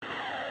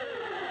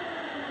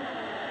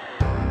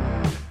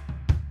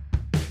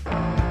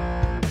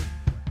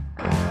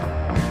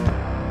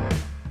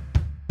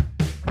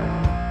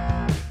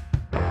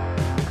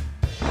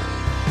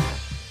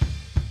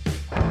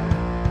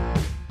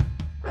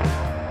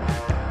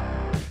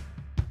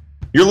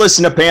You're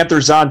listening to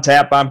Panthers on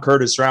Tap. I'm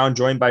Curtis Round,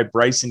 joined by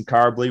Bryson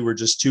Carbley. We're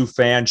just two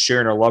fans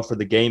sharing our love for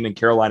the game and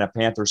Carolina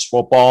Panthers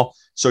football.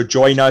 So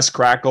join us,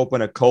 crack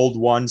open a cold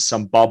one,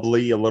 some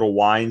bubbly, a little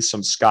wine,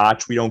 some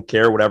scotch. We don't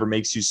care, whatever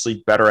makes you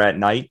sleep better at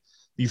night.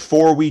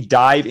 Before we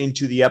dive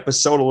into the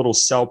episode, a little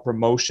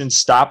self-promotion.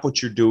 Stop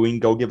what you're doing.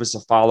 Go give us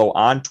a follow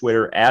on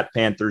Twitter at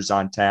Panthers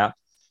on Tap.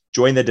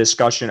 Join the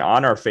discussion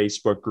on our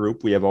Facebook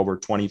group. We have over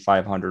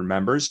 2,500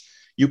 members.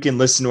 You can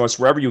listen to us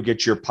wherever you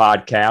get your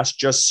podcast.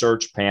 Just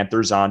search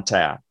Panthers on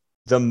Tap.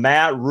 The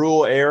Matt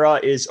Rhule era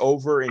is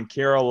over in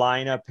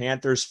Carolina.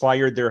 Panthers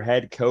fired their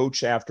head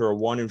coach after a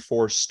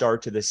 1-4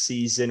 start to the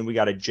season. We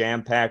got a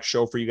jam-packed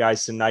show for you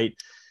guys tonight.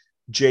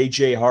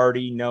 J.J.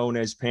 Hardy, known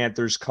as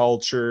Panthers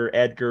Culture,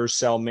 Edgar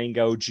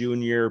Salmingo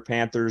Jr.,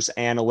 Panthers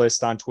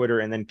analyst on Twitter,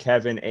 and then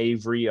Kevin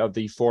Avery of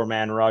the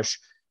Four-Man Rush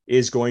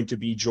is going to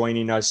be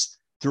joining us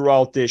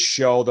throughout this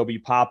show. They'll be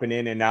popping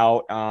in and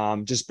out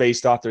just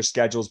based off their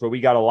schedules, but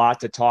we got a lot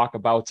to talk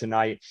about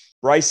tonight.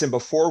 Bryson,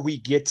 before we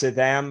get to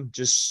them,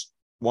 just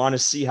want to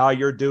see how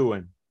you're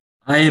doing.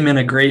 I am in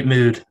a great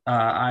mood.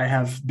 I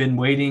have been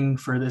waiting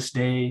for this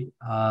day,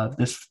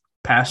 this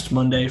past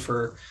Monday,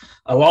 for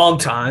a long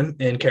time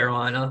in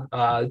Carolina.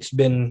 It's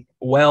been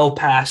well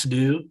past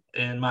due,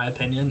 in my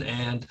opinion,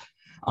 and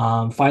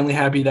finally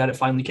happy that it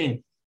finally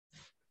came.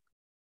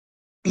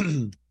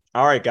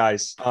 All right,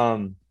 guys.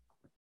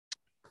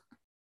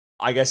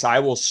 I guess I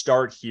will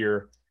start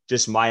here,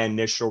 just my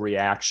initial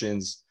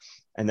reactions,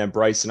 and then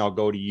Bryson, I'll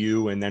go to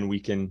you, and then we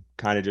can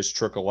kind of just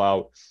trickle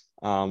out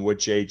with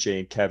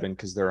JJ and Kevin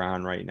because they're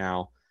on right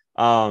now.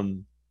 I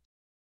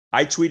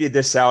tweeted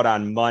this out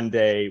on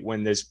Monday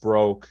when this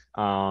broke,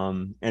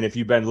 and if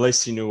you've been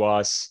listening to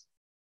us,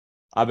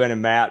 I've been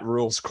in Matt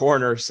Rhule's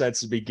corner since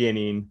the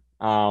beginning,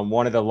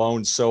 one of the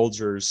lone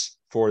soldiers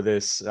for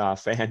this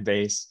fan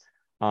base.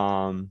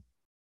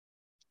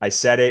 I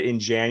said it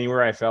in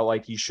January. I felt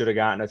like he should have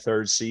gotten a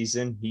third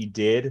season. He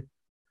did,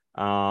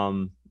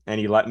 and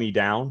he let me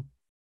down.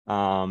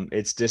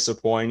 It's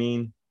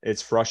disappointing.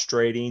 It's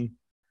frustrating.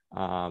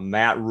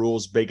 Matt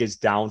Rhule's biggest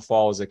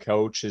downfall as a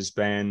coach has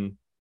been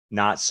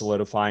not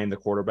solidifying the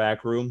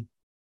quarterback room.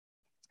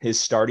 His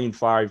starting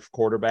 5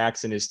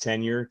 quarterbacks in his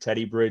tenure,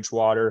 Teddy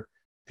Bridgewater,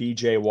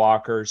 P.J.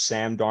 Walker,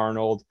 Sam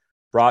Darnold,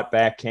 brought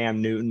back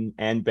Cam Newton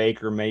and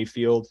Baker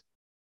Mayfield.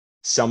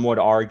 Some would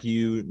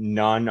argue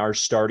none are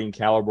starting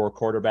caliber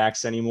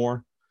quarterbacks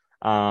anymore.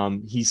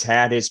 He's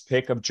had his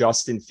pick of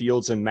Justin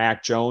Fields and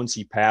Mac Jones.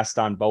 He passed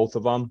on both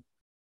of them.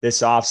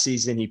 This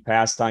offseason, he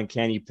passed on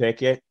Kenny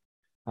Pickett.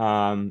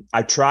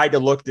 I tried to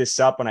look this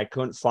up and I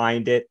couldn't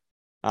find it,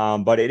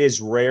 but it is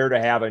rare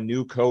to have a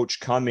new coach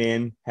come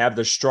in, have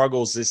the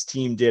struggles this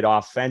team did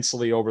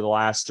offensively over the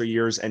last 3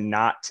 years and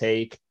not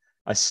take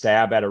a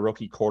stab at a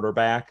rookie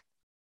quarterback.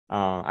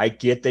 I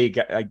get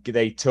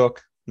they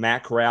took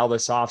Matt Corral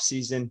this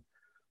offseason,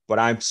 but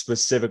I'm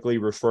specifically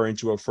referring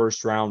to a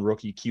first-round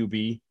rookie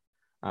QB.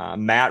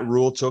 Matt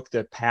Rhule took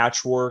the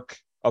patchwork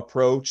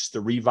approach, the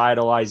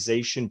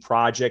revitalization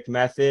project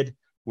method,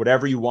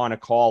 whatever you want to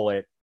call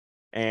it,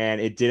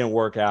 and it didn't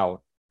work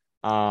out.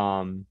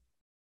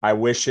 I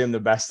wish him the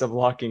best of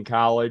luck in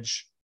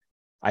college.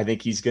 I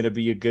think he's going to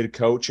be a good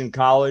coach in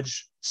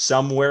college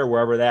somewhere,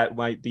 wherever that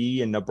might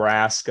be, in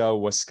Nebraska,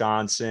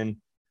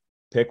 Wisconsin.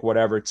 Pick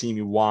whatever team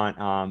you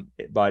want,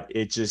 but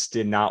it just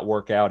did not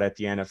work out at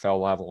the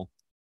NFL level.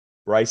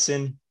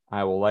 Bryson,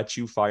 I will let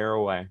you fire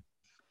away.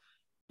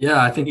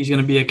 Yeah, I think he's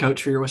going to be a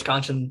coach for your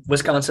Wisconsin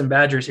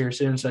Badgers here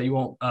soon, so you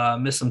won't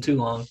miss them too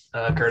long,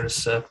 Curtis.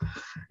 So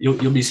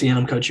you'll be seeing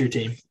him coach your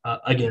team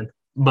again.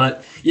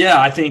 But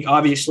yeah, I think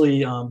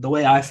obviously the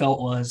way I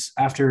felt was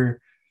after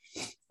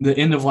the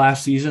end of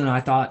last season, I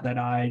thought that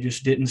I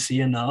just didn't see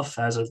enough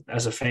as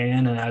a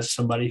fan and as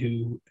somebody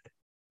who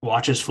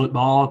watches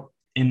football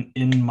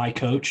in my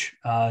coach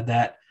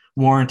that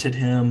warranted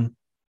him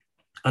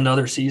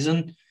another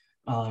season.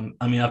 I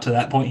mean, up to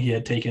that point, he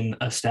had taken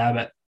a stab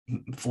at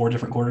 3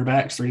 different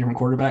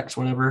quarterbacks,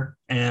 whatever,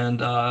 and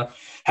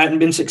hadn't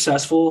been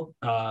successful.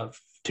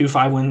 2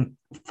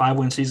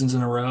 5-win seasons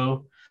in a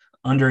row,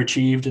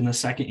 underachieved in the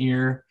second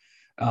year.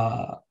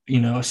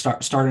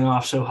 Starting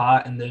off so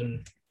hot and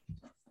then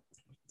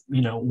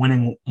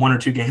winning 1 or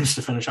 2 games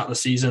to finish out the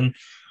season.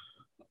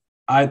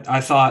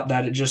 I thought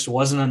that it just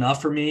wasn't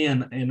enough for me.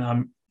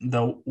 And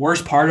the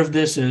worst part of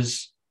this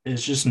is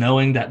just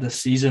knowing that the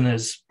season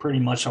is pretty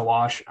much a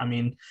wash. I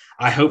mean,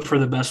 I hope for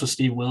the best with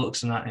Steve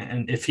Wilks,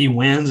 and if he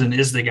wins and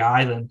is the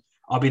guy, then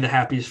I'll be the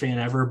happiest fan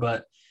ever.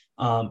 But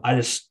I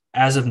just,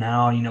 as of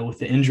now, with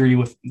the injury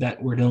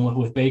that we're dealing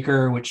with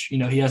Baker, which,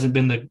 he hasn't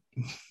been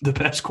the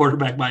best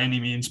quarterback by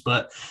any means,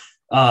 but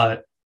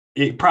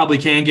it probably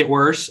can get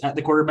worse at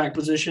the quarterback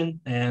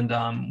position.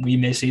 And we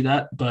may see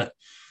that, but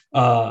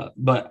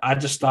I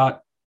just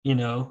thought,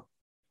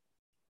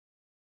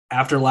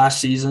 after last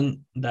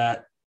season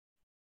that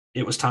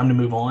it was time to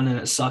move on, and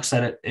it sucks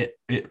that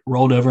it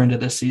rolled over into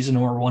this season,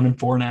 and we're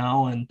 1-4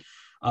 now, and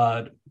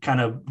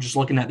kind of just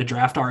looking at the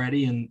draft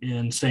already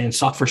and saying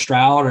suck for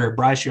Stroud or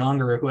Bryce Young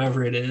or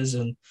whoever it is,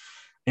 and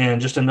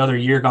just another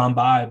year gone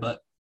by. But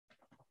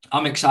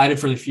I'm excited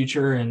for the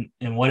future and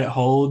what it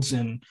holds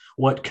and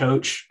what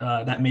coach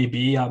that may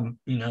be.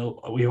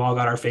 We've all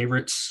got our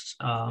favorites.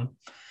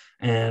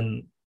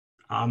 And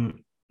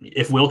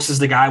if Wilks is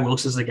the guy,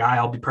 Wilks is the guy.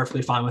 I'll be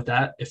perfectly fine with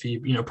that. If he,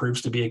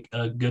 proves to be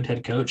a good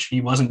head coach.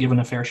 He wasn't given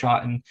a fair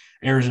shot in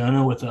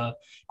Arizona with a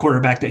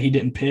quarterback that he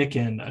didn't pick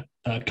and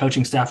a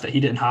coaching staff that he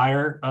didn't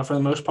hire for the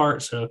most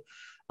part. So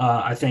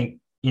I think,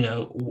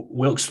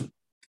 Wilks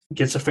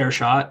gets a fair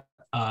shot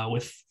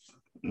with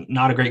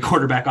not a great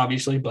quarterback,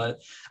 obviously, but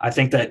I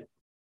think that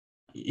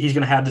he's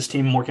going to have this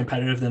team more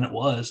competitive than it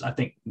was. I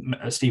think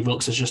Steve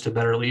Wilks is just a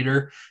better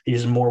leader.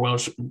 He's more well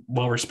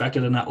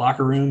respected in that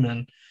locker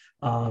room,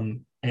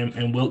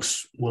 and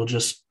Wilks will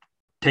just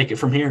take it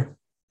from here.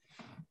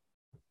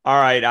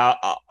 All right,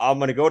 I'm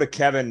going to go to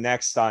Kevin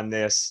next on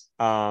this.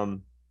 Let's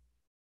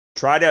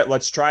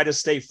try to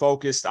stay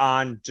focused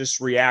on just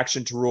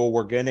reaction to Rhule.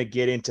 We're going to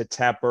get into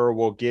Tepper.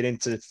 We'll get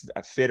into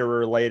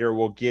Fitterer later.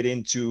 We'll get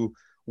into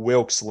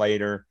Wilks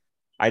later.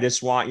 I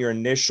just want your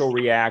initial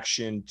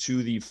reaction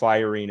to the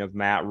firing of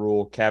Matt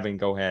Rhule. Kevin,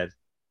 go ahead.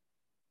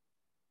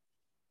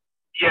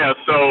 Yeah,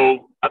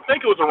 so I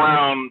think it was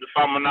around, if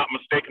I'm not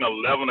mistaken,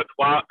 11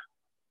 o'clock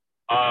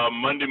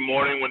Monday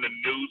morning when the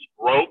news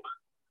broke.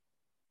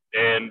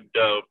 And,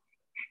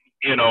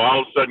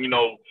 all of a sudden,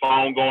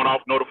 phone going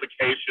off,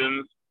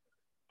 notifications.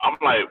 I'm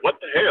like, what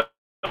the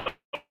hell?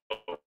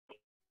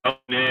 And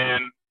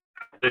then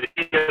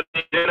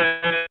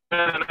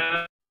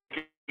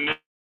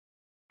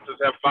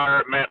have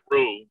fired Matt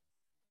Rhule.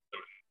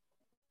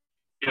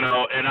 And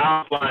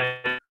I was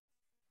like,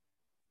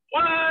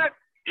 what?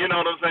 You know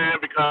what I'm saying?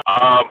 Because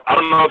I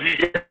don't know if you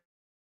get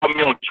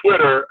me on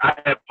Twitter. I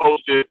had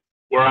posted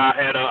where I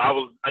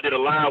did a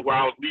live where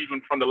I was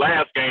leaving from the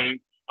last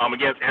game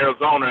against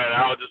Arizona, and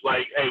I was just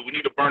like, hey, we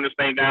need to burn this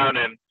thing down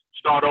and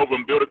start over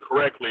and build it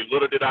correctly.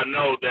 Little did I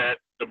know that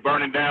the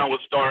burning down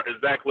would start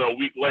exactly a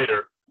week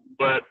later.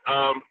 But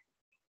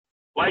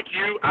like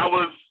you, I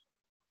was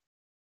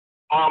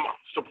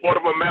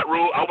supportive of Matt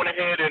Rhule. I went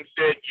ahead and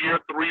said year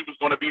 3 was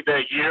going to be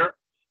that year,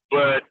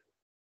 but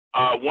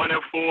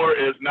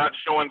 1-4 is not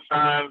showing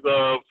signs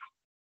of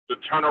the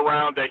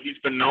turnaround that he's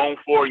been known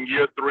for in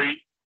year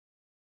 3.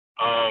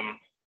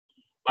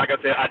 Like I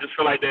said, I just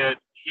feel like that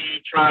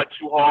he tried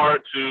too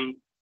hard to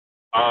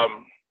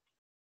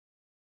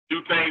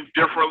do things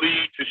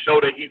differently to show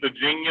that he's a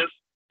genius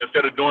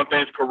instead of doing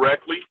things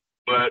correctly.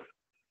 But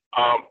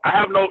I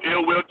have no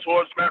ill will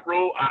towards Matt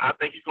Rhule. I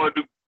think he's going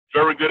to do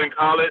very good in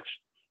college.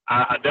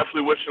 I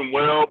definitely wish him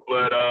well,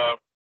 but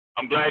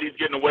I'm glad he's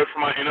getting away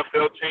from my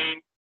NFL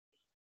team.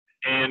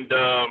 And,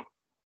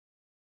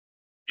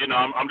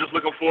 I'm just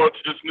looking forward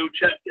to this new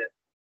chapter.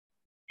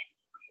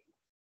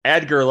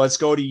 Edgar, let's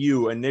go to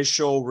you.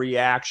 Initial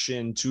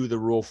reaction to the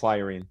Rhule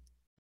firing.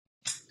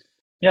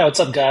 Yeah, what's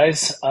up,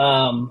 guys?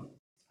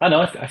 I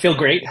know I feel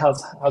great.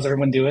 How's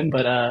everyone doing?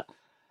 But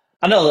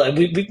I know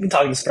we've been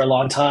talking this for a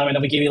long time. I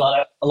know we gave you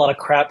a lot of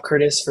crap,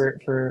 Curtis,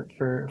 for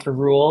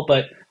Rhule,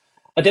 but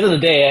at the end of the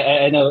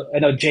day, I know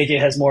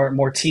JJ has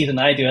more tea than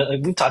I do.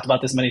 We've talked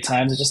about this many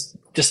times. It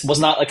just was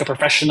not like a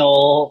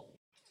professional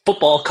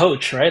football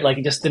coach, right? Like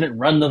he just didn't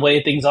run the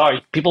way things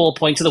are. People will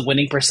point to the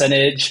winning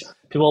percentage.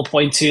 People will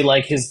point to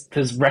like his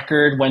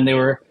record when they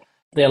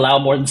allow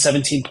more than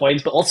 17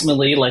 points. But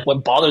ultimately, like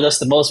what bothered us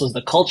the most was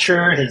the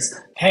culture, his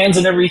hands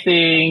and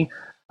everything,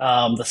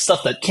 the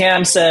stuff that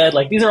Cam said.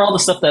 Like these are all the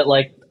stuff that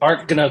like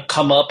aren't gonna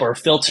come up or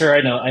filter.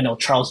 I know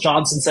Charles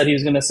Johnson said he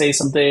was gonna say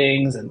some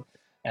things,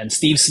 and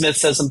Steve Smith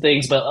said some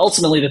things, but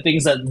ultimately the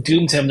things that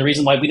doomed him, the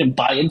reason why we didn't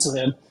buy into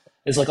him,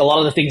 is like a lot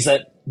of the things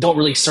that don't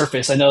really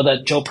surface. I know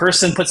that Joe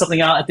Person put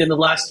something out at the end of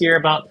last year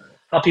about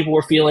how people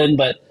were feeling,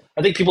 but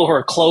I think people who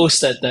are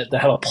close that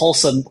have a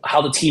pulse on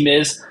how the team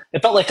is,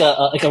 it felt like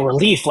a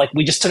relief. Like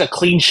we just took a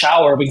clean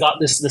shower. We got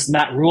this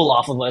Matt Rhule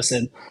off of us,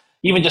 and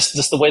even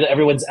just the way that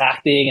everyone's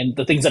acting and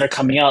the things that are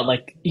coming out,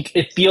 like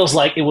it feels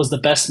like it was the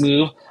best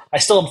move. I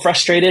still am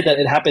frustrated that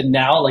it happened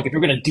now. Like if you're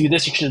going to do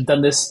this, you should have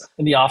done this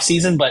in the off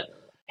season, but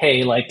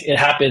hey, like it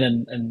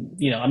happened,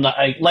 and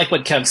I like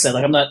what Kev said.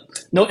 Like I'm not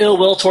no ill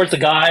will towards the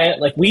guy.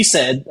 Like we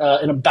said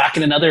back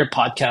in another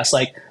podcast,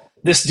 like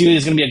this dude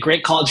is going to be a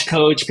great college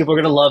coach. People are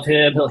going to love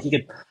him. He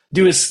could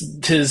do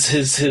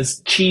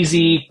his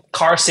cheesy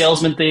car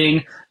salesman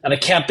thing at a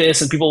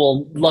campus, and people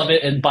will love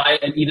it and buy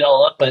it and eat it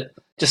all up. But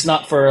just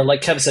not for,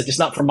 like Kev said, just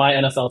not for my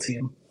NFL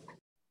team.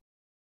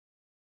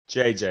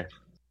 JJ.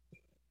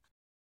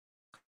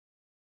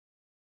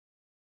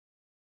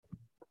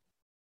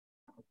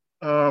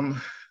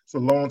 It's a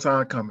long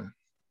time coming.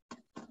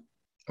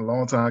 A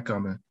long time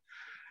coming.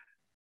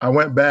 I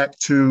went back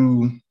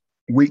to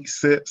week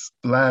 6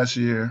 last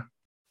year.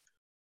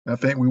 I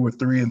think we were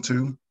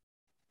 3-2.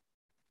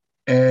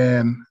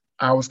 And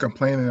I was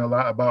complaining a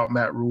lot about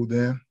Matt Rhule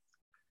then.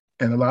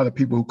 And a lot of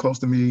people close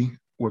to me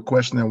were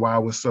questioning why I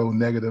was so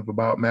negative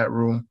about Matt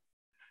Rhule.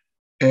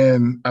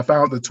 And I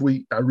found the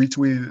tweet. I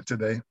retweeted it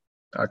today.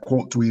 I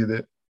quote tweeted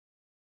it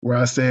where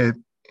I said,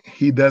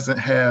 he doesn't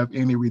have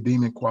any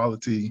redeeming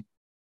quality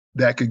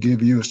that could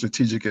give you a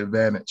strategic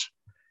advantage.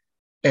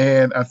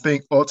 And I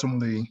think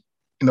ultimately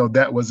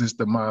that was his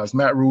demise.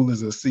 Matt Rhule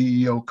is a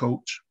CEO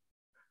coach.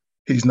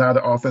 He's not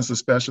an offensive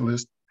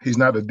specialist. He's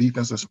not a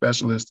defensive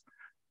specialist.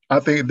 I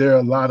think there are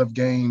a lot of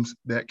games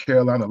that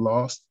Carolina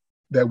lost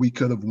that we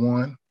could have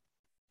won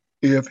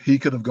if he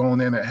could have gone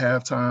in at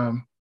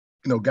halftime,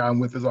 gotten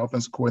with his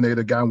offensive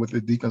coordinator, gotten with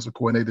his defensive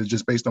coordinator,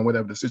 just based on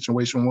whatever the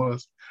situation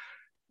was,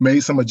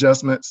 made some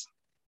adjustments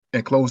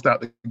and closed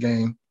out the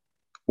game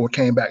or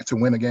came back to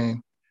win a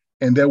game.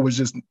 And there was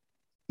just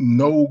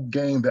no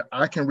game that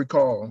I can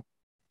recall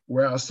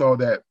where I saw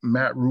that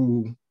Matt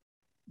Rhule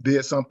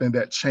did something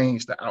that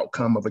changed the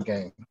outcome of a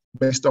game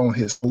based on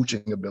his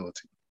coaching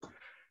ability.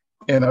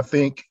 And I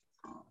think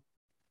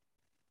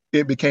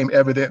it became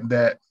evident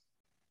that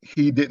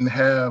he didn't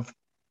have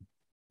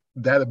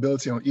that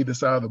ability on either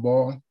side of the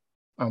ball.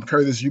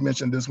 Curtis, you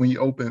mentioned this when you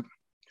opened.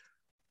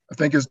 I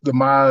think his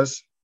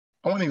demise,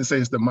 I won't even say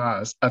his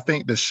demise. I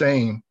think the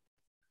shame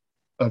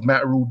of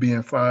Matt Rhule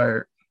being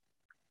fired,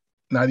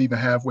 not even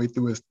halfway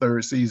through his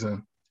third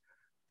season,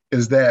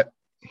 is that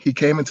he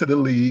came into the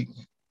league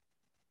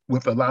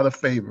with a lot of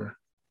favor.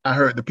 I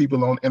heard the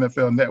people on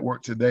NFL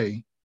Network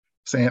today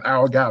saying,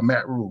 our guy,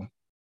 Matt Rhule.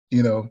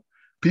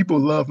 People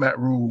love Matt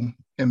Rhule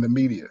in the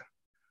media.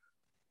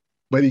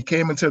 But he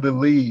came into the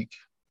league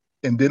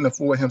and didn't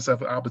afford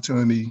himself an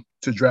opportunity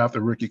to draft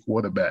a rookie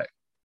quarterback.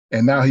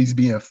 And now he's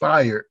being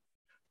fired,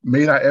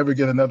 may not ever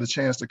get another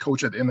chance to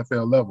coach at the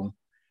NFL level.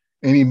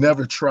 And he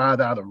never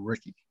tried out a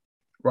rookie,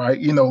 right?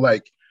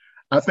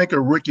 I think a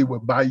rookie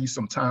would buy you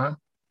some time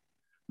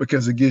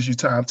because it gives you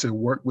time to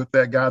work with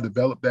that guy,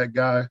 develop that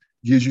guy,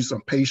 gives you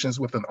some patience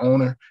with an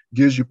owner,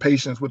 gives you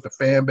patience with the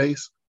fan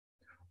base.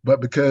 But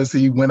because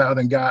he went out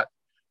and got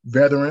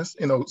veterans,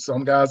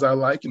 some guys I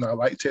like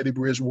Teddy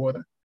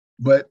Bridgewater,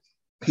 but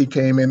he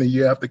came in a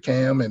year after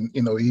Cam and,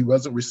 he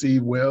wasn't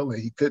received well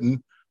and he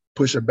couldn't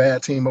push a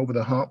bad team over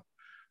the hump.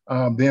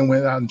 Then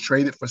went out and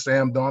traded for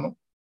Sam Darnold.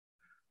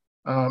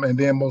 And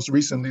then most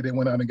recently they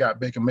went out and got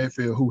Baker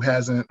Mayfield, who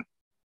hasn't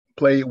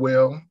played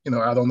well.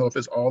 I don't know if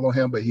it's all on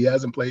him, but he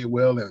hasn't played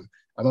well. And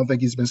I don't think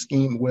he's been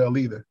schemed well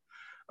either.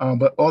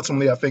 But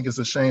ultimately, I think it's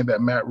a shame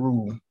that Matt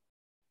Rhule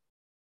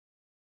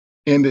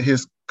ended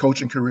his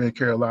coaching career in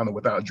Carolina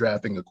without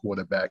drafting a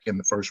quarterback in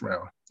the first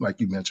round, like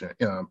you mentioned.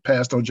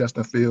 Passed on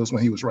Justin Fields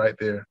when he was right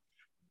there.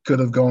 Could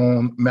have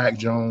gone Mac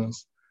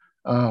Jones.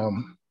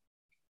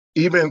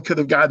 Even could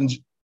have gotten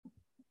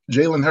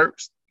Jalen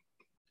Hurts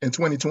in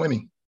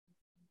 2020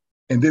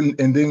 and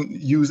then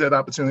use that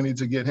opportunity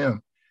to get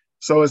him.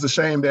 So it's a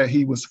shame that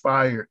he was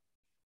fired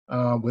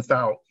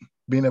without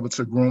being able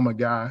to groom a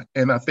guy.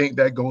 And I think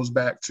that goes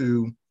back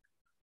to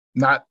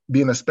not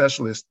being a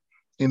specialist,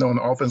 on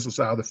the offensive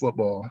side of the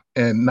football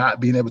and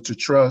not being able to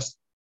trust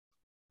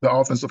the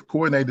offensive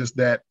coordinators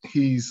that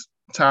he's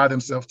tied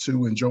himself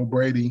to, and Joe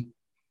Brady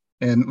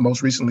and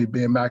most recently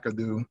Ben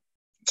McAdoo,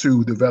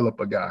 to develop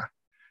a guy.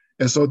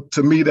 And so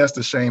to me, that's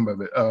the shame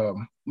of it.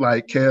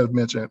 Like Kev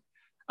mentioned,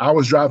 I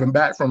was driving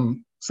back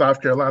from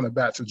South Carolina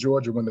back to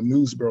Georgia when the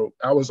news broke.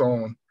 I was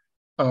on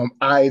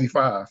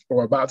I-85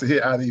 or about to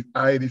hit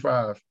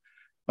I-85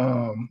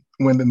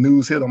 when the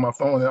news hit on my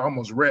phone and I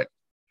almost wrecked.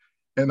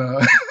 And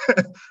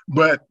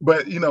but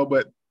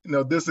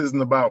this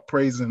isn't about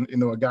praising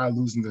a guy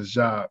losing his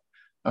job.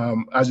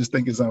 I just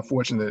think it's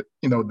unfortunate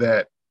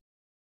that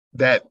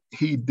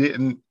he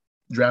didn't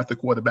draft a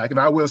quarterback. And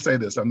I will say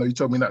this: I know you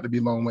told me not to be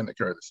long-winded,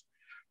 Curtis,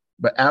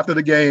 but after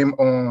the game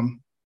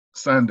on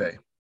Sunday,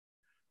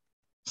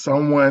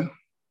 someone,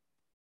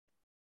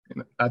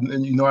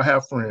 I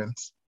have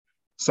friends.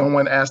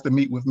 Someone asked to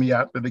meet with me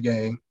after the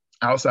game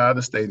outside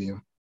the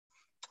stadium.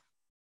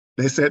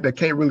 They said they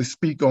can't really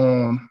speak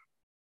on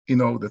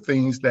the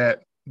things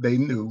that they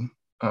knew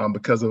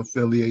because of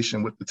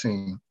affiliation with the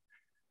team.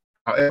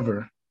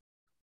 However,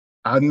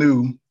 I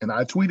knew, and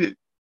I tweeted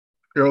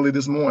early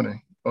this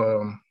morning,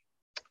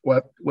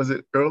 what was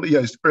it early?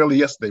 Yes, early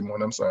yesterday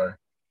morning, I'm sorry,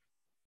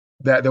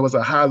 that there was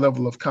a high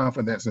level of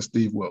confidence in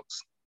Steve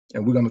Wilks.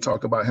 And we're going to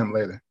talk about him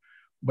later.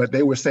 But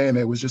they were saying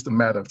it was just a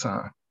matter of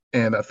time.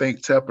 And I think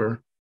Tepper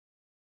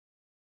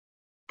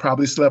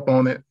probably slept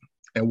on it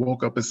and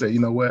woke up and said, you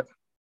know what,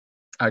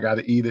 I got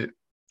to eat it.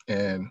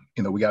 And,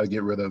 we got to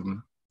get rid of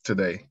him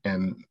today.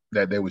 And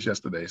that day was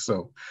yesterday.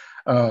 So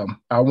I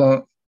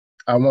won't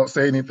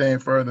say anything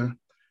further,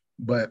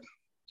 but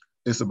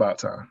it's about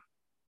time.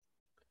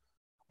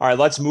 All right,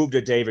 let's move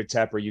to David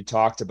Tepper. You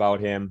talked about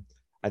him.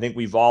 I think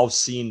we've all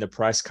seen the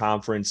press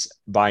conference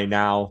by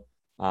now.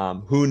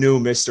 Who knew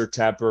Mr.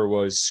 Tepper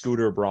was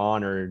Scooter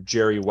Braun or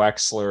Jerry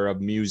Wexler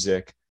of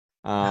music?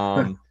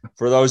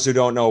 For those who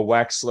don't know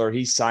Wexler,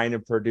 he signed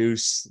and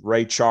produced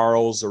Ray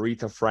Charles,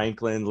 Aretha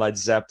Franklin, Led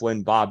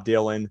Zeppelin, Bob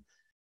Dylan,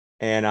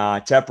 and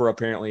Tepper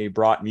apparently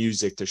brought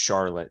music to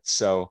Charlotte.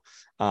 So,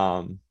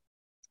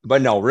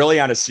 but no, really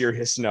on a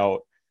serious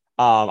note,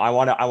 I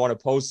want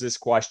to pose this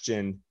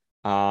question,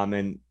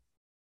 and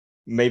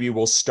maybe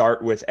we'll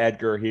start with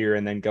Edgar here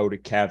and then go to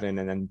Kevin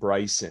and then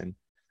Bryson.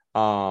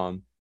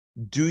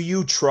 Do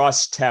you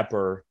trust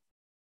Tepper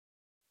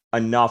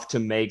enough to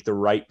make the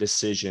right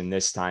decision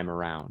this time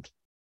around?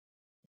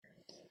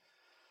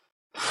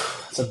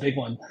 It's a big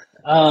one.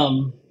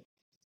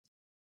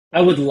 I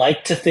would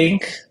like to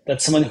think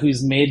that someone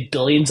who's made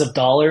billions of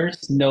dollars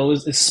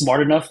is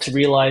smart enough to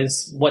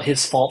realize what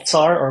his faults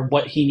are or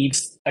what he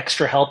needs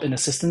extra help and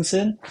assistance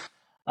in.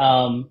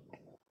 Um,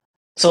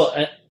 so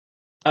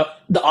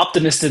the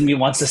optimist in me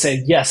wants to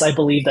say, yes, I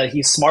believe that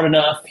he's smart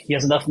enough. He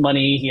has enough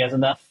money. He has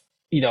enough,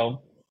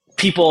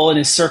 people in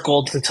his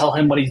circle to tell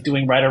him what he's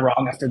doing right or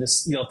wrong after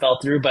this, fell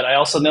through. But I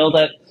also know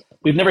that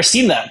we've never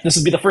seen that. This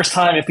would be the first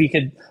time if he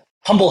could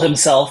humble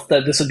himself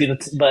that this would be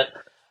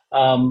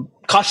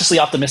cautiously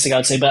optimistic, I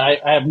would say. But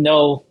I have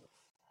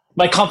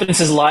my confidence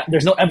is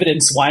there's no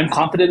evidence why I'm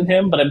confident in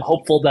him, but I'm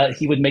hopeful that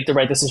he would make the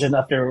right decision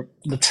after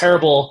the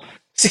terrible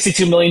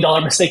 $62 million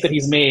mistake that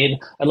he's made.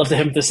 I'd love for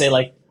him to say,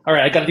 like, all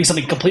right, I got to do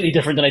something completely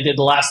different than I did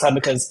the last time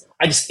because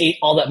I just ate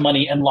all that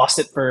money and lost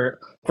it for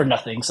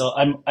nothing. So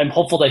I'm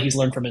hopeful that he's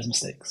learned from his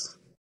mistakes.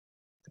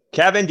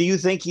 Kevin, do you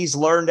think he's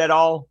learned at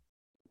all?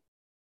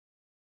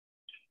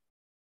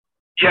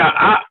 Yeah,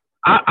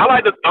 I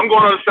like to. I'm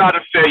going on the side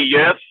to say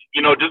yes.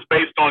 Just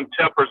based on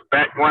Tepper's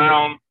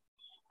background,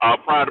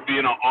 prior to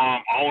being an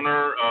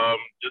owner,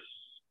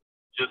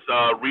 just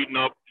reading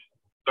up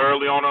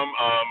thoroughly on him.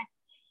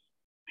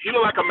 He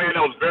looked like a man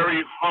that was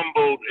very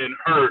humbled and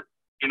hurt,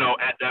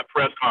 at that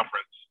press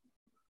conference.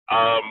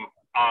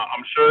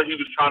 I'm sure he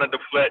was trying to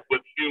deflect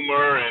with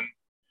humor and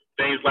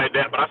things like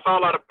that, but I saw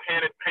a lot of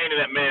pain in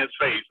that man's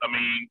face. I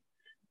mean,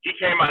 he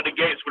came out the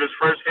gates with his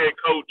first head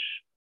coach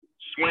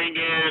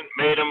swinging,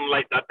 made him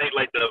I think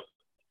the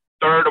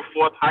third or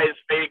fourth highest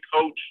paid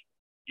coach,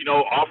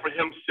 offered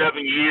him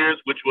 7 years,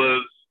 which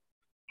was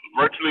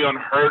virtually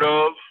unheard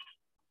of,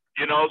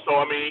 so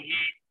I mean,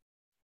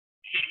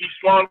 he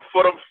swung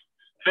for the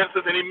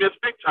fences and he missed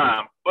big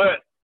time,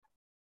 but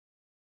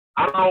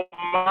I don't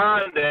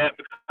mind that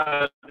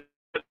because,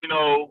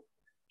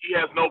 he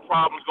has no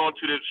problems going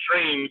to the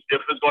extremes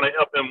if it's going to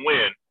help him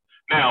win.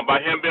 Now, by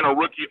him being a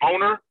rookie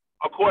owner,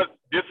 of course,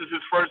 this is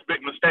his first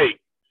big mistake.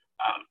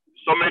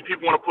 So many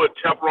people want to put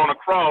Tepper on a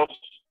cross,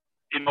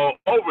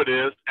 over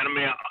this. And I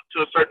mean,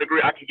 to a certain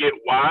degree, I can get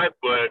why,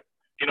 but,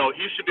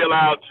 he should be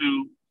allowed to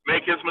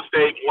make his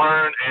mistake,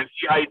 learn, and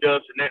see how he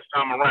does the next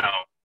time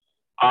around.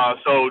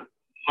 So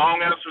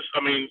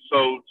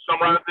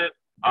summarize it.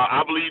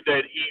 I believe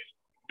that he's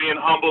being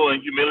humble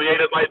and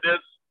humiliated like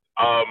this.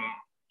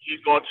 He's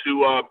going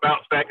to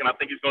bounce back, and I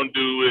think he's going to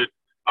do it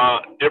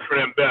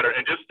different and better.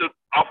 And just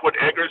off what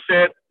Edgar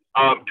said,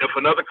 if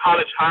another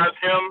college hires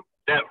him,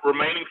 that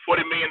remaining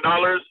 $40 million,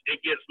 it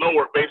gets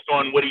lowered based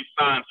on what he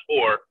signs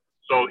for.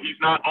 So he's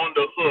not on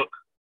the hook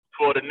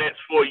for the next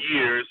 4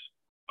 years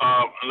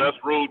unless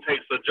Rhule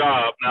takes a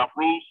job. Now, if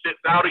Rhule sits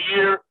out a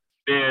year,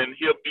 then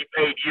he'll be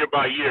paid year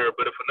by year.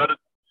 But if another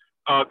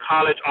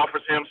college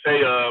offers him,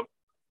 say, a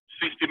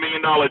 $60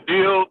 million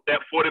deal,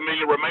 that $40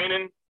 million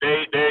remaining,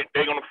 they're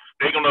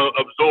gonna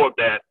absorb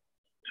that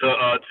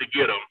to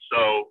get him.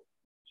 So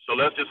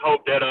let's just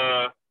hope that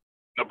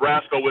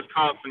Nebraska,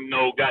 Wisconsin,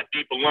 got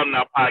deep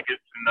alumni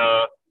pockets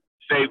and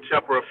saved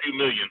Tepper a few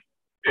million.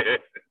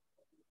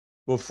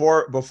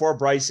 Before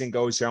Bryson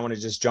goes here, I want to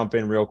just jump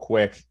in real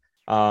quick.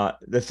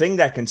 The thing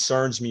that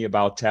concerns me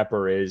about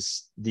Tepper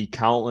is the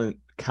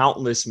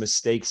countless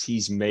mistakes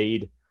he's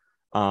made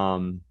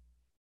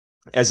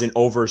as an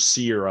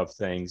overseer of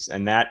things,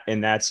 and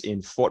that's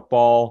in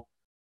football,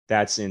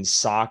 that's in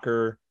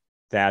soccer,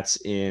 that's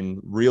in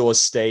real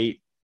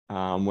estate.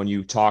 When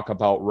you talk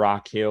about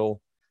Rock Hill,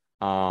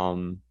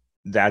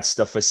 that's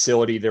the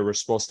facility they were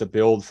supposed to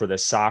build for the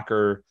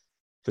soccer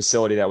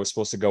facility that was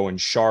supposed to go in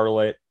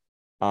Charlotte.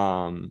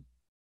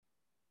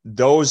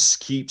 Those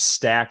keep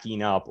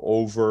stacking up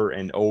over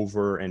and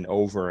over and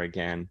over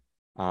again.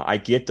 I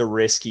get the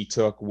risk he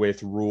took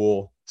with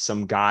Rhule,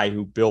 some guy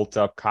who built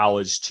up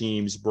college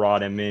teams,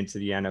 brought him into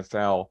the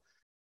NFL.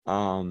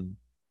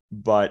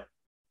 But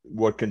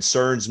what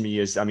concerns me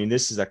is, I mean,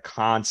 this is a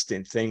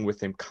constant thing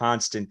with him,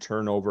 constant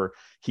turnover.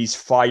 He's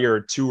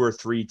fired 2 or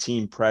 3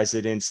 team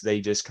presidents. They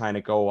just kind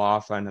of go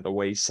off onto the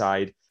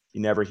wayside.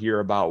 You never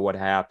hear about what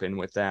happened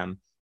with them.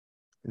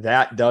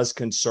 That does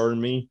concern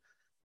me.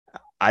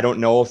 I don't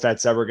know if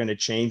that's ever going to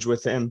change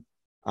with him.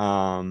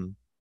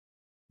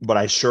 But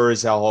I sure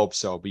as hell hope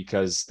so,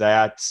 because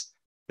that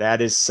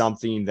is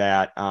something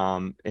that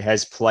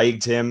has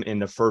plagued him in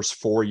the first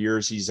 4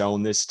 years he's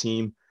owned this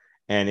team.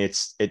 And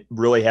it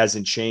really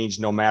hasn't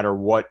changed no matter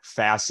what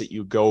facet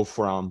you go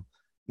from,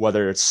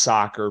 whether it's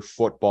soccer,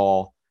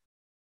 football,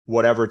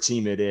 whatever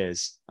team it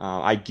is.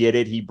 I get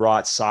it. He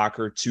brought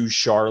soccer to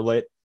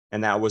Charlotte,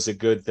 and that was a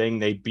good thing.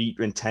 They beat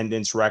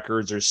attendance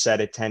records or set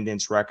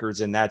attendance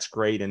records, and that's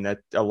great. And that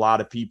a lot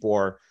of people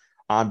are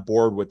on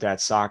board with that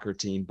soccer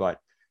team. But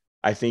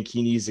I think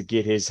he needs to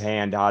get his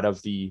hand out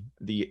of the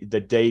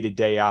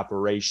day-to-day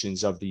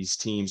operations of these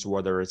teams,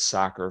 whether it's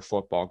soccer or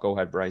football. Go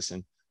ahead,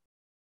 Bryson.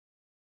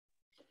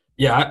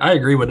 Yeah, I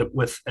agree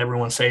with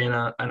everyone saying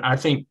that. And I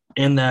think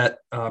in that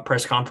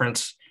press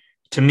conference,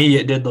 to me,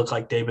 it did look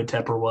like David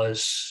Tepper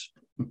was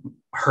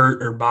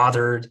hurt or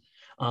bothered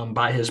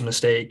by his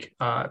mistake.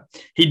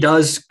 He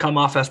does come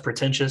off as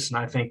pretentious, and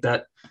I think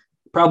that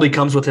probably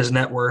comes with his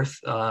net worth.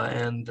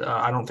 And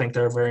I don't think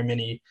there are very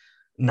many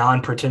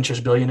non-pretentious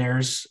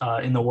billionaires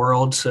in the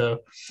world. So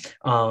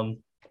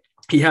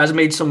he has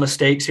made some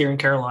mistakes here in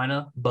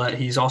Carolina, but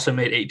he's also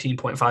made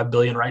 18.5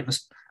 billion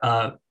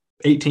uh,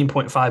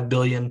 18.5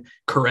 billion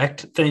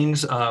correct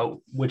things,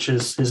 which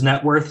is his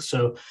net worth.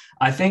 So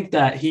I think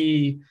that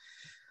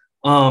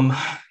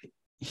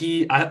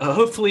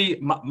hopefully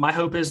my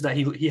hope is that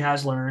he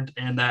has learned,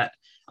 and that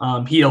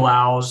he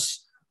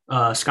allows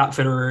Scott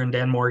Fitterer and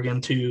Dan Morgan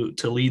to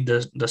lead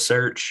the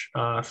search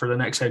for the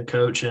next head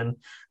coach. And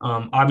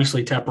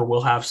obviously Tepper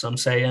will have some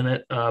say in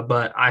it,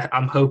 but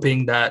I'm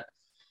hoping that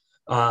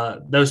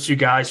those two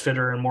guys,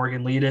 Fitterer and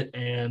Morgan, lead it,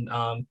 and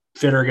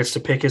Fitterer gets to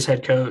pick his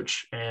head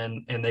coach,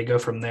 and they go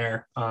from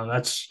there.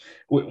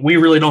 We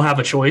really don't have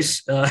a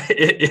choice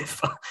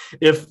if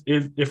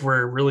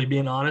we're really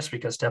being honest,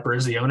 because Tepper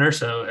is the owner.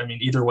 So I mean,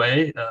 either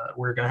way,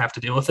 we're going to have to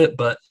deal with it.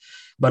 But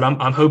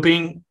I'm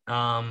hoping,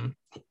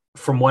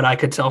 from what I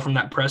could tell from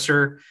that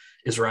presser,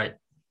 is right.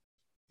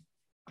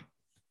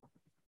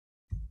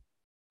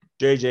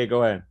 JJ,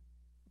 go ahead.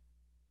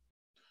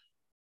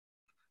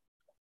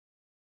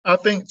 I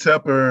think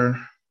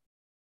Tepper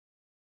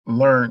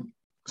learned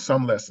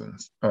some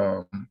lessons,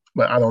 but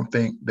I don't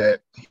think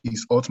that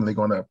he's ultimately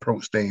going to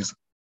approach things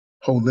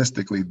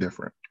holistically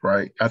different,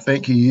 right? I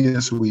think he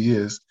is who he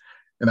is,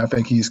 and I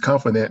think he's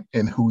confident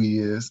in who he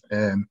is.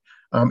 And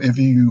if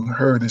you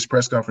heard his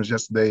press conference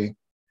yesterday,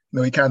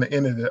 he kind of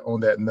ended it on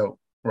that note,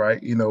 right?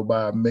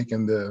 By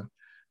making the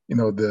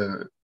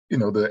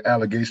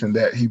allegation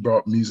that he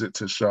brought music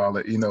to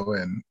Charlotte, and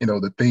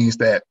the things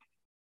that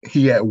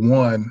he had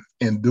won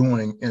in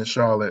doing in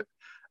Charlotte.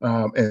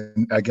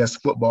 And I guess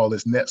football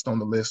is next on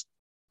the list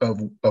of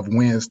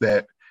wins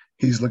that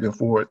he's looking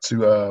forward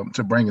to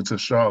bringing to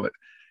Charlotte.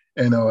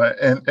 And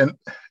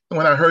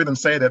when I heard him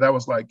say that, I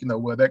was like,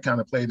 well, that kind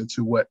of played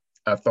into what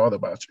I thought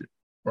about you,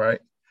 right?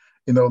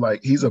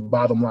 Like, he's a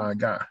bottom line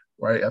guy,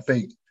 right? I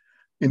think,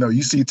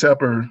 you see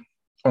Tepper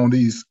on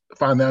these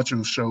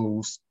financial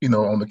shows,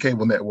 on the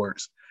cable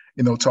networks,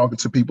 talking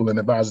to people and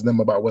advising them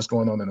about what's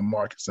going on in the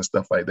markets and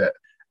stuff like that.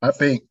 I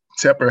think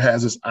Tepper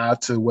has his eye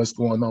to what's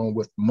going on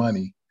with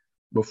money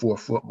before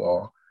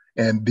football.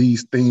 And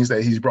these things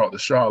that he's brought to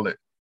Charlotte,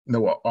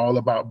 are all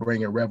about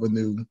bringing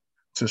revenue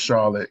to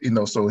Charlotte,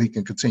 so he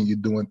can continue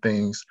doing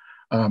things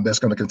that's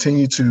going to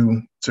continue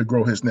to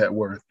grow his net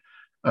worth.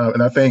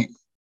 And I think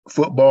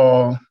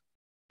football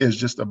is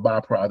just a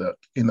byproduct,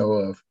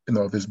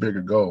 of his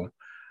bigger goal.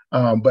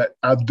 But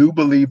I do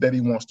believe that he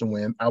wants to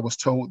win. I was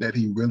told that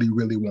he really,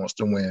 really wants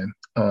to win.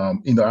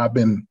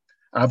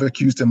 I've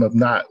accused him of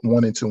not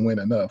wanting to win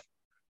enough,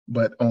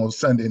 but on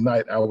Sunday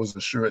night, I was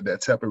assured that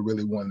Tepper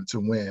really wanted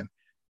to win.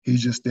 He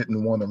just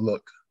didn't want to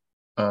look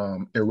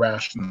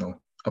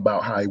irrational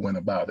about how he went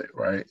about it,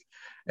 right?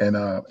 And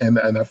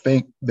I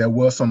think there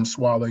was some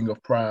swallowing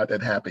of pride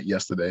that happened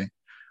yesterday,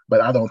 but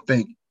I don't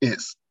think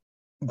it's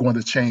going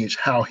to change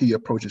how he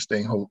approaches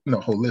things,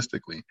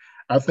 holistically.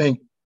 I think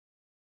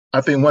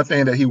one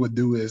thing that he would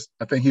do is,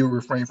 I think he would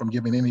refrain from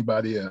giving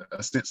anybody a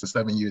 6 or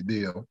 7 year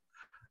deal.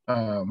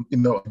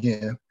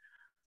 Again.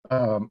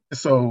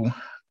 So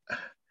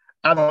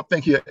I don't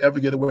think he'll ever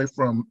get away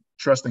from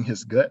trusting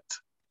his gut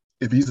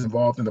if he's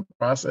involved in the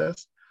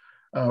process.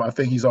 I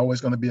think he's always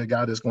going to be a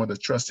guy that's going to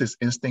trust his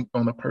instinct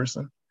on a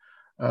person.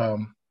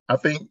 I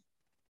think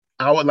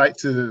I would like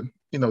to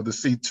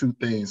see two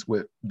things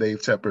with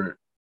Dave Tepper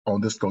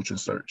on this coaching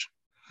search.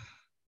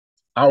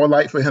 I would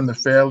like for him to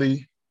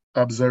fairly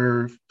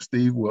observe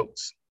Steve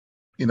Wilks,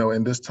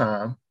 in this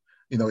time.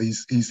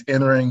 He's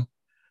entering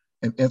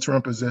an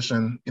interim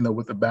position,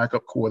 with the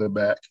backup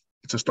quarterback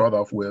to start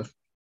off with.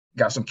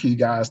 Got some key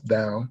guys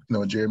down,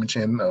 Jeremy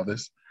Chan and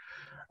others,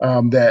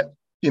 that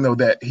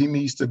he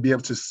needs to be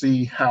able to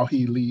see how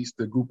he leads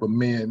the group of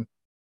men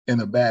in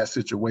a bad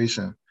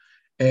situation,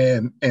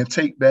 and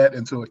take that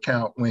into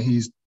account when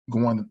he's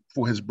going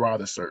for his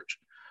broader search.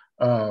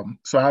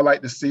 So I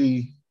like to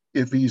see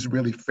if he's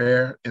really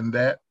fair in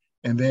that.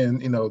 And then,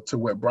 to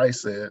what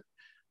Bryce said,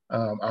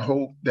 I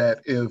hope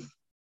that if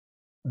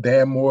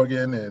Dan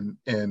Morgan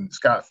and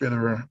Scott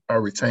Fitterer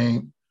are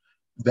retained,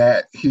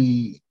 that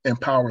he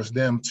empowers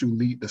them to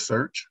lead the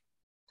search,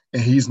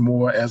 and he's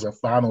more as a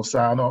final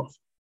sign-off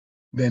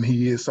than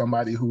he is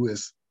somebody who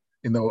is,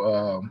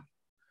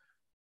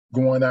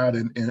 going out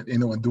and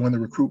doing the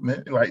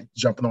recruitment, like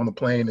jumping on the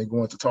plane and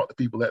going to talk to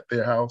people at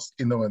their house,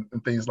 and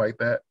things like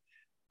that.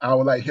 I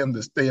would like him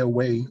to stay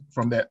away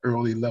from that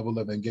early level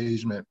of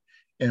engagement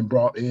and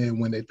brought in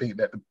when they think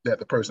that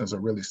the person is a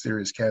really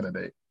serious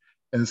candidate.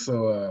 And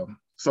so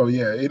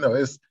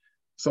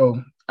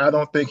I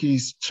don't think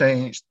he's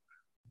changed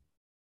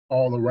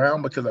all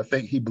around, because I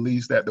think he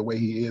believes that the way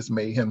he is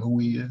made him who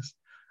he is.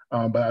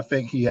 But I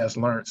think he has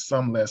learned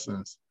some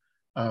lessons.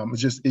 I'm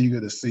just eager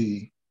to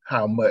see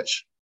how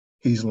much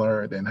he's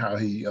learned and how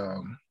he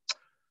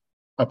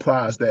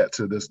applies that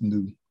to this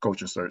new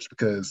coaching search,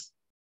 because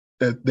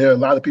there are a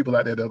lot of people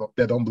out there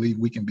that don't believe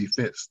we can be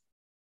fixed.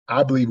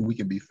 I believe we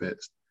can be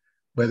fixed,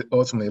 but it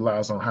ultimately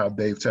lies on how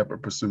Dave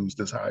Tepper pursues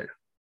this hire.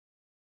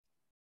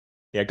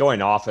 Yeah,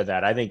 going off of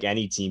that, I think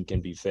any team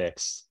can be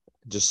fixed.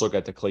 Just look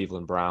at the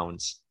Cleveland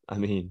Browns. I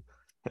mean,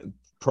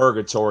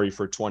 purgatory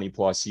for 20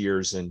 plus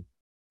years, and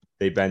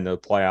they've been to the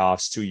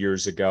playoffs 2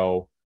 years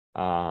ago.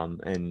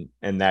 And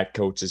that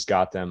coach has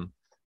got them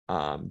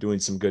doing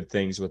some good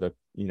things with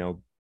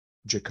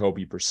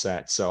Jacoby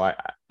Brissett. So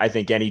I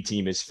think any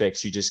team is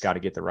fixed. You just got to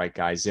get the right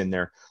guys in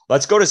there.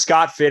 Let's go to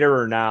Scott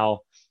Fitterer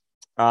now.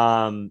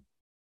 And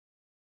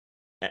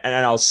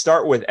I'll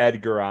start with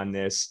Edgar on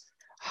this.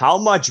 How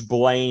much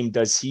blame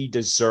does he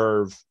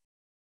deserve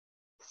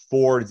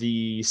for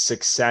the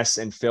success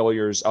and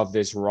failures of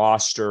this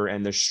roster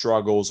and the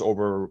struggles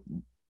over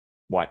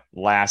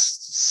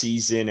last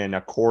season and a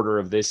quarter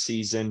of this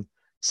season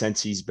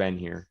since he's been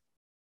here?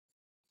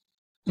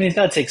 I mean, he's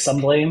got to take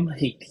some blame.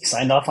 He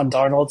signed off on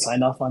Darnold,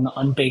 signed off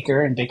on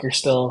Baker, and Baker's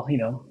still,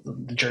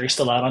 the jury's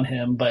still out on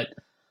him. But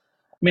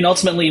I mean,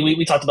 ultimately,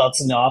 we talked about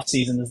this in the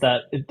offseason, is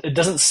that it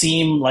doesn't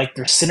seem like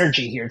there's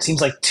synergy here. It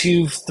seems like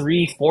 2,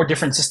 3, 4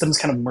 different systems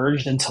kind of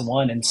merged into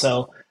one. And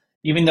so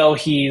even though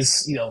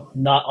he's,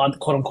 not on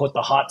quote unquote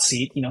the hot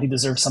seat, he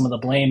deserves some of the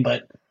blame.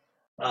 But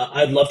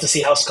I'd love to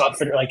see how Scott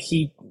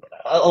Fitterer,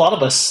 all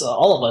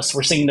of us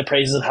were singing the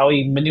praises of how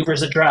he maneuvers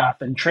the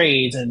draft and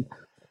trades and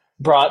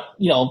brought,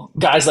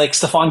 guys like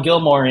Stephon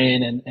Gilmore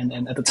in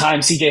and at the time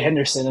CJ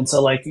Henderson. And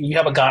so you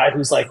have a guy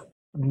who's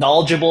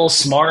knowledgeable,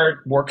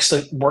 smart, works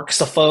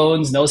the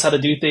phones, knows how to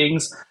do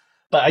things.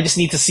 But I just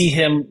need to see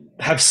him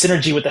have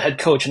synergy with the head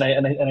coach. And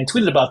I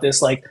tweeted about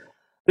this.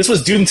 This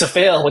was doomed to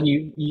fail when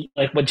you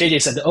like what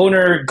JJ said. The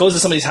owner goes to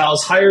somebody's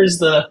house, hires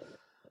the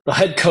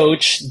head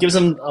coach, gives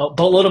him a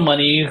boatload of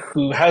money,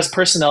 who has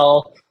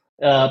personnel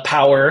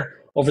power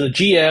over the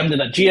GM. Then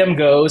that GM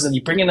goes, and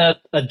you bring in a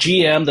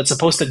GM that's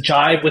supposed to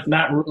jive with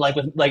Matt Rhule.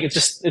 It's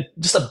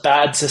just a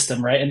bad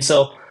system, right? And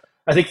so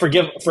I think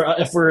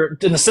if we're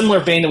in a similar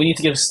vein that we need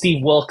to give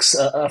Steve Wilks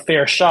a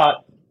fair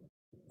shot,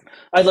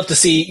 I'd love to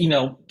see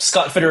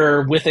Scott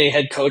Fitterer with a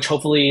head coach.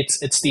 Hopefully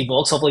it's Steve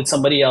Wilks. Hopefully it's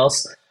somebody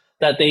else,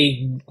 that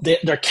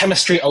their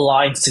chemistry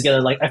aligns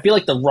together. I feel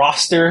like the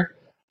roster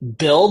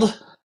build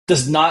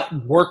does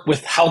not work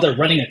with how they're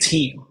running a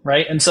team,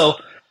 right? And so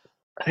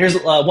here's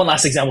one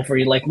last example for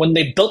you. When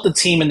they built the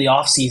team in the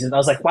offseason, I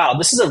was like, wow,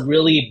 this is a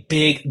really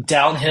big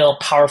downhill,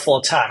 powerful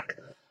attack.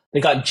 They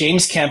got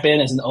James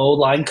Campen as an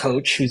O-line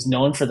coach who's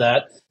known for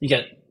that. You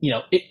get,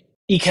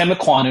 Ikem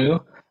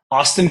Ekwonu,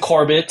 Austin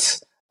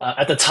Corbett,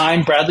 at the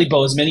time, Bradley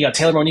Bozeman. You got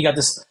Taylor Mooney, you got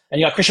this, and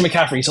you got Christian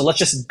McCaffrey. So let's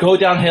just go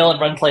downhill and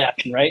run play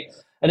action, right?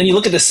 And then you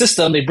look at the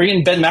system, they bring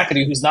in Ben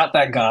McAdoo, who's not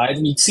that guy,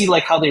 and you see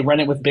how they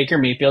run it with Baker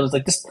Mayfield.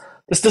 It's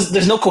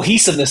there's no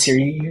cohesiveness here.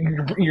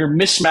 You're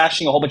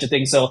mishmashing a whole bunch of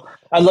things. So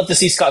I'd love to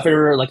see Scott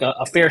Fitterer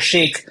a fair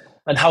shake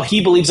on how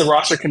he believes the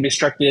roster can be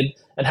constructed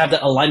and have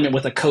that alignment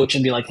with a coach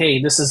and be like,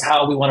 hey, this is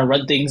how we want to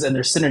run things, and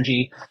there's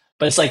synergy.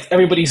 But it's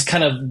everybody's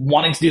kind of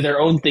wanting to do their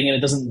own thing and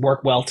it doesn't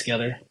work well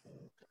together.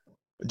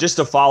 Just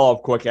to follow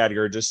up quick,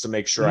 Edgar, just to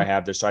make sure I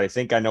have this right. I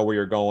think I know where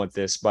you're going with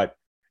this, but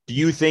do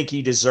you think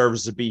he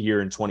deserves to be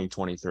here in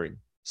 2023,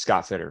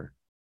 Scott Fitterer?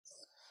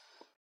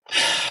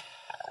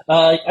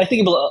 I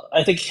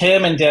think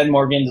him and Dan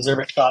Morgan deserve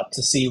a shot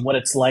to see what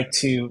it's like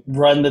to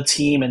run the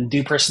team and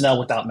do personnel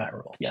without Matt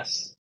Rhule.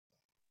 Yes.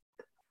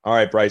 All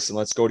right, Bryson,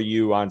 let's go to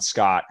you on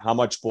Scott. How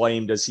much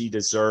blame does he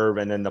deserve?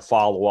 And then the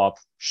follow-up,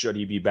 should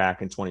he be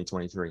back in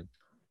 2023?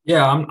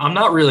 Yeah, I'm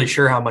not really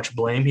sure how much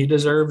blame he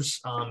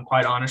deserves,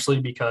 quite honestly,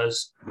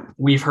 because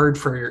we've heard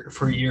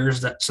for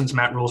years that since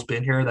Matt Rhule's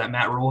been here, that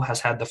Matt Rhule has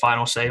had the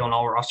final say on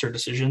all roster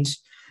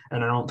decisions.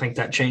 And I don't think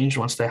that changed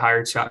once they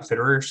hired Scott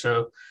Fitterer.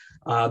 So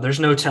there's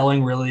no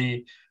telling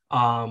really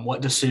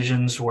what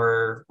decisions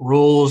were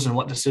Rhule's and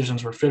what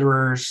decisions were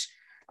Fitterer's.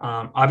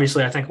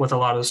 Obviously, I think with a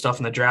lot of the stuff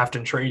in the draft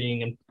and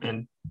trading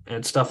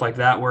and stuff like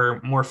that,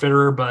 were more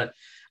Fitterer, but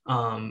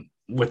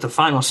with the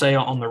final say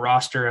on the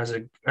roster as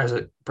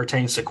it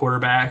pertains to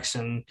quarterbacks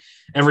and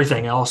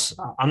everything else,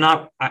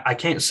 I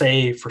can't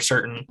say for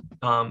certain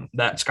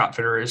that Scott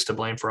Fitterer is to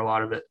blame for a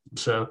lot of it.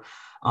 So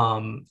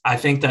I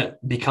think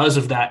that because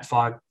of that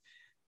fog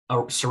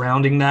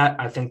surrounding that,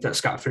 I think that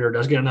Scott Fitterer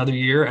does get another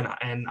year,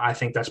 and I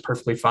think that's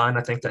perfectly fine.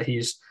 I think that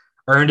he's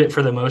earned it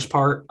for the most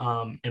part,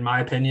 in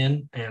my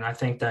opinion, and I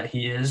think that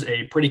he is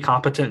a pretty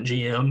competent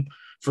GM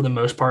for the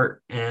most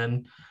part.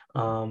 And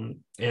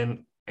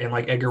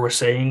like Edgar was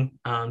saying,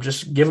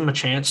 just give him a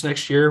chance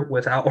next year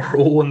without a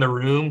Rhule in the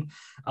room,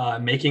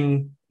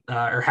 making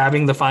or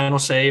having the final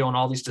say on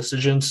all these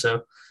decisions.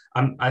 So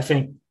I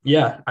think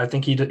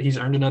he's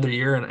earned another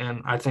year,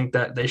 and I think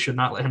that they should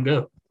not let him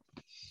go.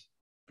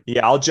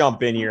 Yeah, I'll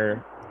jump in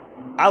here.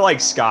 I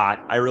like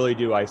Scott. I really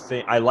do. I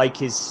think I like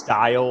his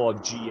style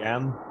of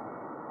GM,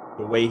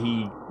 the way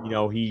he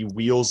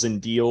wheels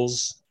and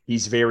deals.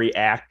 He's very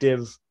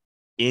active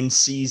in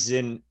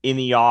season, in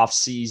the off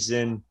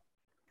season,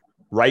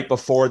 right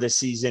before the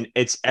season.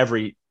 It's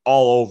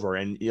all over.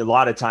 And a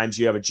lot of times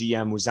you have a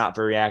GM who's not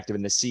very active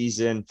in the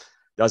season,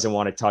 doesn't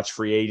want to touch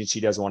free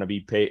agency, doesn't want to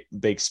be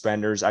big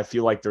spenders. I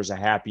feel like there's a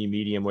happy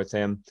medium with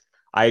him.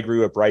 I agree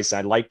with Bryson.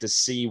 I'd like to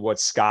see what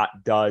Scott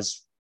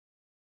does,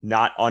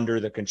 not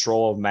under the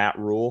control of Matt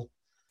Rhule.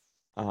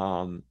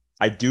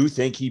 I do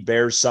think he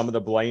bears some of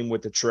the blame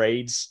with the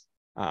trades.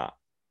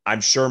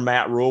 I'm sure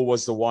Matt Rhule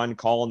was the one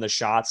calling the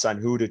shots on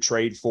who to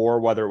trade for,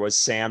 whether it was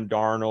Sam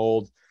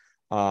Darnold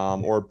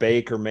or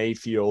Baker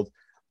Mayfield.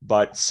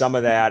 But some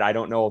of that, I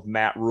don't know if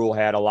Matt Rhule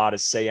had a lot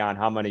of say on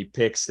how many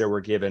picks there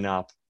were given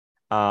up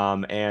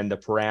and the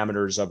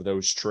parameters of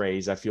those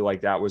trades. I feel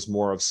like that was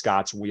more of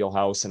Scott's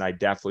wheelhouse, and I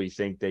definitely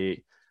think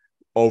they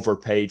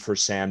overpaid for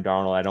Sam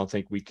Darnold. I don't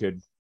think we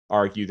could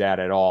argue that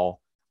at all.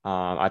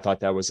 I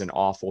thought that was an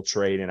awful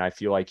trade, and I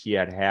feel like he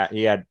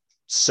had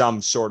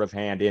some sort of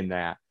hand in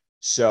that.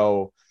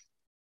 So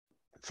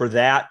for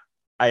that,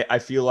 I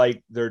feel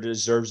like there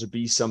deserves to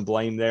be some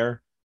blame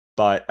there.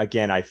 But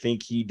again, I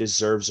think he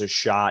deserves a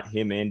shot,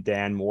 him and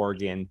Dan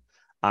Morgan,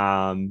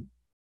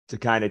 to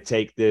kind of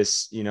take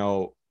this,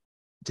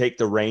 take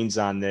the reins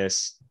on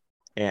this,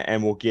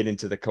 and we'll get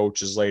into the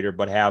coaches later,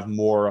 but have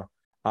more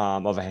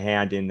of a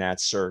hand in that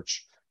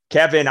search.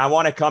 Kevin, I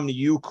want to come to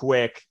you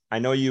quick. I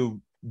know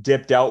you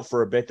dipped out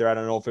for a bit there. I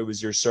don't know if it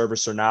was your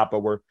service or not,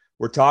 but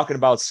we're talking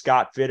about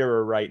Scott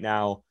Fitterer right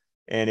now,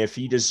 and if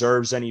he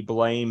deserves any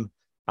blame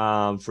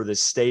for the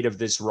state of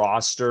this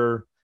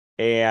roster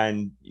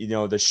and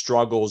the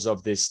struggles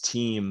of this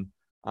team,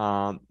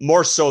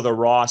 more so the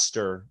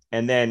roster.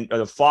 And then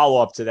the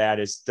follow-up to that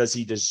is, does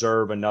he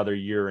deserve another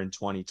year in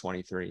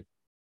 2023?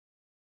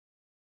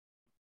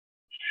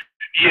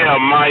 Yeah,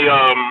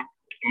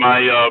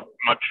 my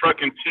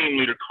trucking team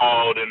leader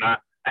called, and I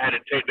had to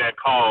take that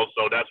call,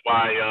 so that's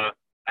why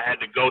I had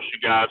to ghost you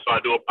guys. So I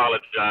do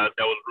apologize. That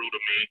was rude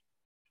of me.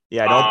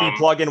 Yeah, don't be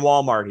plugging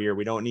Walmart here.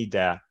 We don't need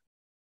that.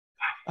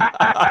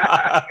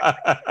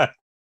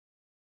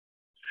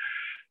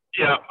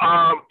 Yeah,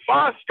 as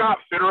far as Scott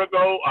Fitterer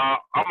go,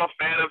 I'm a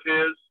fan of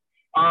his.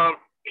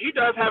 He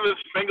does have his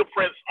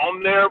fingerprints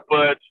on there,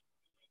 but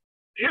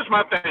here's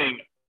my thing.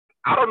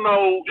 I don't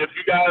know if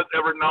you guys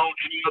ever known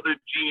any other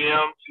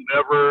GMs who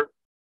ever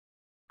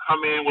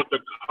come in with a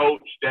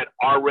coach that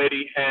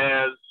already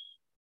has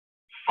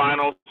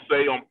final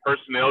say on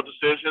personnel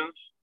decisions.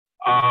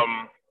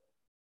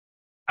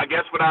 I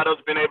guess without us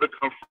being able to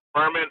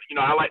confirm it,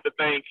 I like to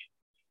think,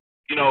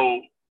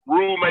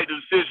 Rhule made the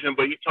decision,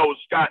 but he told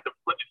Scott to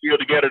put the deal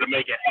together to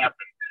make it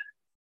happen.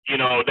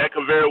 That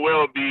could very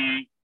well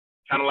be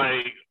kind of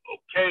like,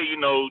 okay,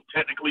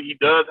 technically he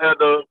does have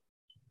the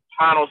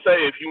final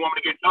say. If you want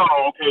me to get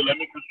Donald, okay, let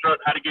me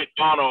construct how to get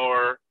Donald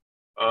or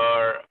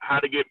how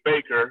to get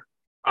Baker.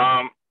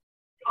 I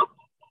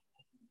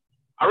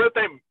really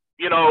think,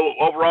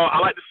 overall, I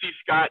like to see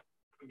Scott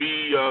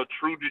be a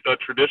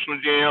traditional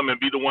GM and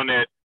be the one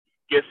that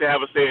gets to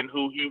have a say in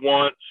who he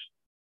wants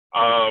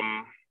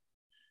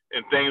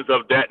and things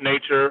of that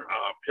nature.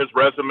 His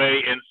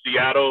resume in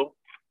Seattle,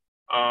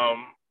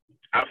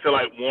 I feel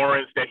like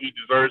warrants that he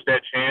deserves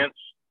that chance.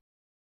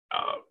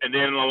 And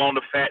then along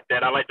the fact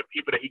that I like the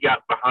people that he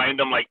got behind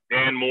him, like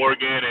Dan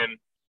Morgan and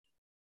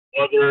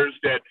others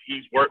that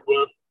he's worked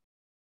with.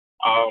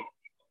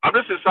 I'm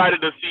just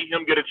excited to see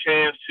him get a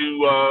chance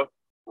to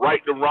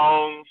right the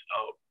wrongs.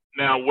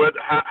 Now,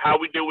 how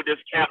we deal with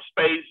this cap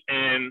space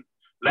and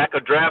lack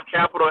of draft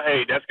capital,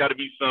 hey, that's got to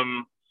be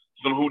some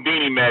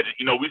Houdini magic.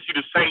 We see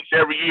the Saints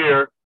every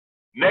year,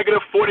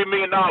 negative $40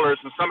 million,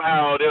 and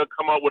somehow they'll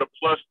come up with a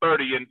plus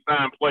 30 and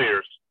sign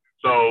players.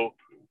 So,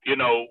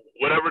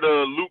 whatever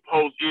the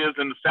loopholes is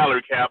in the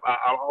salary cap,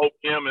 I hope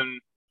him and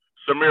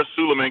Samir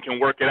Suleiman can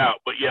work it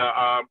out. But, yeah,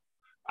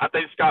 I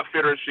think Scott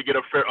Fitterer should get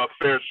a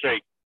fair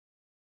shake.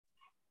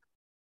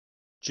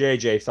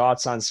 JJ,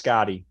 thoughts on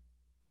Scotty?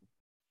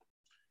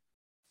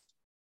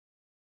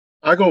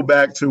 I go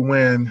back to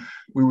when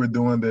we were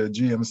doing the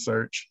GM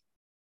search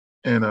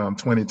in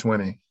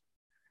 2020.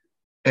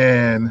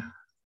 And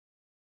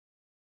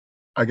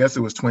I guess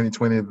it was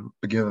 2020,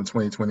 beginning of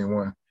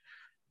 2021.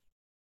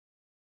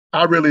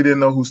 I really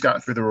didn't know who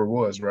Scott Fitterer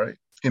was, right?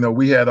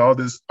 We had all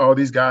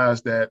these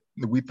guys that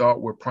we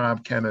thought were prime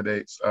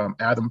candidates,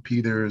 Adam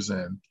Peters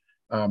and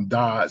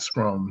Dodds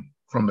from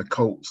the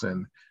Colts,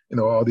 and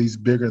all these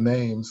bigger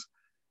names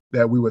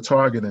that we were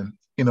targeting,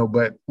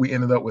 but we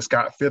ended up with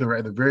Scott Fitterer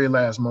at the very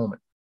last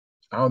moment.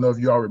 I don't know if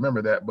you all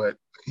remember that, but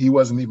he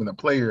wasn't even a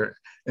player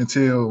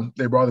until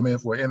they brought him in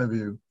for an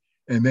interview,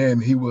 and then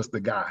he was the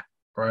guy,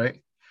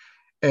 right?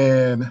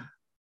 And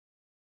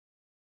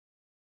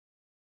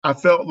I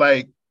felt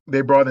like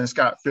they brought in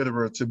Scott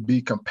Fitterer to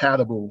be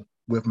compatible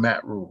with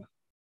Matt Rhule,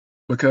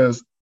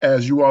 because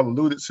as you all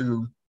alluded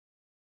to,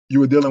 you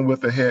were dealing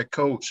with a head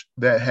coach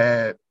that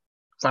had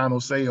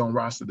final say on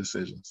roster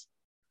decisions.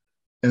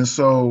 And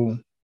so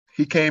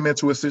he came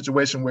into a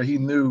situation where he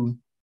knew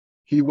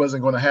he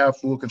wasn't going to have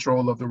full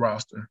control of the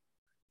roster.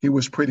 He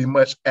was pretty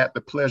much at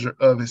the pleasure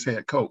of his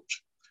head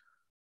coach.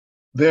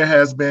 There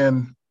has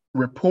been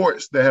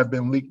reports that have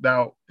been leaked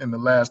out in the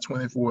last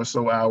 24 or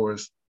so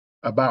hours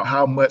about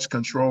how much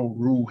control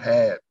Rhule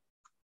had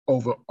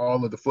over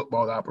all of the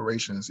football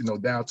operations,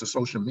 down to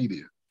social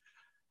media.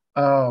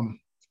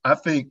 I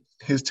think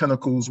his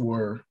tentacles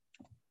were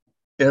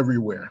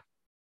everywhere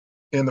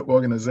in the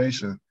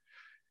organization.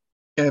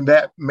 And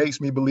that makes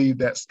me believe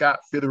that Scott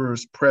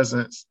Fitterer's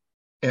presence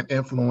and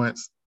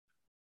influence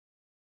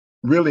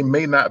really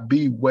may not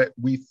be what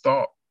we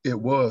thought it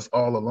was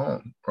all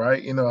along,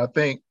 right? I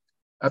think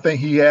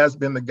he has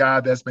been the guy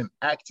that's been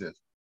active,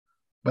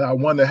 but I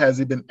wonder, has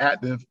he been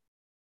active,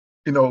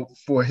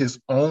 for his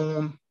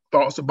own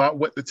thoughts about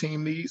what the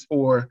team needs,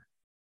 or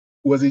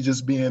was he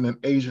just being an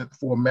agent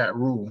for Matt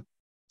Rhule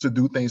to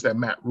do things that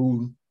Matt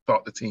Rhule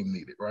thought the team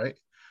needed, right?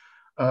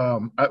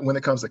 When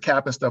it comes to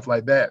cap and stuff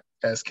like that,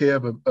 as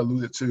Kev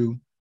alluded to,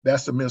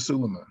 that's Amir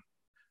Suleiman.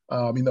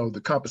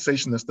 The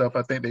compensation and stuff,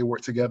 I think they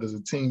work together as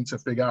a team to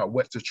figure out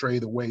what to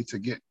trade away to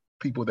get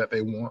people that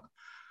they want.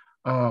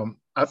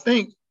 I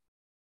think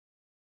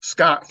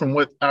Scott, from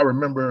what I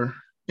remember,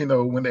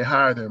 when they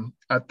hired him,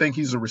 I think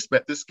he's a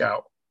respected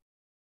scout,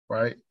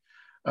 right?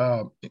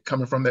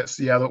 Coming from that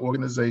Seattle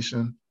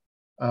organization.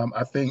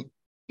 I think,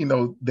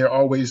 they're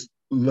always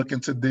looking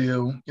to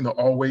deal,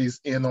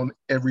 always in on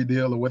every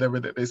deal or whatever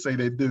that they say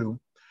they do.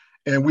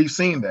 And we've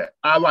seen that.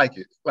 I like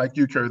it. Like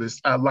you, Curtis,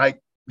 I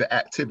like the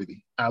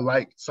activity. I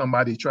like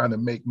somebody trying to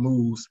make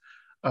moves,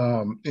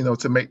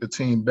 to make the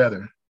team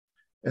better.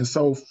 And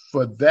so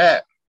for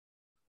that,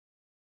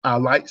 I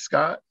like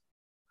Scott.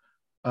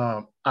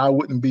 I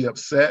wouldn't be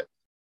upset,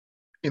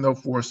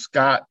 for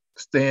Scott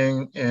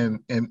staying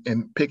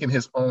and picking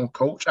his own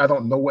coach. I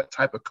don't know what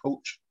type of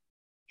coach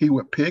he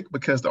would pick,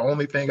 because the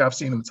only thing I've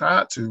seen him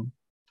tied to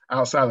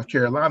outside of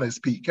Carolina is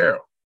Pete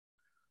Carroll.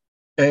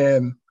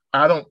 And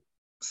I don't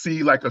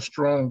see like a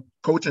strong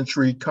coaching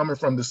tree coming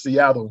from the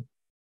Seattle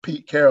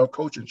Pete Carroll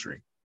coaching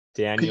tree.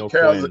 Daniel Pete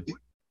Carroll,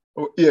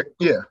 Quinn.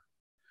 Yeah.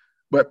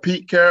 But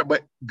Pete Carroll,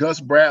 but Gus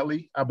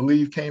Bradley, I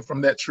believe, came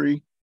from that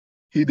tree.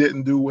 He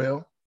didn't do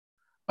well.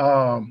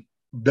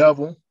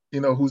 Bevel,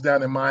 who's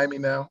down in Miami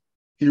now,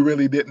 he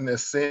really didn't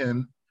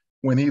ascend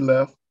when he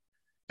left.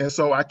 And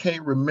so I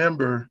can't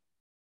remember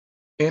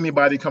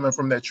anybody coming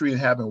from that tree and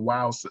having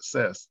wild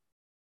success.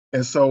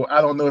 And so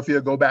I don't know if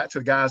he'll go back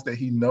to guys that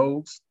he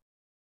knows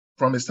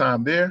from his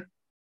time there,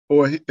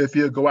 or if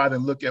he'll go out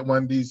and look at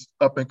one of these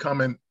up and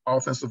coming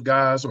offensive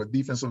guys or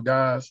defensive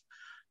guys,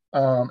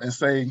 and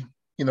say,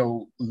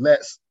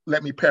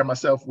 let me pair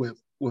myself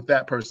with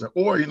that person.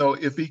 Or,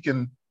 if he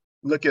can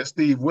look at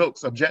Steve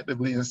Wilks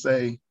objectively and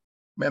say,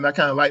 man, I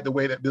kind of like the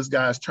way that this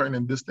guy's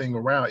turning this thing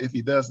around. If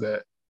he does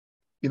that,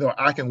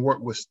 I can work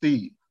with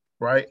Steve,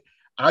 right?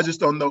 I just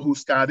don't know who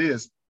Scott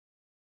is.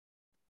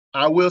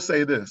 I will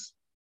say this.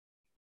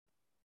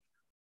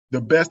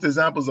 The best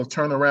examples of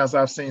turnarounds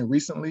I've seen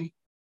recently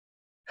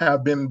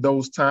have been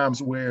those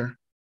times where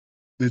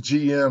the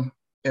GM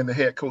and the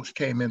head coach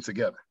came in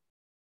together,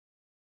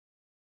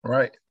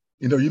 right?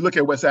 You look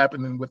at what's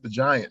happening with the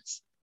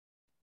Giants.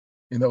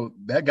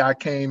 That guy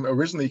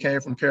originally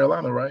came from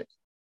Carolina, right?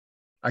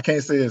 I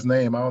can't say his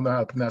name. I don't know how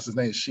to pronounce his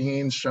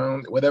name.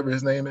 Sean, whatever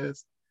his name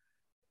is.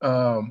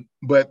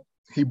 But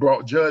he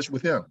brought Judge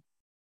with him.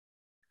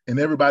 And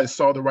everybody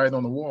saw the writing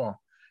on the wall.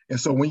 And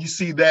so when you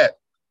see that,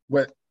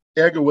 what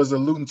Edgar was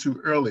alluding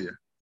to earlier,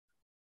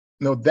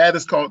 that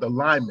is called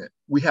alignment.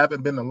 We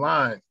haven't been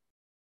aligned,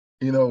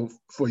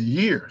 for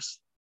years.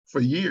 For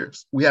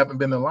years, we haven't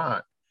been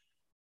aligned.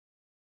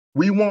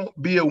 We won't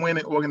be a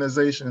winning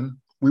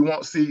organization. We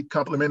won't see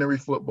complementary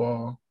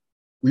football.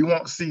 We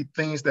won't see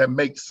things that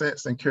make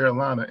sense in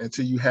Carolina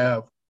until you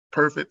have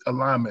perfect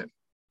alignment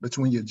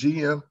between your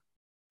GM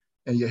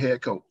and your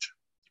head coach,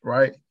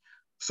 right?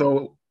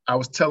 So I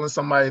was telling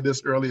somebody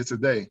this earlier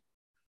today.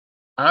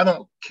 I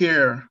don't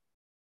care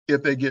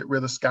if they get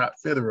rid of Scott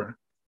Fitterer,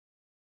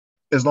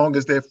 as long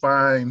as they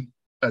find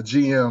a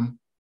GM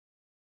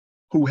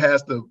who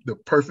has the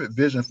perfect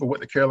vision for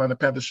what the Carolina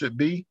Panthers should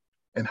be,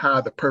 and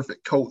hire the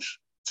perfect coach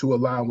to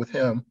align with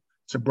him,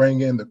 to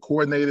bring in the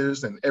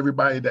coordinators and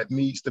everybody that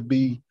needs to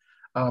be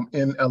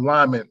in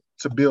alignment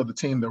to build the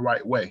team the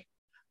right way.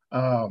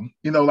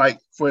 Like,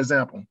 for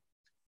example,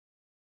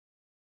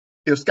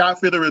 if Scott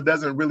Fitterer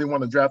doesn't really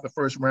want to draft a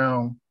first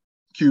round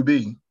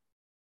QB,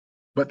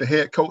 but the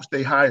head coach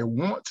they hire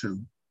want to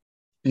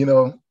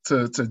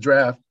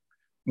draft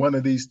one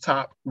of these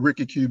top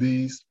rookie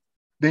QBs,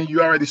 then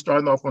you're already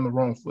starting off on the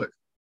wrong foot.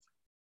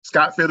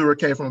 Scott Fitterer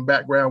came from a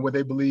background where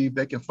they believe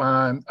they can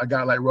find a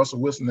guy like Russell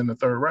Wilson in the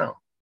third round,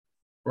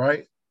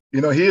 right? He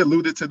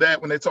alluded to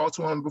that when they talked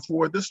to him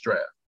before this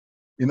draft.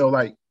 You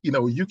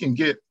can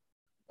get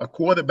a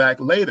quarterback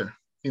later,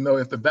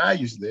 if the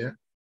value's there,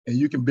 and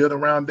you can build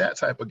around that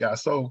type of guy.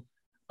 So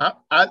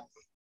I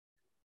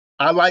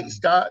like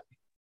Scott.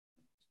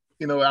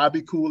 I'd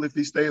be cool if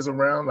he stays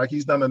around. Like,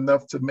 he's done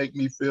enough to make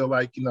me feel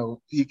like,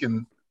 he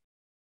can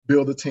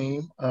build a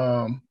team.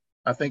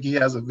 I think he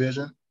has a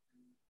vision.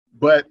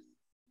 But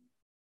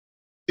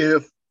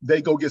if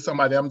they go get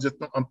somebody, I'm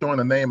throwing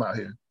a name out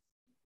here,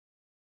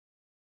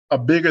 a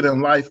bigger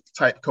than life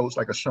type coach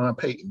like a Sean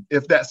Payton,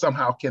 if that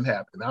somehow can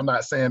happen. I'm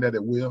not saying that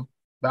it will,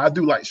 but I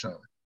do like Sean.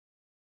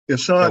 If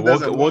Sean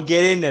doesn't, we'll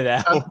get into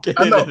that.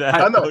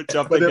 I know.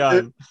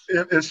 But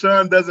if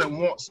Sean doesn't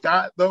want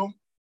Scott though,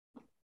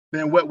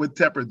 then what would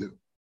Tepper do?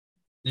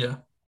 Yeah.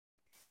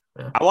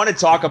 I want to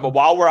talk about,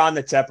 while we're on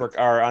the Tepper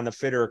or on the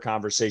Fitterer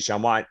conversation, I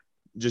want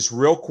just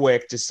real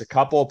quick, just a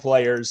couple of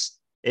players,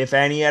 if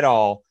any at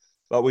all,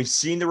 but we've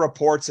seen the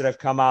reports that have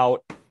come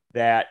out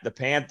that the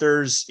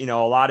Panthers, a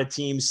lot of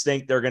teams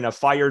think they're going to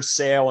fire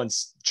sale and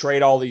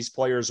trade all these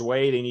players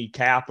away. They need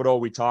capital.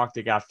 We talked,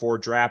 they got 4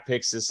 draft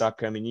picks this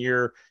upcoming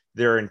year.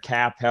 They're in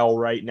cap hell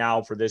right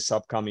now for this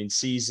upcoming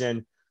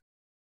season.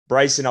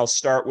 Bryson, I'll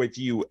start with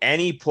you.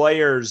 Any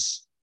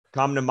players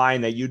come to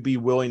mind that you'd be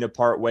willing to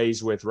part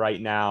ways with right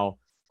now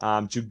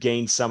to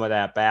gain some of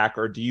that back?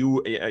 Or do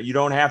you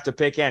don't have to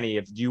pick any.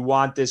 If you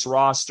want this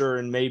roster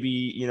and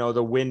maybe,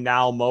 the win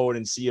now mode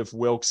and see if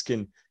Wilks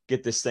can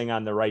get this thing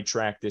on the right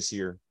track this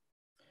year.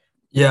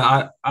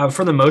 Yeah, I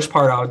for the most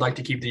part, I would like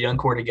to keep the young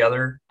core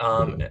together.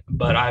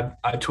 But I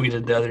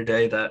tweeted the other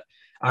day that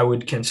I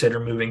would consider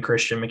moving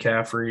Christian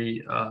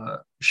McCaffrey,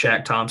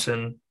 Shaq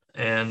Thompson,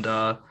 and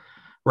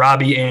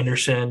Robbie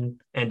Anderson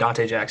and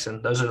Dante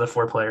Jackson. Those are the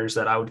 4 players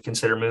that I would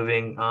consider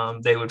moving.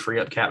 They would free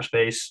up cap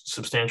space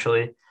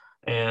substantially,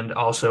 and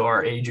also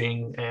are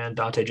aging, and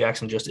Dante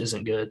Jackson just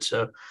isn't good.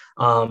 So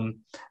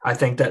I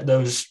think that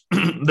those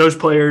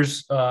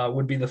players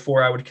would be the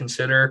 4 I would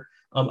consider.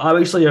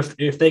 Obviously,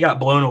 if they got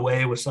blown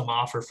away with some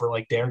offer for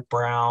like Derek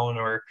Brown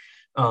or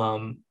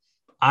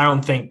I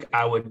don't think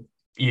I would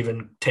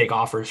even take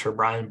offers for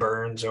Brian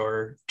Burns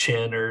or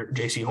Chin or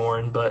JC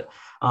Horn, but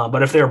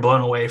if they were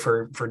blown away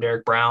for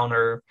Derek Brown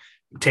or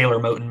Taylor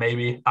Moton,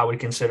 maybe I would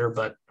consider,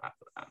 but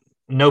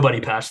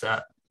nobody past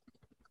that.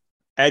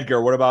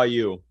 Edgar, what about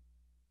you?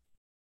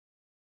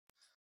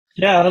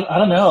 Yeah, I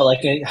don't know.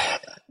 Like,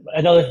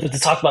 I know that to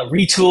talk about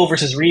retool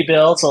versus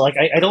rebuild. So, like,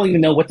 I don't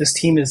even know what this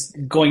team is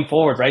going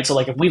forward, right? So,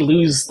 like, if we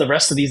lose the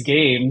rest of these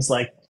games,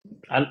 like,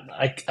 I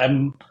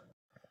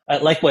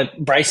like what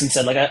Bryson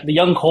said. Like, the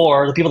young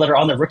core, the people that are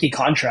on the rookie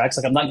contracts,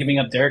 like, I'm not giving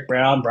up Derek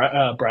Brown,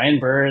 Brian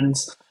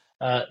Burns,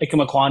 Ike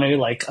Mekwonu,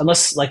 like,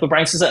 unless, like what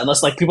Bryson said,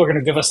 unless, like, people are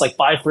going to give us, like,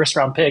 5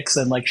 first-round picks,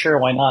 and, like, sure,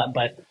 why not?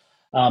 But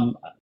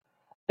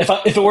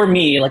if it were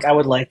me, like, I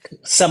would, like,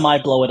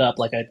 semi-blow it up.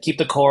 Like, I'd keep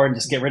the core and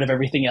just get rid of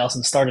everything else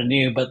and start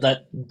anew. But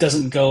that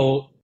doesn't,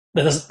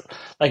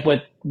 like,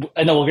 what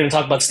I know we're going to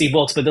talk about Steve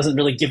Wilks, but it doesn't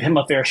really give him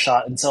a fair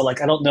shot. And so,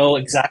 like, I don't know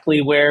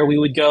exactly where we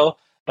would go,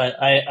 but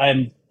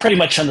I'm pretty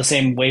much on the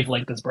same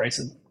wavelength as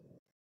Bryson.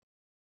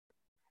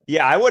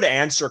 Yeah, I would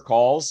answer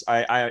calls.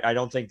 I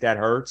don't think that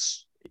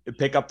hurts.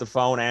 Pick up the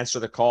phone, answer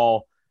the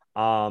call.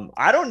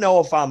 I don't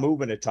know if I'm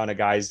moving a ton of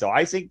guys, though.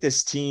 I think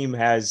this team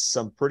has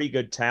some pretty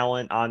good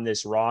talent on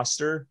this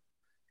roster.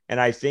 And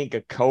I think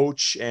a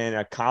coach and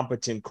a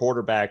competent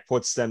quarterback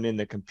puts them in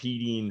the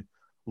competing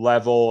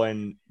level,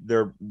 and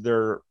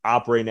they're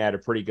operating at a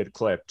pretty good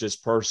clip,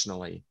 just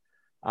personally.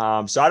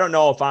 So I don't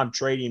know if I'm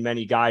trading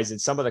many guys,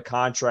 and some of the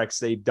contracts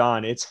they've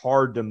done, it's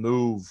hard to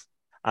move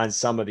on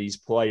some of these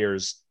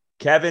players.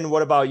 Kevin,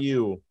 what about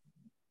you?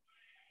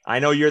 I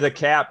know you're the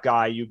cap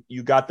guy.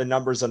 You got the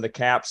numbers on the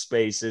cap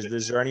space.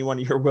 Is there anyone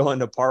you're willing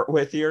to part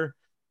with here?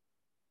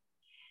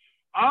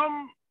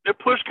 If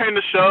push came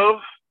to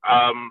shove,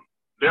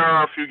 there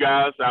are a few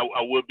guys I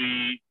would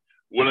be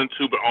willing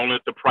to, but only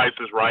if the price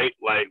is right.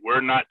 Like,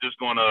 we're not just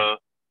going to,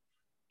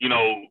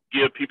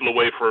 give people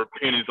away for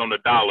pennies on the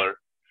dollar.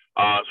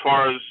 As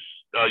far as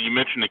you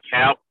mentioned the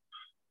cap,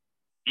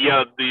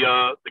 yeah,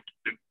 the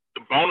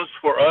bonus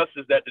for us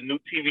is that the new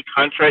TV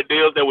contract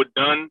deals that were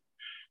done,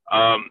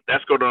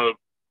 that's going to,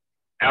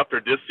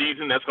 after this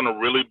season, that's going to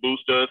really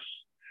boost us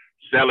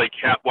salary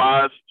cap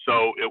wise.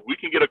 So if we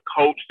can get a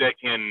coach that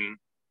can,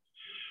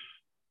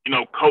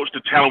 coach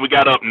the talent we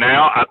got up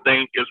now, I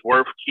think it's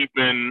worth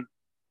keeping,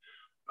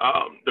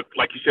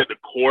 like you said, the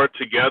core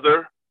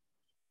together.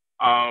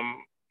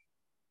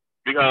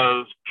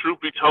 Because truth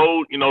be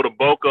told, the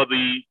bulk of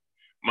the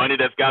money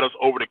that's got us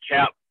over the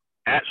cap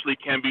actually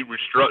can be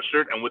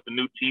restructured. And with the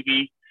new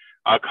TV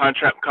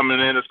contract coming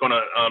in, it's going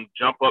to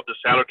jump up the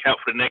salary cap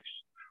for the next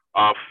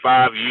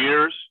 5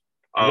 years.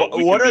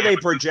 What are they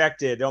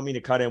projected? I don't mean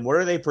to cut in. What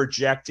are they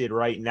projected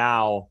right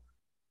now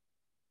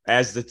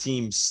as the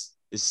team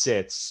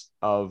sits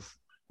of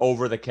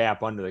over the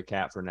cap, under the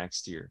cap for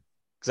next year?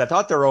 Because I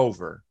thought they're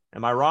over.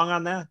 Am I wrong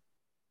on that?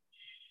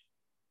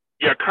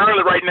 Yeah,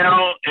 currently right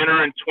now,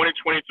 entering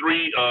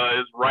 2023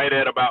 is right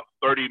at about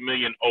 30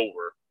 million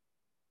over.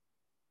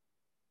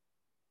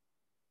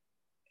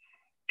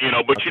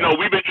 But okay.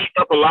 We've been eating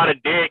up a lot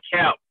of dead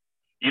cap,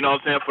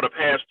 for the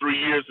past 3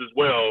 years as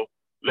well,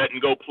 letting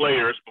go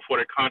players before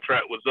their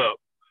contract was up.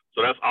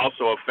 So that's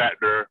also a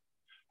factor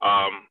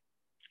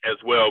as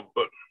well.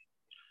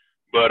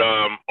 But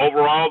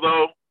overall,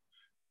 though,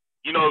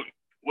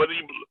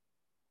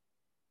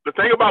 the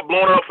thing about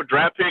blowing up for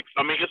draft picks,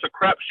 I mean, it's a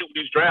crapshoot with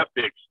these draft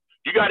picks.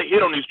 You got to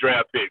hit on these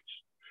draft picks.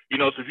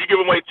 So if you give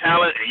away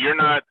talent and you're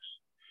not,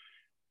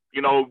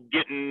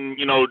 getting,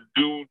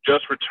 due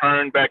just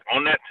return back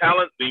on that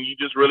talent, then you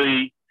just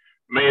really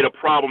made a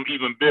problem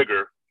even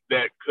bigger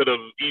that could have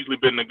easily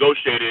been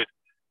negotiated.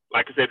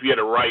 Like I said, if you had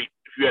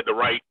the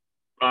right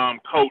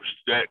coach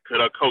that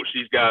could have coached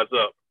these guys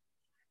up.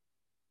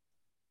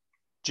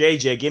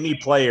 JJ, give me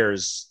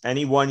players.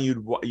 Anyone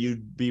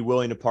you'd be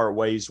willing to part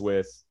ways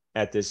with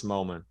at this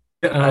moment?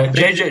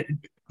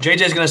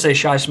 JJ's going to say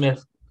Shi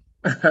Smith.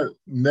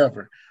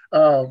 Never.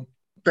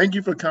 Thank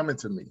you for coming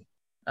to me.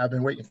 I've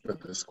been waiting for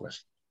this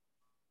question.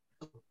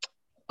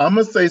 I'm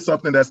going to say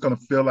something that's going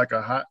to feel like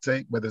a hot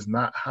take, but it's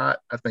not hot.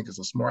 I think it's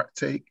a smart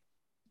take.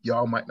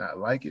 Y'all might not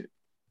like it.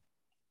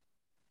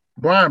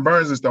 Brian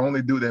Burns is the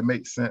only dude that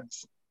makes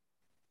sense.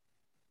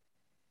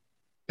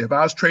 If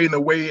I was trading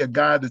away a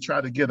guy to try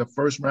to get a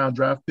first-round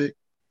draft pick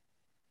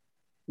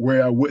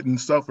where I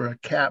wouldn't suffer a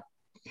cap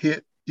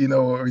hit,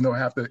 or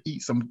have to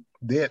eat some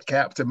dead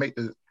cap to make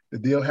the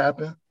deal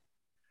happen,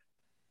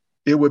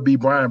 it would be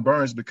Brian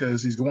Burns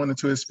because he's going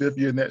into his 5th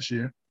year next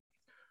year.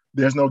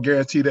 There's no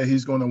guarantee that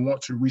he's going to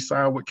want to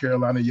re-sign with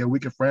Carolina. Yeah, we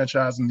can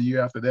franchise him the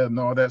year after that and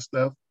all that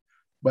stuff.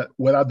 But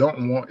what I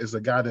don't want is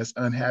a guy that's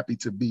unhappy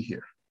to be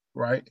here,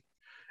 right?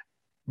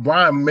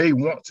 Brian may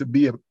want to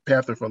be a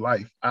Panther for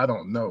life. I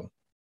don't know.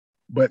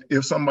 But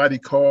if somebody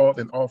called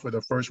and offered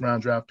a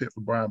first-round draft pick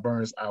for Brian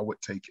Burns, I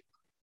would take it.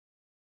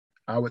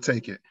 I would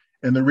take it.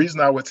 And the reason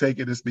I would take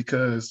it is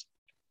because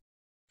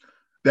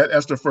that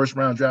extra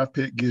first-round draft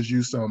pick gives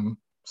you some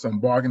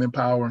bargaining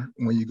power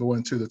when you go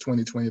into the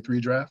 2023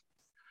 draft.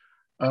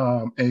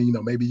 And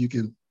maybe you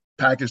can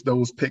package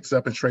those picks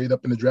up and trade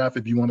up in the draft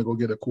if you want to go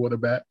get a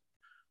quarterback.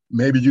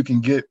 Maybe you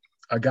can get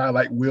a guy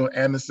like Will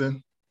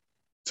Anderson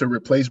to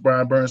replace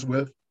Brian Burns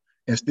with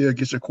and still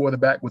get your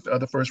quarterback with the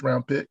other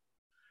first-round pick.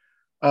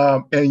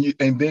 And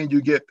then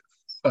you get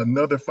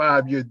another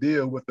 5-year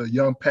deal with a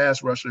young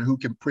pass rusher who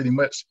can pretty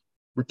much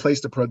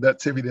replace the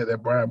productivity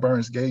that Brian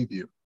Burns gave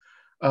you.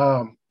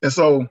 And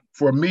so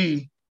for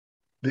me,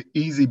 the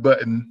easy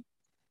button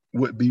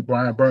would be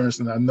Brian Burns.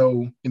 And I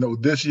know,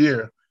 this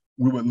year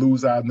we would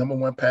lose our number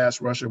 1 pass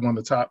rusher, one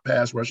of the top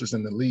pass rushers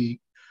in the league.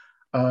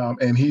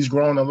 And he's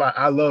grown a lot.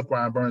 I love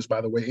Brian Burns,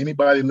 by the way.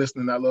 Anybody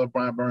listening, I love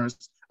Brian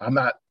Burns. I'm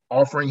not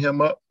offering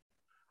him up,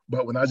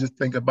 but when I just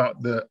think about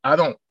I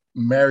don't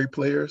marry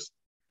players.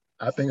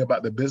 I think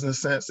about the business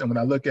sense. And when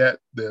I look at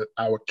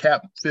our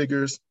cap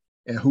figures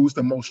and who's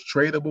the most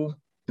tradable,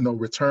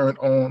 return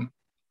on,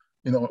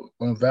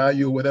 on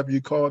value, whatever you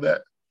call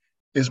that,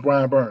 is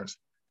Brian Burns.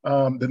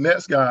 The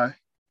next guy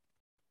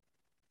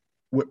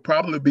would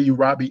probably be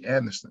Robbie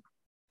Anderson.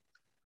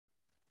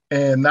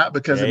 And not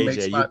because it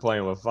makes you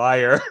playing with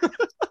fire.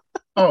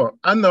 Oh,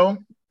 I know.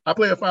 I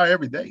play with fire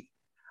every day.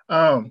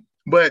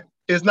 But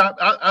it's not,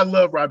 I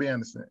love Robbie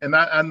Anderson. And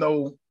I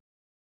know,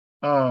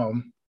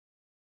 and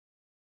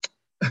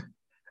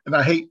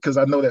I hate because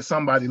I know that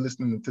somebody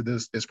listening to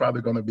this is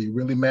probably going to be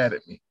really mad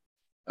at me.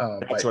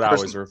 That's what I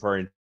was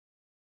referring to.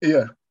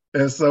 Yeah.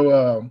 And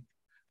so,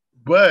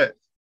 but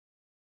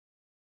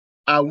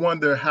I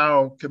wonder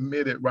how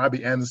committed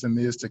Robbie Anderson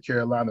is to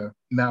Carolina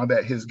now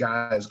that his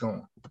guy is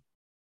gone.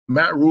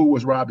 Matt Rhule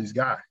was Robbie's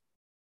guy.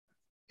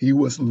 He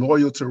was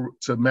loyal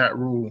to Matt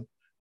Rhule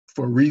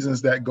for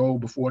reasons that go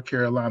before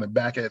Carolina,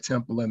 back at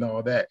Temple and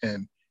all that.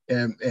 And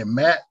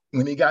Matt,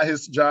 when he got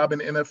his job in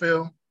the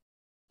NFL,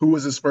 who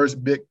was his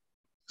first big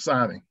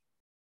signing?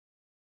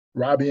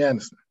 Robbie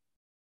Anderson.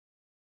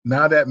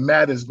 Now that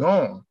Matt is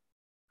gone,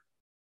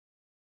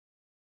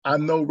 I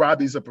know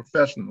Robbie's a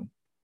professional,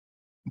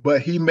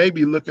 but he may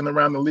be looking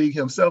around the league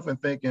himself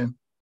and thinking,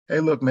 hey,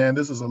 look, man,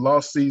 this is a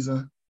lost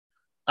season.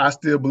 I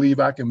still believe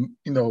I can,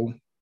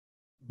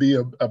 be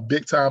a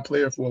big-time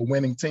player for a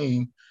winning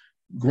team.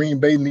 Green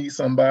Bay needs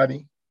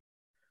somebody.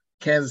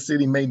 Kansas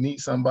City may need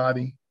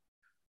somebody.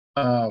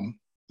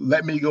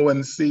 Let me go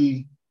and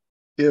see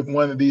if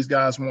one of these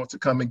guys wants to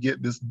come and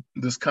get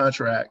this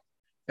contract.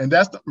 And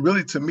that's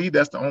really, to me,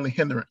 that's the only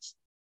hindrance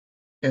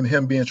in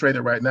him being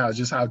traded right now, is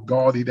just how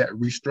gaudy that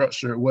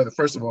restructure,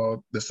 first of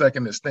all, the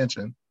second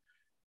extension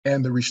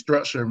and the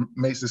restructure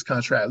makes this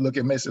contract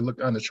makes it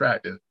look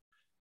unattractive.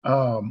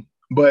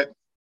 But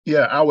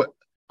yeah, I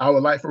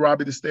would like for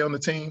Robbie to stay on the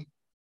team,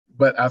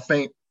 but I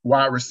think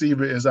wide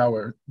receiver is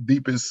our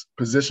deepest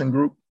position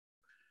group.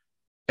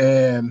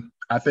 And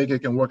I think it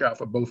can work out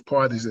for both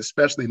parties,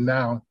 especially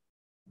now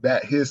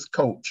that his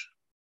coach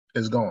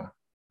is gone.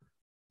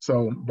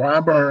 So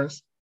Brian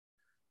Burns,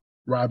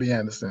 Robbie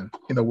Anderson,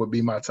 would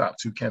be my top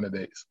 2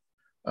 candidates.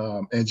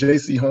 And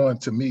J.C. Horn,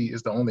 to me,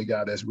 is the only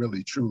guy that's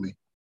really, truly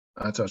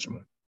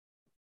untouchable.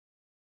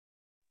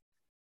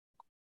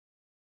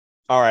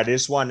 All right, I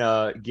just want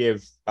to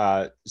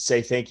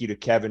say thank you to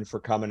Kevin for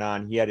coming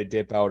on. He had to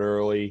dip out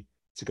early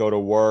to go to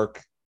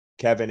work.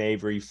 Kevin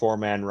Avery,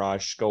 4-Man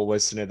Rush. Go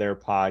listen to their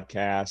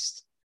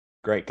podcast.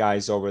 Great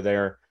guys over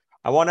there.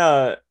 I want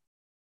to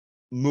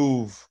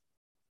move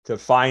to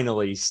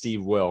finally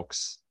Steve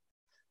Wilks.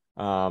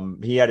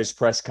 He had his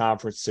press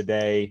conference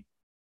today,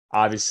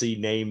 obviously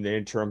named the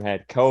interim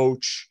head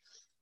coach.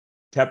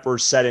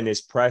 Tepper said in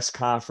his press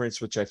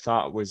conference, which I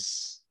thought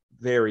was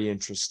very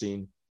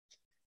interesting,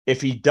 if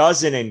he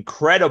does an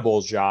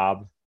incredible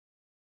job,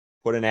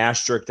 put an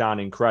asterisk on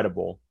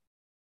incredible,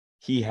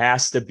 he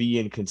has to be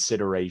in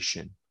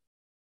consideration.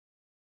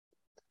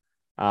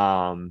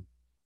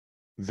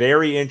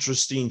 Very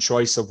interesting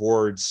choice of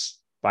words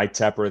by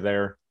Tepper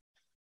there.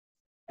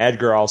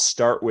 Edgar, I'll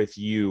start with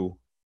you.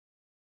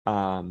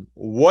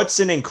 What's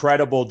an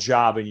incredible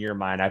job in your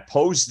mind? I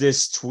posed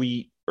this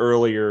tweet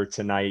earlier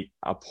tonight,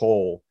 a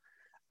poll.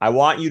 I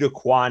want you to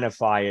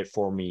quantify it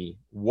for me.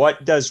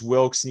 What does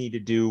Wilks need to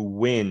do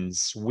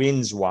wins-wise,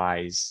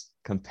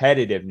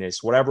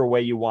 competitiveness, whatever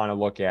way you want to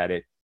look at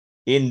it,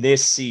 in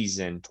this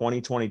season,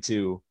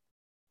 2022,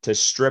 to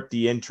strip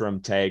the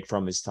interim tag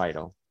from his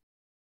title?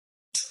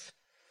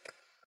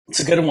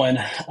 It's a good one.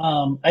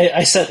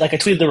 I said, like I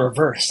tweeted the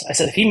reverse. I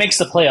said, if he makes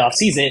the playoffs,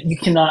 he's it. You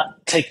cannot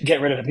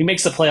get rid of him. If he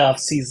makes the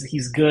playoffs,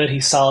 he's good,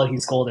 he's solid,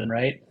 he's golden,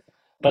 right?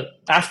 But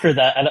after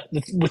that,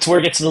 it's where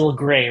it gets a little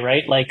gray,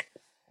 right? Like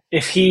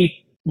if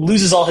he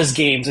loses all his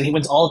games and he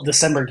wins all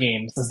December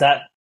games, does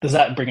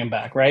that bring him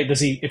back, right?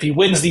 If he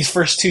wins these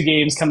first two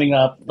games coming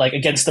up, like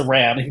against the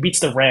Rams, if he beats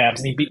the Rams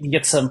and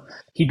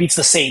he beats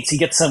the Saints, he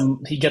gets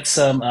some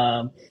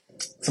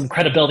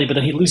credibility, but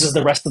then he loses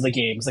the rest of the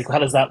games. Like, how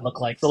does that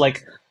look like? So,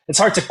 like, it's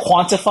hard to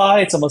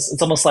quantify. It's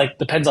almost like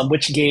depends on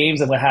which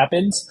games and what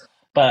happens.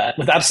 But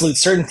with absolute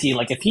certainty,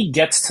 like if he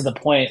gets to the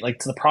point, like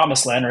to the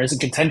promised land or is in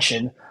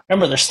contention,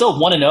 remember they're still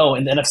 1-0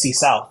 in the NFC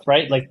South,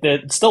 right? Like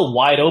it's still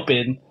wide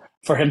open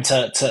for him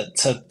to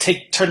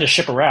turn the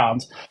ship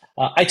around.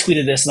 I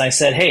tweeted this and I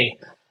said, hey,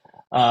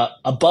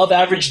 above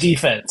average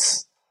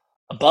defense,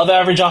 above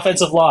average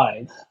offensive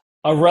line,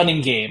 a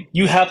running game,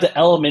 you have the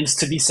elements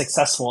to be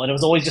successful. And it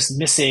was always just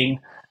missing,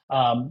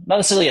 not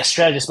necessarily a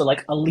strategist, but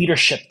like a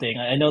leadership thing.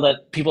 I know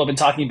that people have been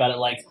talking about it,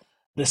 like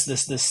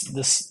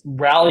this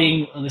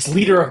rallying, this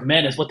leader of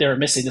men is what they were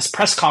missing. This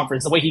press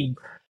conference, the way he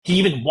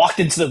even walked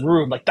into the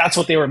room, like that's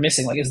what they were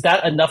missing. Like, is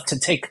that enough to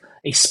take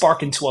a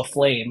spark into a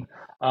flame?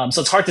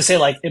 So it's hard to say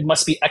like it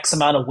must be X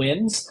amount of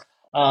wins.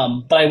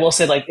 But I will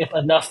say, like, if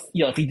enough,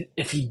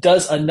 if he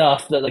does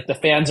enough that like the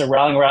fans are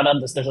rallying around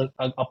him, there's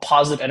a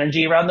positive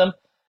energy around them.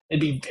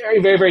 It'd be very,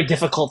 very, very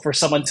difficult for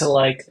someone to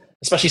like,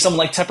 especially someone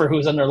like Tepper,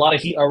 who's under a lot of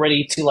heat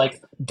already, to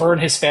like burn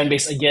his fan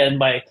base again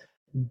by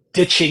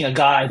ditching a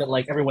guy that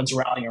like everyone's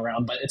rallying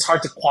around. But it's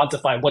hard to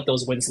quantify what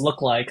those wins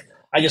look like.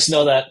 I just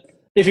know that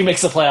if he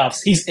makes the playoffs,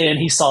 he's in,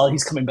 he's solid,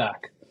 he's coming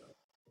back.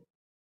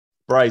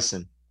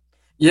 Bryson.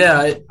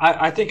 Yeah,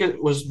 I think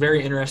it was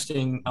very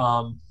interesting.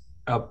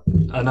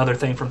 Another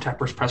thing from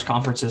Tepper's press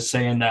conference is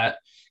saying that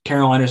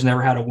Carolina's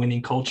never had a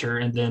winning culture,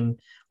 and then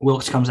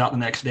Wilks comes out the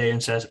next day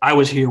and says, I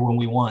was here when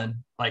we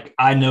won. Like,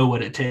 I know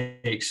what it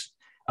takes.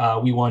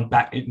 We won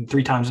back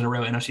 3 times in a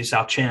row, NFC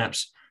South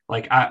champs.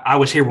 Like, I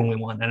was here when we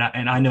won,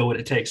 and I know what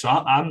it takes. So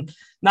I'm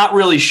not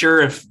really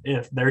sure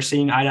if they're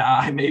seeing eye to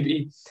eye,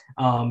 maybe.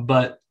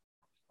 But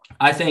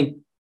I think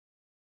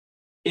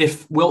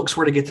if Wilks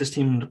were to get this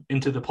team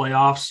into the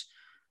playoffs,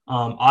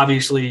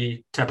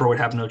 obviously Tepper would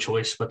have no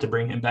choice but to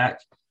bring him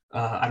back.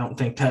 I don't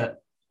think that,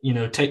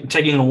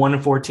 taking a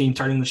 1-4 team,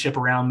 turning the ship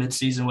around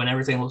midseason when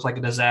everything looks like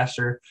a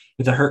disaster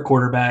with a hurt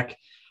quarterback,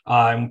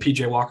 and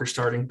PJ Walker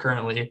starting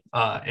currently.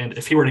 And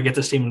if he were to get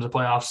this team into the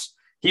playoffs,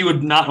 he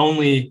would not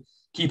only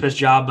keep his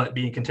job, but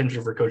be in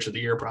contention for coach of the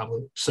year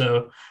probably.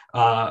 So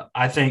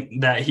I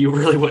think that he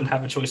really wouldn't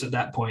have a choice at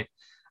that point.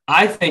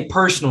 I think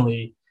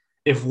personally,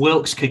 if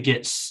Wilks could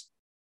get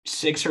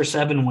 6 or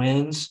 7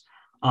 wins,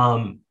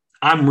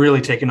 I'm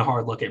really taking a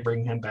hard look at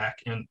bringing him back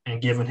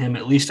and giving him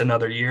at least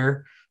another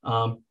year.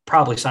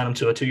 Probably sign him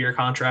to a 2-year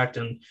contract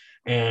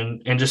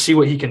and just see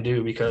what he can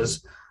do,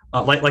 because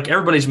like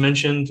everybody's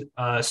mentioned,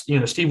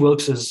 Steve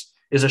Wilks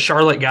is a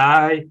Charlotte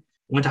guy,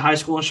 went to high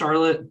school in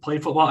Charlotte,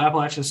 played football at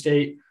Appalachian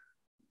State.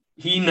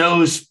 He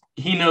knows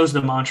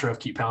the mantra of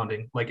keep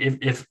pounding. Like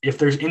if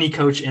there's any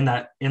coach in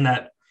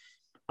that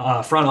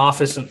front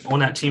office and on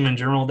that team in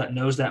general that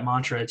knows that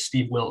mantra, it's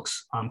Steve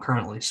Wilks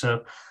currently.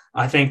 So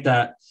I think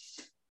that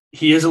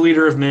he is a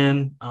leader of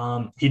men.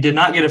 He did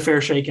not get a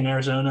fair shake in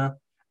Arizona.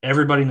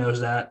 Everybody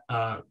knows that.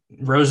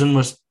 Rosen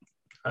was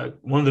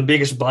one of the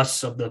biggest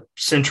busts of the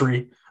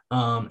century,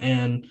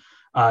 and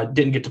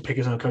didn't get to pick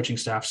his own coaching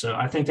staff. So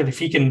I think that if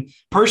he can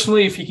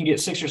get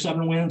 6 or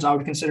 7 wins, I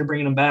would consider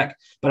bringing him back.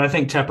 But I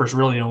think Tepper's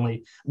really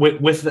only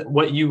with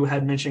what you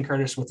had mentioned,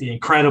 Curtis, with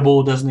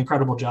does an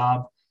incredible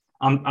job.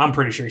 I'm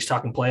pretty sure he's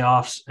talking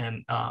playoffs,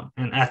 and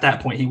at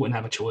that point he wouldn't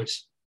have a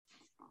choice.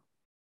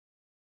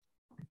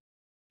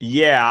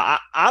 Yeah,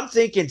 I'm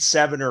thinking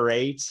 7 or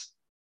 8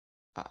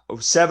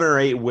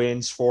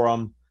 wins for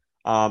them.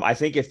 I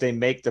think if they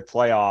make the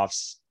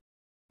playoffs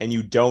and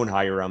you don't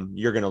hire them,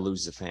 you're going to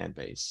lose the fan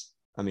base.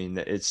 I mean,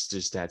 it's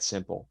just that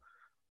simple.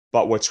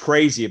 But what's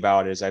crazy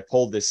about it is I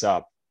pulled this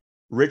up.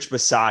 Rich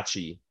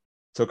Bisaccia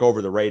took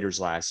over the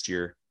Raiders last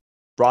year,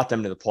 brought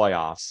them to the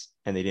playoffs,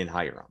 and they didn't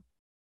hire him.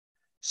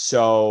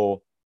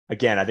 So,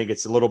 again, I think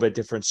it's a little bit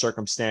different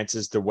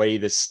circumstances, the way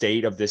the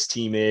state of this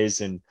team is,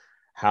 and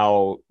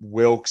how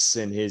Wilks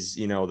and his,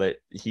 that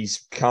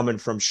he's coming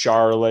from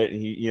Charlotte,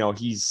 and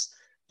he's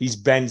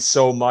been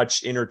so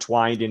much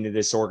intertwined into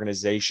this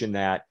organization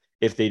that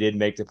if they did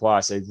make the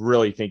playoffs, I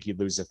really think you'd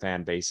lose the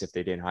fan base if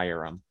they didn't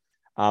hire him.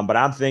 But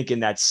I'm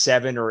thinking that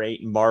 7 or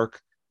 8 mark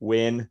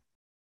win.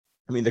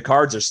 I mean, the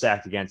cards are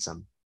stacked against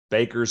them.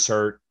 Baker's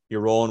hurt.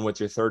 You're rolling with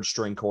your 3rd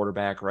string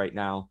quarterback right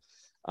now.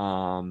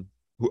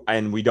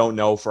 and we don't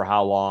know for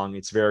how long.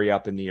 It's very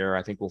up in the air.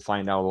 I think we'll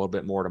find out a little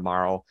bit more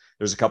tomorrow.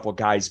 There's a couple of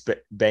guys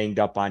banged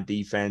up on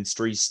defense,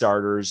 3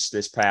 starters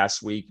this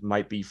past week,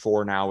 might be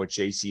 4 now with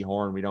JC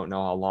Horn. We don't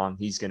know how long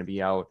he's going to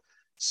be out.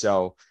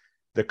 So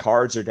the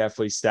cards are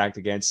definitely stacked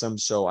against them.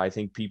 So I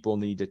think people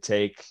need to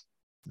take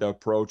the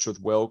approach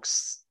with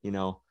Wilks.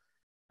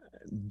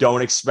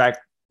 Don't expect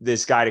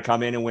this guy to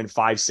come in and win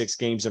 5-6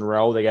 games in a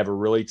row. They have a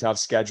really tough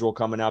schedule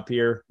coming up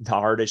here, the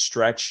hardest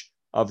stretch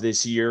of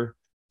this year.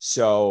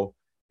 So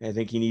I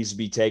think he needs to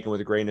be taken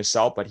with a grain of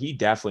salt, but he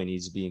definitely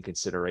needs to be in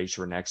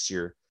consideration for next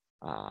year.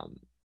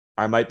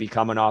 I might be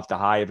coming off the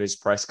high of his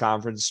press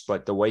conference,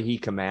 but the way he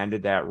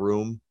commanded that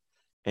room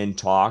and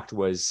talked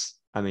was,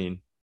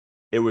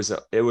 it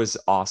was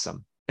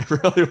awesome. It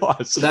really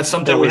was. That's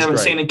something we haven't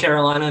seen in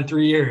Carolina in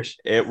 3 years.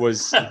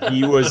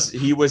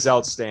 He was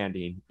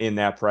outstanding in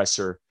that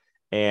presser,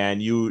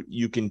 and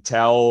you can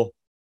tell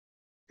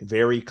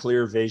very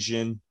clear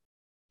vision.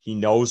 He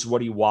knows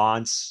what he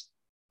wants.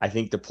 I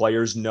think the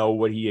players know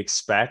what he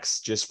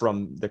expects just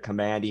from the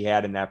command he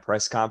had in that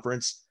press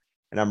conference,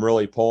 and I'm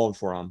really pulling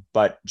for him.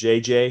 But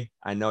JJ,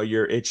 I know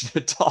you're itching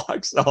to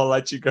talk, so I'll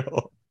let you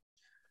go.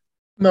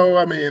 No,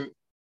 I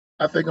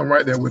think I'm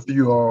right there with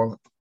you all.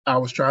 I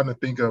was trying to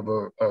think of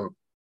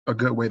a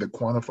good way to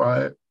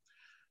quantify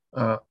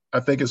it. I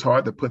think it's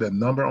hard to put a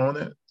number on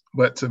it,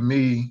 but to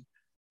me,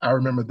 I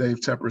remember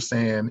Dave Tepper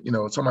saying,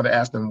 somebody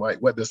asked him, like,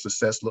 what does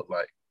success look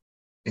like?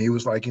 And he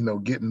was like,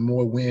 getting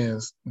more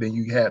wins than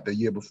you had the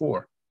year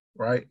before,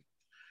 right?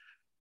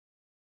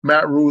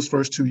 Matt Rhule's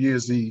first 2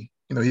 years, he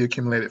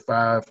accumulated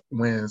 5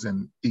 wins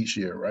in each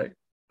year, right?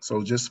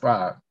 So just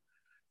 5.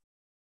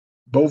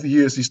 Both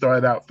years he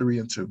started out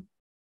 3-2,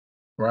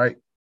 right?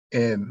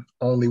 And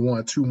only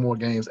won 2 more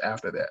games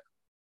after that,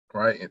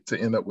 right? And to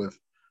end up with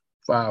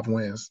 5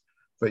 wins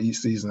for each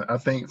season. I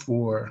think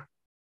for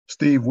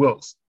Steve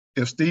Wilks,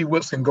 if Steve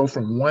Wilks can go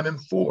from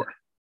 1-4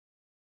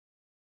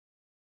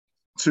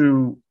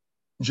 to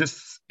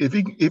just if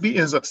he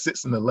ends up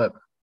 6-11,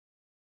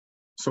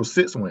 so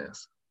 6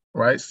 wins,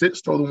 right?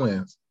 6 total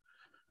wins.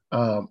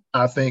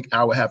 I think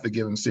I would have to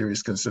give him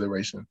serious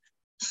consideration.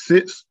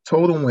 6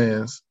 total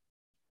wins,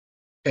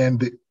 and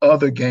the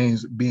other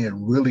games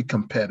being really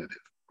competitive,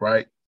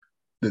 right?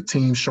 The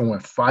team showing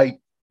fight.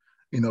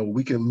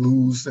 We could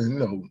lose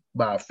and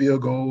by a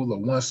field goal or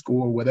 1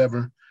 score,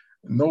 whatever.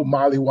 No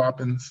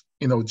mollywoppings.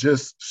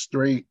 Just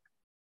straight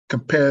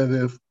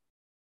competitive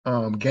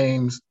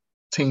games.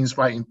 Teams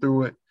fighting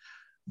through it.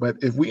 But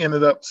if we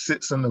ended up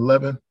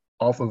 6-11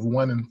 off of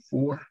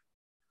 1-4,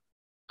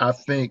 I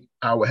think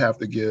I would have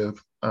to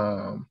give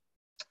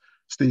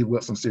Steve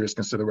Wilks some serious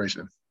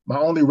consideration. My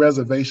only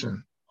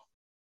reservation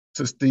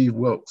to Steve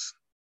Wilks,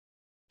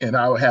 and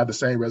I would have the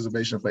same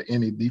reservation for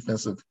any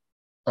defensive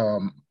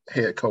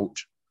head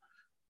coach,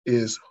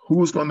 is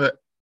who's going to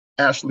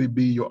actually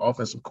be your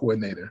offensive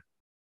coordinator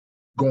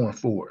going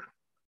forward.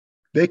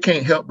 They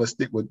can't help but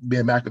stick with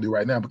Ben McAdoo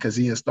right now because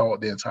he installed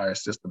the entire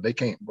system. They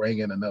can't bring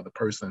in another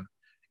person,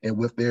 and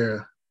with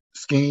their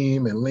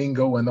scheme and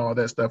lingo and all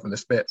that stuff and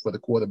respect for the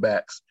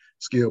quarterbacks,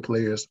 skilled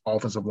players,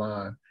 offensive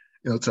line,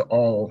 to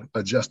all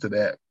adjust to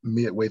that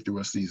midway through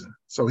a season.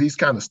 So he's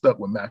kind of stuck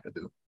with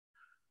McAdoo.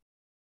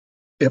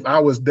 If I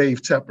was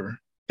Dave Tepper,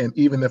 and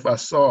even if I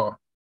saw,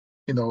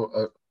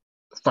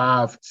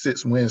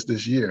 5-6 wins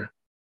this year,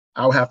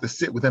 I would have to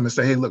sit with him and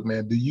say, hey, look,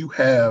 man, do you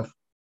have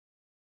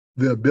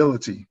the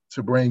ability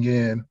to bring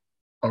in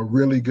a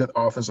really good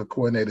offensive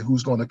coordinator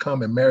who's going to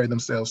come and marry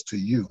themselves to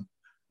you?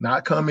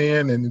 Not come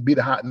in and be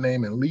the hot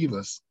name and leave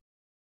us,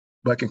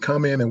 but can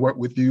come in and work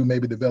with you,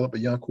 maybe develop a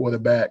young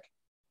quarterback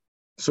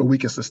so we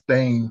can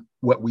sustain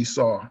what we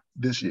saw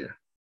this year.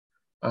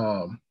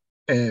 And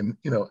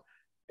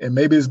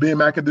maybe it's Ben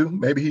McAdoo.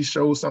 Maybe he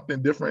shows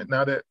something different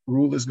now that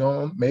Rhule is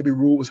gone. Maybe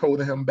Rhule was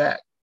holding him back.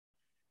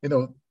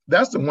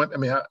 That's the one.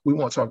 We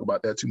won't talk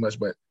about that too much,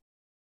 but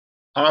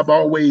I've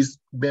always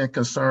been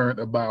concerned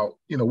about,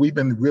 we've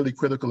been really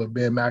critical of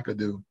Ben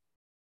McAdoo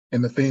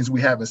and the things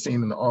we haven't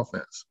seen in the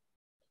offense.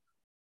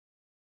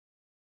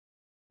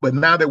 But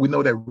now that we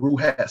know that Rhule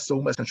has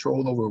so much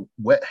control over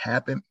what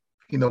happened,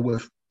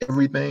 with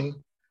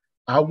everything,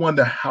 I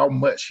wonder how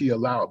much he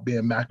allowed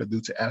Ben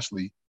McAdoo to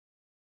actually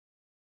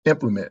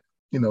implement,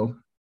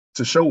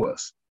 to show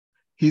us.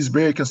 He's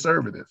very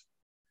conservative.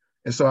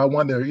 And so I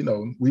wonder,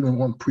 we even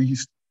want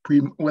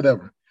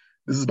whatever.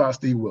 This is about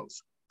Steve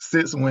Wilks.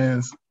 6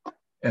 wins,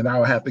 and I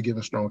would have to give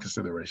him strong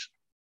consideration.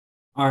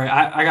 All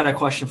right, I got a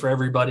question for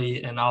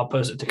everybody, and I'll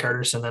pose it to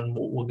Curtis, and then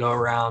we'll go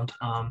around.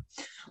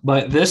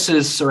 But this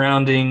is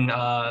surrounding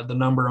the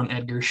number on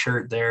Edgar's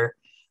shirt there.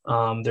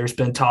 There's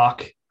been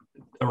talk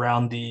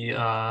around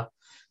the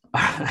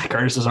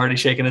Curtis is already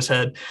shaking his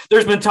head.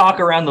 There's been talk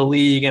around the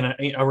league and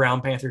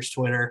around Panthers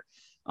Twitter.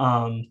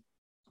 Cam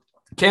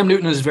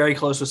Newton is very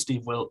close with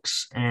Steve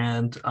Wilks,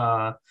 and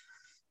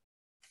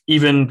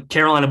even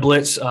Carolina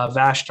Blitz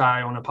Vashti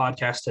on a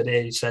podcast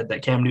today said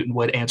that Cam Newton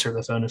would answer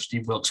the phone if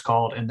Steve Wilks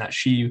called, and that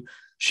she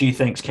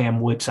thinks Cam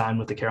would sign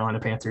with the Carolina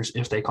Panthers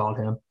if they called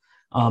him.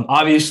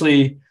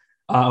 Obviously,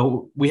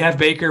 We have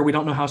Baker. We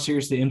don't know how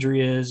serious the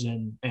injury is,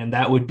 and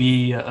that would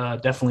be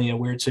definitely a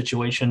weird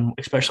situation,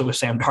 especially with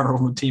Sam Darnold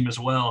on the team as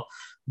well.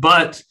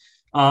 But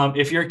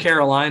if you're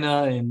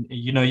Carolina and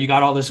you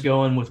got all this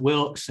going with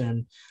Wilks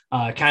and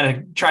kind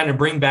of trying to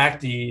bring back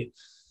the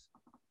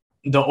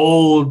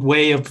old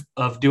way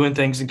of doing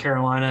things in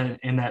Carolina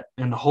and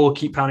the whole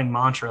keep pounding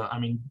mantra, I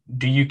mean,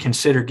 do you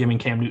consider giving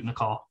Cam Newton a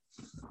call?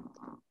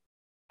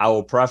 I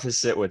will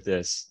preface it with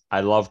this. I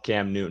love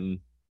Cam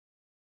Newton,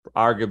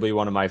 arguably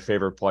one of my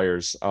favorite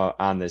players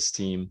on this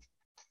team.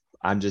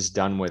 I'm just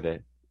done with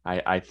it.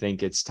 I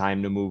think it's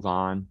time to move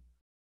on.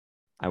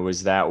 I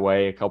was that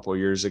way a couple of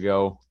years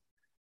ago.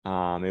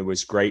 It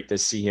was great to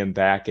see him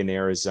back in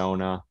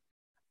Arizona,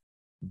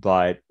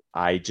 but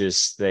I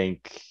just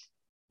think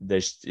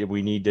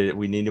we need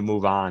to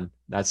move on.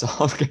 That's all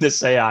I'm going to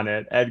say on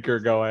it. Edgar,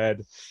 go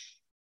ahead.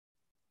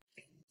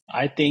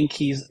 I think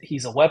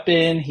he's a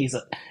weapon.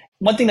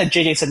 One thing that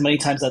JJ said many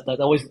times that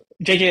always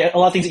JJ, a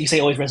lot of things that you say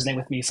always resonate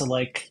with me. So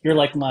like you're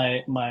like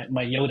my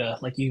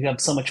Yoda. Like you have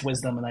so much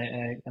wisdom, and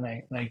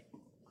I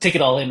take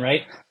it all in,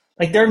 right?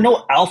 Like there are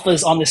no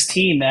alphas on this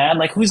team, man.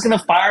 Like who's gonna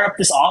fire up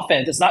this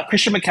offense? It's not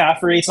Christian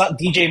McCaffrey. It's not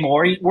DJ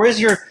Moore. Where's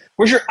your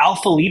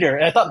alpha leader?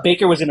 And I thought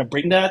Baker was gonna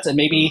bring that, and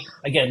maybe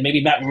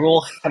Matt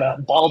Rhule kind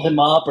of balled him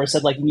up or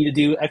said like you need to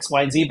do X,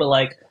 Y, and Z. But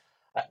like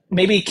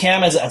maybe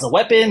Cam as a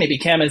weapon, maybe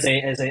Cam as a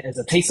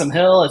Taysom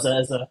Hill as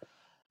a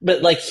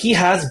but like he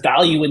has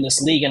value in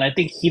this league, and I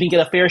think he didn't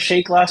get a fair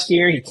shake last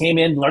year. He came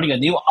in learning a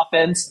new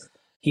offense.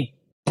 He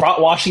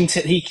brought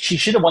Washington. He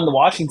should have won the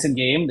Washington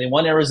game. They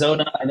won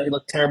Arizona. I know he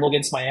looked terrible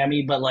against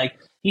Miami, but like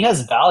he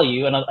has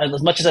value. And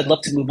as much as I'd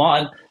love to move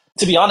on,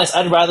 to be honest,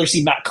 I'd rather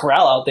see Matt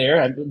Corral out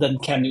there than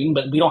Cam Newton.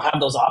 But we don't have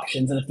those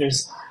options, and if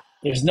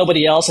there's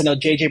nobody else. I know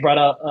JJ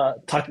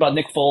talked about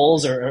Nick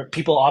Foles or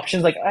people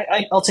options. Like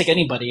I'll take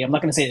anybody. I'm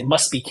not going to say it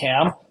must be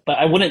Cam, but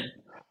I wouldn't.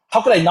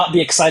 How could I not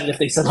be excited if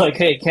they said like,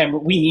 "Hey,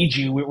 Cam, we need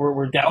you.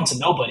 We're down to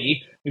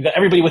nobody. We've got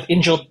everybody with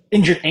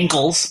injured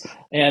ankles,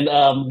 and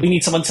we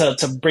need someone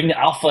to bring the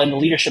alpha and the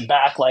leadership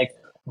back." Like,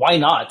 why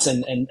not?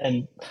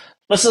 And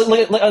let's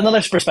look at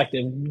another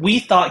perspective. We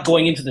thought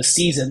going into the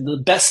season, the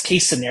best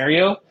case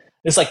scenario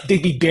is like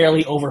they'd be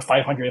barely over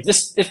 500.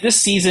 If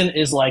this season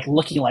is like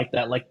looking like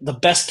that, like the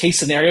best case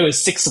scenario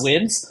is 6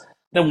 wins,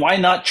 then why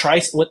not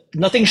try with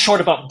nothing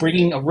short about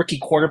bringing a rookie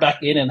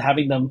quarterback in and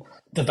having them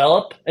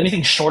develop?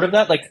 Anything short of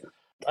that, like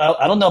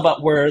I don't know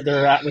about where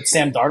they're at with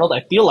Sam Darnold.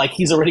 I feel like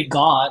he's already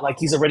gone, like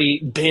he's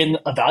already been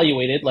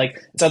evaluated. Like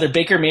it's either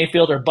Baker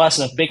Mayfield or bust.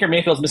 And if Baker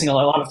Mayfield's missing a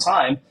lot of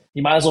time,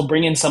 you might as well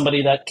bring in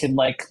somebody that can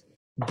like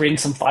bring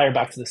some fire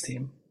back to this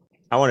team.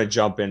 I want to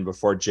jump in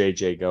before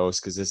JJ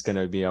goes because it's going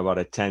to be about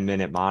a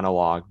 10-minute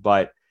monologue.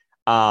 But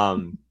I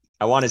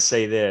want to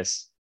say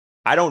this.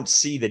 I don't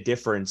see the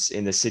difference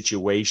in the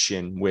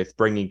situation with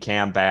bringing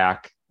Cam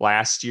back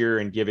last year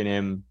and giving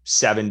him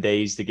 7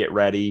 days to get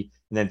ready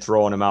and then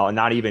throwing him out. And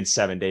not even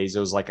 7 days. It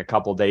was like a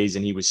couple days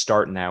and he was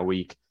starting that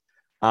week.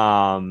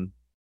 So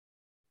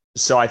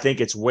I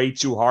think it's way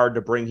too hard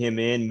to bring him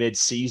in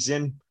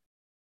mid-season.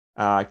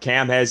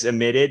 Cam has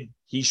admitted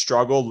he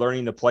struggled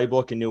learning the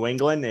playbook in New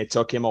England. It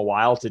took him a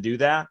while to do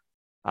that.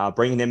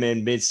 Bringing him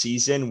in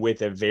mid-season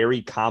with a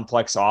very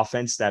complex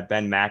offense that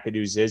Ben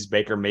McAdoo's is.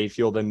 Baker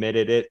Mayfield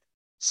admitted it.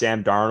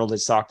 Sam Darnold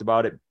has talked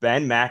about it.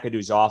 Ben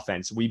McAdoo's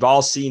offense, we've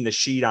all seen the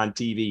sheet on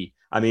TV.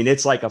 I mean,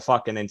 it's like a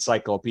fucking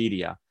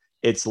encyclopedia.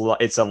 It's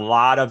a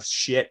lot of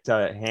shit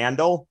to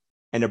handle.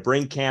 And to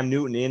bring Cam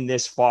Newton in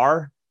this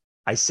far,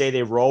 I say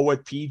they roll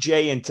with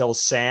PJ until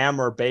Sam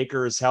or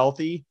Baker is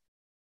healthy.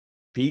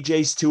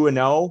 PJ's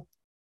 2-0.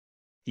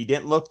 He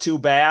didn't look too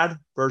bad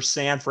versus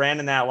San Fran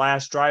in that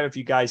last drive, if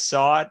you guys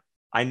saw it.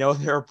 I know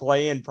they're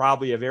playing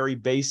probably a very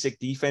basic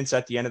defense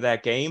at the end of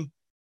that game.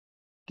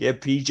 Give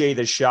PJ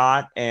the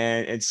shot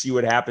and see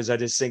what happens. I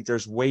just think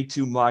there's way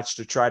too much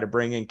to try to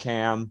bring in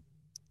Cam.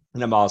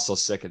 And I'm also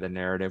sick of the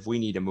narrative. We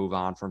need to move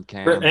on from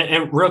Cam.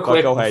 And real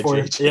quick, go ahead,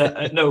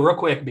 JJ. Real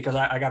quick, because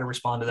I got to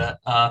respond to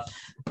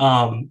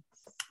that.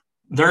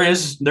 There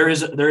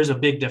is a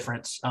big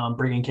difference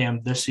bringing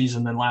Cam this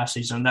season than last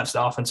season. That's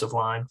the offensive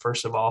line,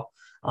 first of all.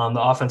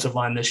 The offensive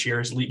line this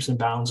year is leaps and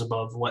bounds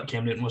above what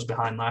Cam Newton was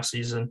behind last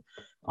season.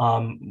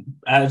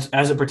 As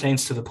it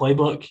pertains to the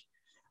playbook,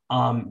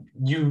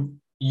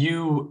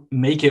 you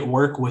make it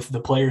work with the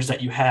players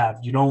that you have.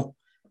 You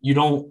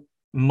don't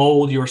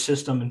mold your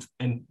system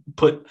and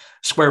put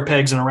square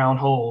pegs in a round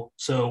hole.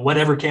 So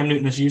whatever Cam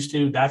Newton is used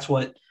to, that's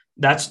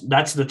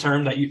the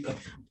term that you.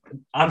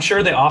 I'm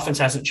sure the offense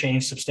hasn't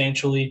changed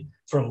substantially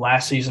from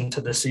last season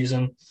to this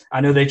season. I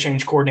know they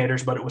changed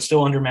coordinators, but it was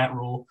still under Matt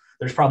Rhule.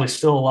 There's probably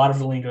still a lot of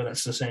the lingo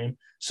that's the same.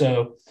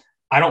 So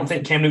I don't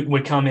think Cam Newton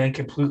would come in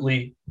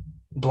completely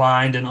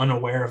blind and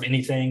unaware of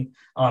anything.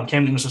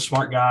 Cam Newton's a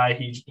smart guy.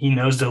 He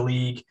knows the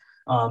league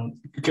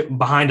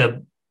behind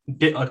a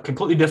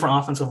completely different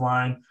offensive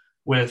line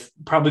with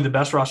probably the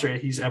best roster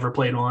he's ever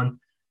played on.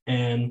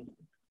 And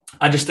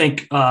I just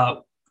think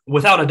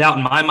without a doubt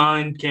in my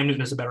mind, Cam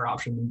Newton is a better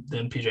option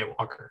than PJ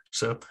Walker.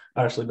 So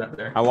I just leave that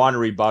there. I want to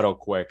rebuttal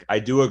quick. I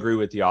do agree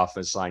with the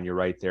offense line. You're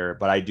right there,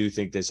 but I do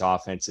think this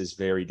offense is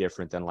very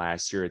different than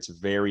last year. It's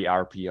very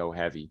RPO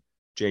heavy.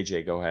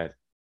 JJ, go ahead.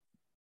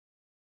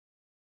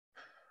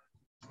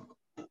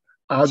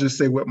 I'll just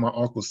say what my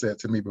uncle said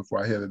to me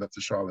before I headed up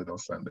to Charlotte on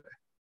Sunday.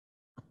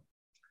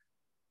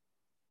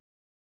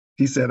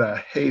 He said, I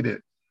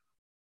hated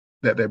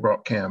that they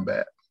brought Cam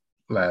back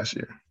last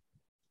year.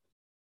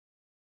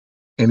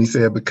 And he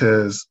said,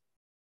 because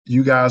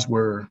you guys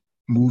were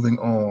moving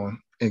on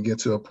and get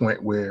to a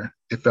point where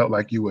it felt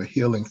like you were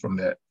healing from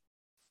that.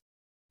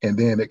 And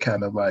then it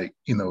kind of like,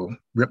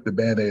 ripped the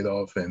Band-Aid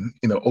off and,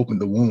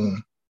 reopened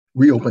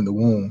the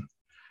wound.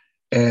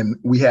 And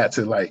we had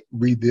to like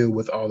re-deal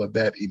with all of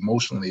that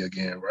emotionally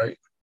again, right?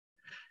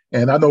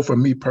 And I know for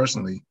me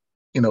personally,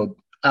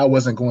 I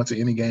wasn't going to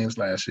any games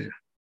last year.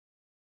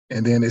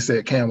 And then they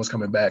said Cam was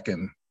coming back,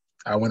 and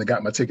I went and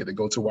got my ticket to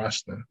go to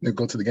Washington, to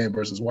go to the game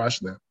versus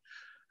Washington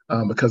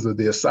because of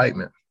the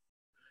excitement.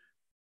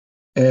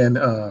 And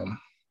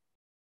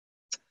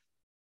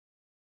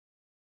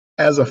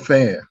as a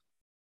fan,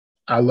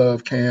 I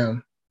love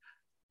Cam.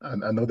 I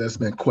know that's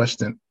been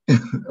questioned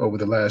over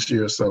the last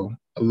year or so.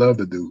 I love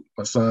the dude.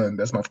 My son,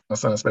 that's my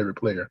son's favorite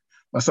player.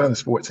 My son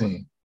is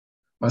 14.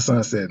 My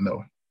son said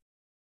no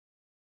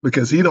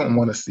because he don't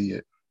want to see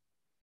it,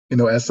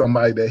 as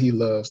somebody that he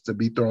loves, to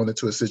be thrown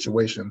into a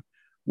situation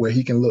where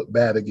he can look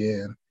bad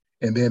again,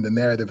 and then the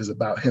narrative is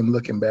about him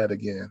looking bad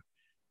again.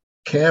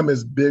 Cam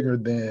is bigger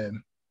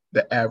than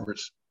the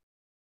average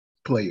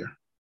player,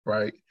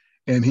 right?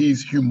 And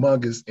he's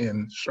humongous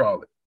in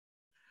Charlotte.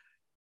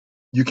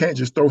 You can't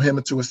just throw him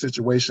into a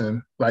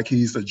situation like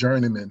he's a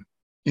journeyman,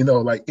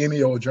 like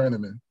any old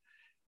journeyman,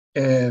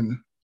 and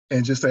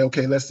just say,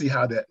 okay, let's see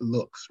how that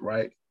looks,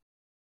 right?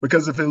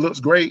 Because if it looks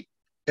great,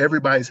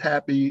 everybody's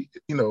happy,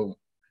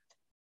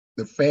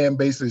 the fan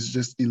base is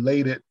just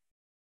elated,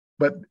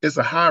 but it's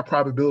a higher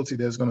probability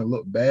that it's going to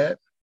look bad.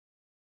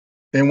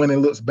 And when it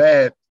looks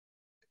bad,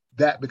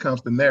 that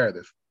becomes the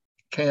narrative.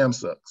 Cam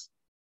sucks.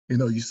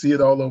 You see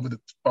it all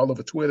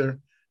over Twitter,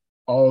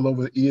 all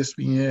over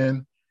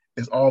ESPN.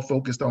 It's all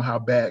focused on how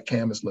bad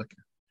Cam is looking.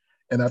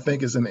 And I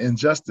think it's an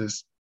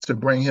injustice to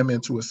bring him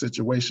into a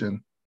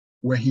situation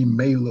where he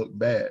may look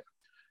bad.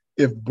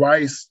 If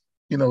Bryce,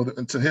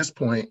 to his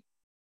point,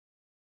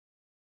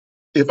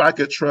 if I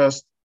could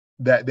trust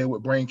that they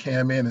would bring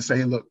Cam in and say,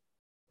 hey, look,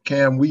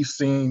 Cam, we've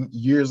seen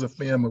years of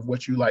film of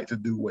what you like to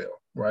do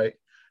well, right?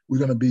 We're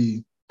going to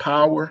be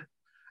power.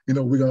 We're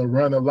going to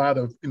run a lot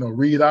of,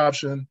 read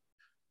option,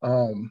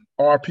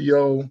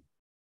 RPO,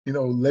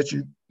 let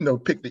you,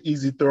 pick the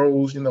easy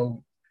throws,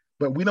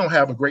 but we don't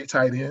have a great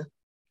tight end.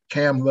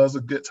 Cam loves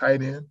a good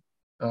tight end.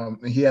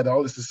 And he had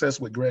all the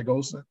success with Greg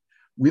Olsen.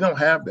 We don't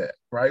have that,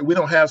 right? We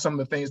don't have some of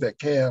the things that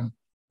Cam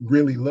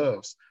really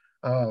loves.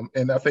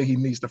 And I think he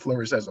needs to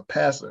flourish as a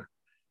passer.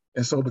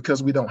 And so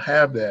because we don't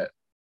have that,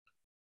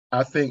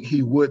 I think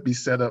he would be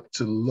set up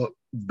to look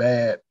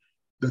bad.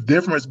 The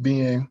difference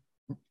being,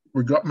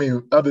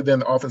 other than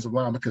the offensive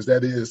line, because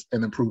that is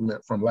an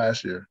improvement from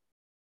last year,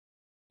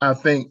 I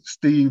think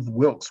Steve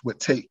Wilks would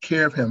take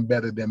care of him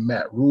better than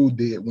Matt Rhule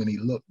did when he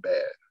looked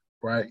bad,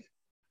 right?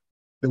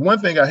 The one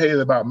thing I hated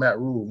about Matt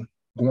Rhule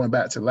going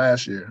back to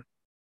last year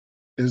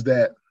is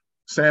that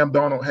Sam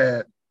Darnold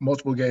had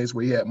multiple games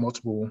where he had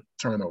multiple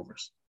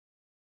turnovers.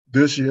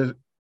 This year,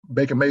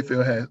 Baker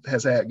Mayfield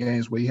has had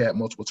games where he had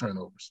multiple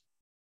turnovers.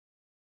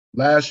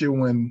 Last year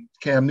when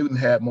Cam Newton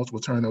had multiple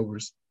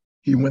turnovers,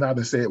 he went out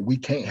and said, we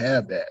can't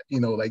have that.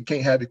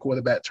 Can't have your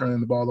quarterback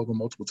turning the ball over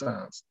multiple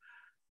times.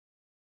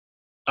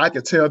 I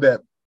could tell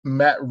that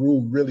Matt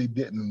Rhule really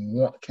didn't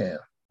want Cam,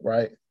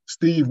 right?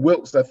 Steve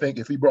Wilks, I think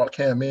if he brought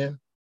Cam in,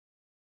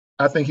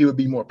 I think he would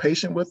be more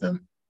patient with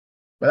him,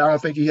 but I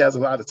don't think he has a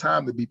lot of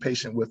time to be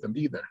patient with him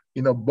either.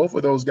 Both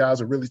of those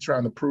guys are really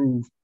trying to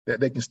prove that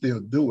they can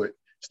still do it.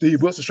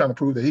 Steve Wilks is trying to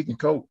prove that he can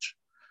coach.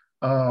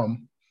 I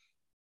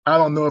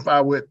don't know if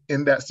I would,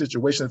 in that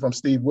situation, if I'm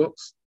Steve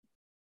Wilks,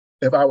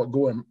 if I would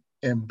go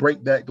and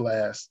break that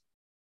glass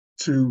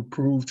to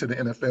prove to the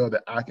NFL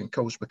that I can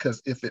coach,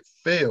 because if it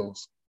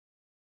fails,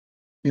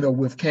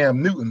 with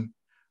Cam Newton,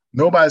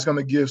 nobody's going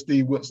to give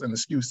Steve Wilks an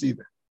excuse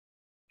either,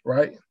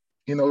 right?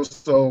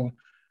 So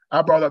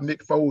I brought up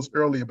Nick Foles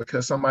earlier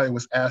because somebody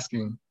was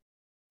asking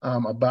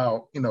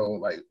about,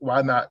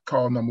 why not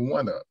call number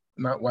one up?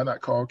 Why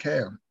not call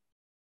Cam?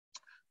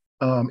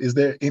 Is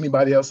there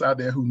anybody else out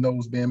there who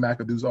knows Ben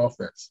McAdoo's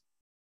offense?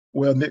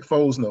 Well, Nick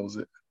Foles knows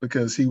it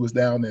because he was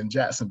down in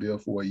Jacksonville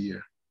for a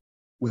year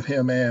with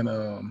him and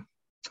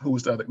who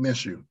was the other,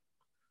 Minshew.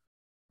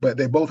 But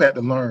they both had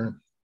to learn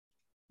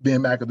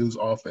Ben McAdoo's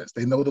offense.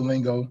 They know the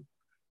lingo.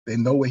 They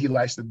know what he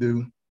likes to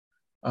do.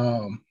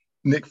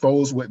 Nick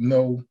Foles would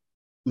know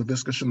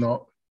Laviska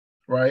Shenault,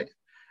 right?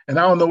 And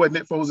I don't know what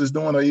Nick Foles is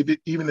doing, or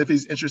even if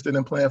he's interested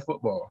in playing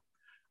football.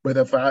 But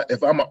if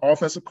I'm an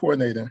offensive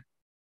coordinator,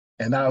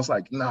 and I was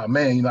like, nah,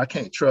 man, I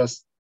can't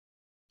trust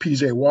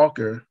PJ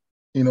Walker,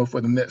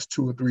 for the next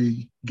 2 or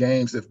 3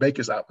 games. If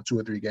Baker's out for 2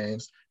 or 3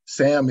 games,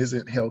 Sam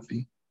isn't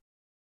healthy.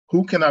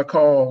 who can I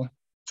call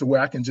to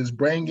where I can just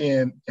bring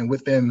in and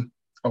within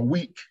a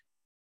week,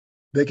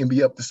 they can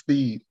be up to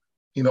speed,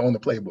 on the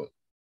playbook.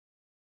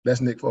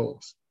 That's Nick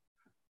Foles.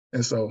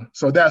 And so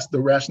that's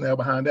the rationale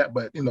behind that.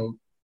 But,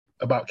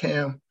 about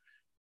Cam,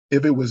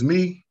 if it was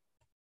me,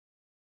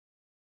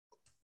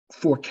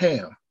 for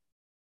Cam,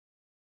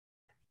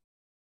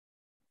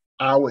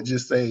 I would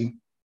just say,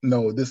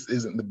 no, this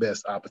isn't the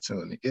best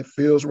opportunity. It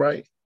feels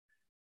right.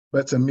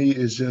 But to me,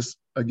 it's just,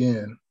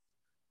 again,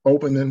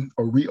 opening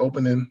or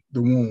reopening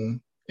the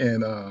wound.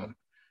 And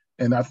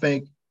I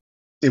think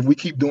if we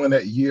keep doing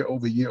that year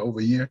over year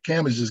over year,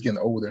 Cam is just getting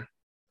older.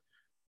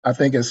 I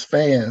think as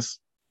fans,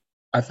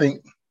 I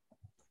think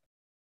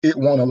it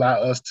won't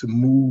allow us to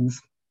move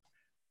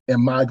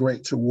and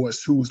migrate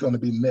towards who's going to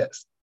be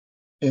next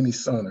any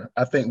sooner.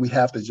 I think we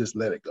have to just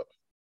let it go.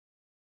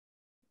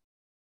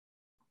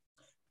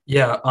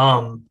 Yeah,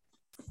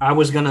 I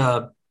was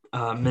gonna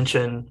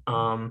mention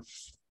something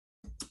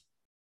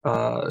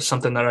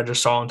that I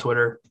just saw on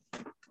Twitter.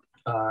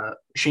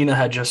 Sheena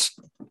had just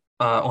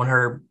on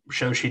her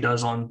show she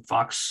does on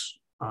Fox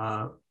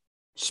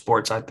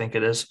Sports, I think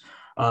it is,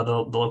 the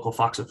local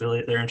Fox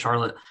affiliate there in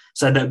Charlotte,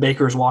 said that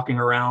Baker's walking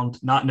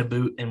around not in a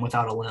boot and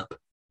without a limp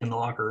in the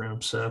locker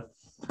room. So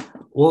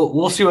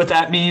we'll see what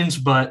that means.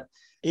 But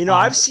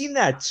I've seen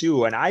that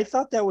too, and I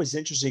thought that was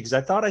interesting because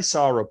I thought I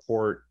saw a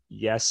report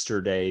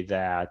yesterday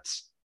that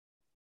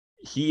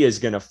he is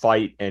going to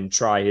fight and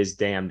try his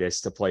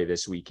damnedest to play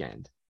this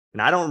weekend.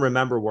 And I don't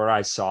remember where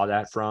I saw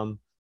that from.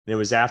 It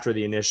was after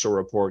the initial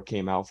report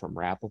came out from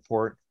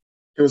Rappaport.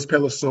 It was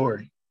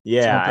Pelissori.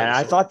 Yeah, and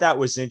I thought that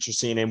was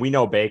interesting. And we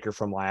know Baker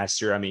from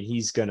last year. I mean,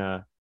 he's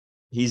gonna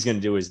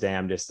do his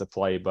damnedest to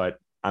play. But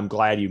I'm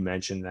glad you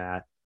mentioned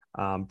that.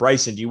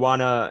 Bryson, do you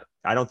want to?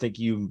 I don't think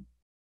you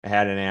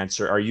had an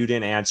answer, or you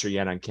didn't answer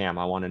yet on Cam.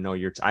 I want to know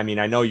your. I mean,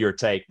 I know your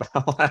take, but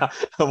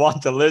I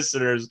want the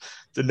listeners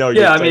to know.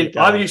 Yeah, I mean,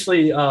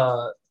 obviously,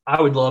 I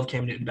would love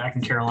Cam Newton back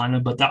in Carolina,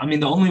 but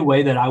the only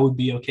way that I would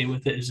be okay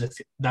with it is if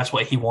that's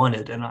what he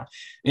wanted.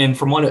 And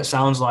from what it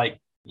sounds like,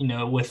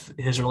 with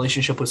his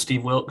relationship with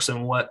Steve Wilks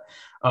and what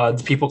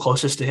the people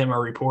closest to him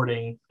are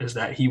reporting is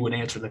that he would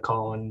answer the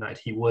call and that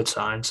he would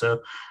sign.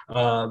 So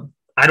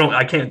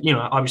I can't,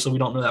 obviously we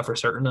don't know that for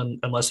certain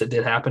unless it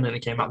did happen and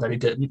it came out that he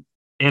didn't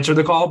answer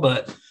the call.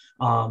 But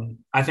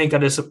I think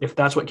that if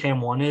that's what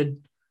Cam wanted,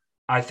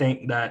 I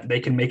think that they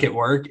can make it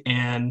work.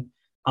 And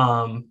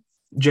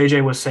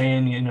JJ was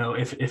saying,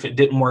 if it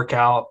didn't work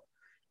out,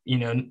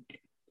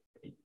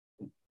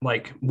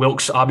 like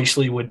Wilks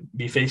obviously would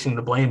be facing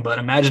the blame, but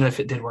imagine if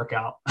it did work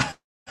out.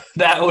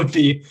 That would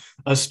be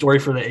a story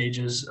for the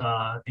ages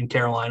in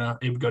Carolina.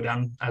 It would go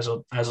down as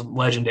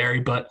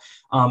legendary. But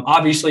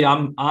obviously,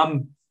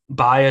 I'm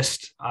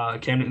biased.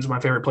 Cam Newton's my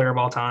favorite player of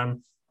all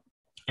time,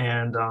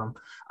 and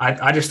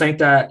I just think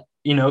that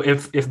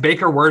if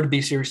Baker were to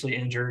be seriously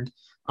injured,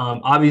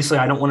 obviously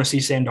I don't want to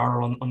see Sam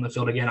Darnold on the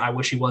field again. I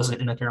wish he wasn't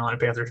in a Carolina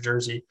Panthers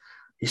jersey.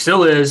 He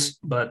still is,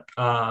 but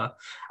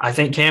I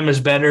think Cam is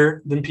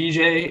better than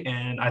PJ,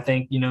 and I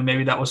think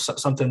maybe that was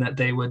something that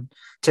they would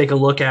take a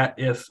look at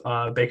if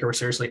Baker was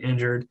seriously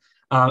injured.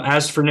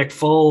 As for Nick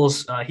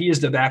Foles, he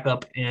is the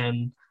backup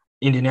in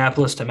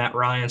Indianapolis to Matt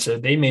Ryan, so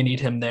they may need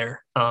him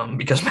there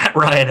because Matt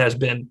Ryan has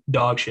been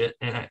dog shit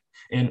in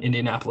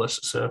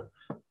Indianapolis. So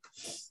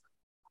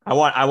I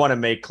want to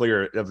make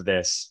clear of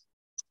this.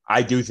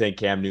 I do think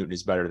Cam Newton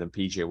is better than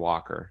PJ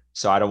Walker,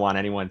 so I don't want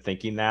anyone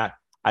thinking that.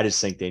 I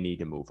just think they need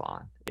to move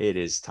on. It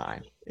is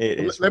time. It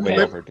is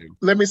overdue.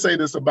 Let me say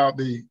this about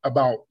the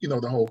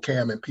whole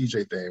Cam and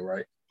PJ thing,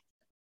 right?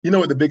 You know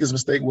what the biggest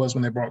mistake was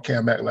when they brought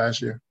Cam back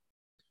last year?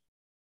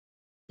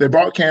 They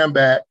brought Cam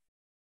back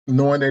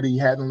knowing that he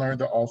hadn't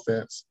learned the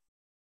offense.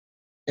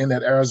 In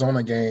that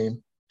Arizona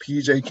game,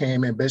 PJ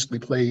came and basically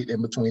played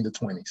in between the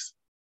 20s.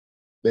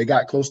 They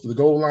got close to the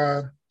goal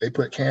line. They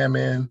put Cam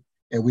in,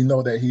 and we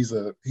know that he's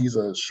a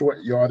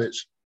short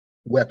yardage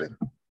weapon.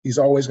 He's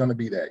always going to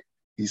be that.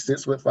 He's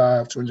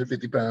 6'5",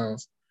 250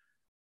 pounds,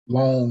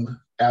 long,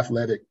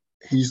 athletic.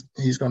 He's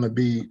going to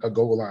be a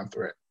goal line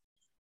threat.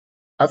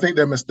 I think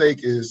their mistake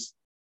is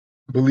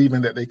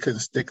believing that they couldn't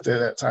stick to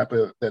that type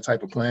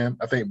of plan.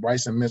 I think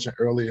Bryson mentioned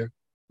earlier,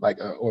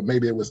 or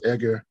maybe it was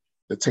Edgar,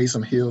 the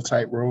Taysom Hill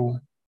type role.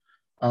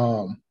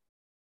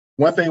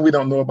 One thing we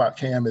don't know about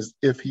Cam is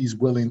if he's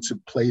willing to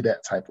play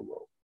that type of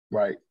role,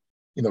 right?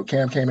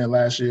 Cam came in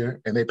last year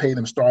and they paid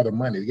him starter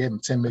money. They gave him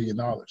 $10 million.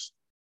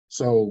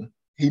 So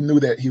he knew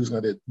that he was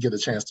going to get a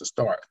chance to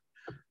start.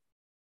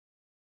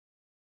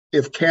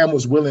 If Cam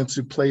was willing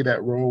to play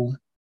that role,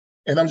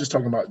 and I'm just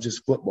talking about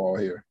just football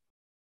here,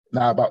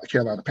 not about the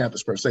Carolina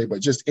Panthers per se,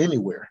 but just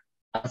anywhere,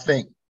 I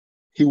think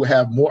he would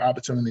have more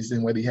opportunities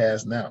than what he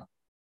has now.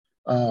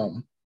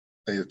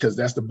 Because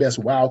that's the best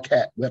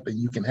wildcat weapon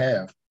you can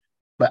have.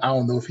 But I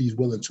don't know if he's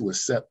willing to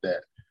accept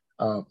that.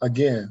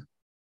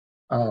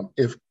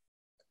 If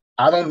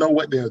I don't know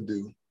what they'll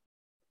do,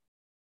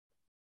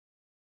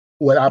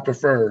 what I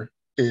prefer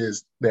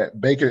is that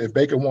if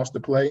Baker wants to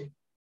play,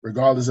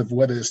 regardless of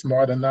whether it's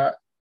smart or not,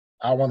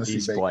 I want to see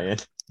He's Baker. playing.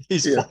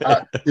 He's Yeah,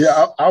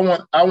 playing.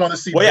 I want to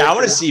see. Well, Baker. I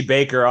want to see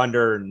Baker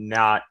under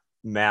not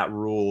Matt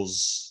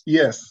Rhule's.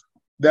 Yes,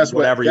 that's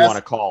whatever you want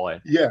to call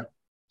it. Yeah.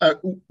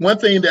 One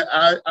thing that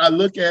I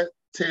look at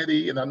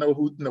Teddy, and I know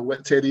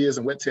what Teddy is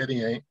and what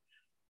Teddy ain't.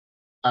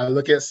 I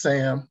look at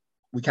Sam.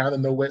 We kind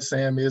of know what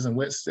Sam is and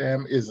what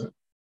Sam isn't.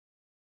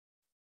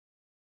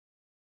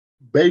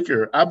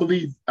 Baker, I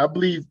believe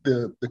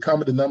the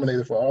common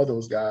denominator for all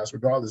those guys,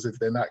 regardless if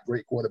they're not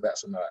great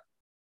quarterbacks or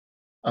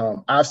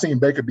not. I've seen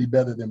Baker be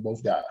better than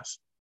both guys,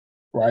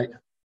 right?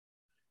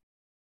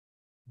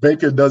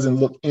 Baker doesn't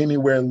look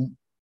anywhere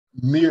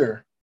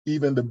near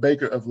even the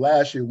Baker of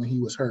last year when he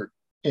was hurt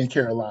in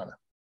Carolina.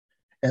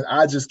 And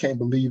I just can't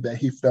believe that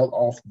he fell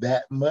off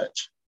that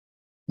much.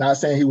 Not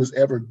saying he was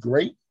ever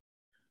great,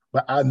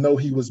 but I know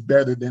he was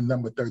better than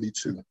number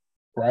 32,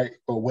 right?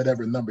 Or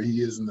whatever number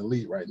he is in the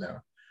league right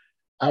now.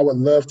 I would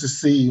love to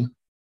see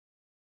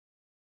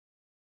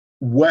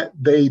what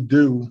they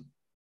do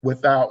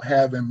without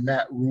having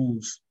Matt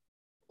Rhule's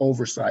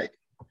oversight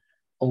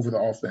over the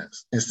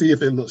offense and see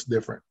if it looks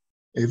different.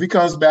 If he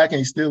comes back and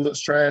he still looks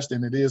trash,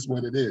 then it is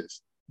what it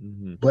is.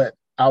 Mm-hmm. But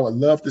I would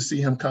love to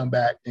see him come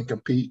back and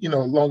compete, as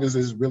long as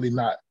it's really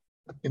not,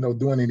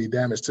 doing any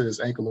damage to his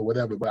ankle or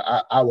whatever. But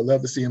I would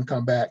love to see him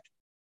come back,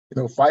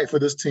 fight for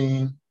this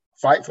team,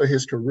 fight for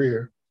his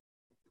career,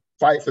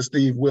 fight for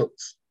Steve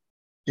Wilks.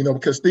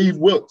 Because Steve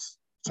Wilks,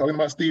 talking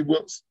about Steve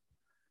Wilks,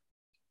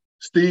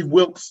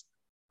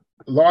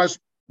 large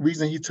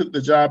reason he took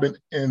the job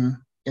in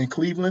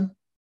Cleveland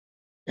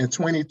in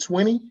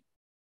 2020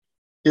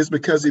 is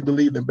because he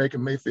believed in Baker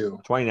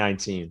Mayfield.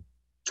 2019,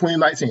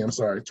 I'm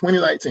sorry.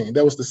 2019.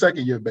 That was the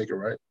second year of Baker,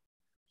 right?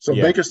 So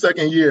yeah. Baker's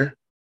second year,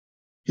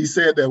 he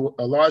said that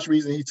a large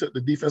reason he took the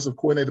defensive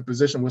coordinator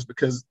position was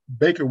because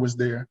Baker was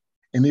there,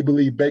 and he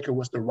believed Baker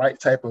was the right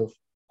type of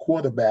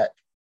quarterback,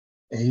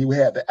 and he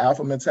had the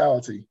alpha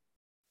mentality.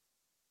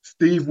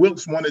 Steve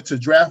Wilks wanted to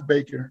draft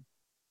Baker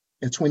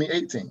in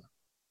 2018.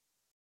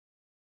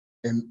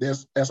 And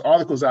there's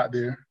articles out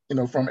there,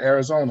 from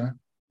Arizona.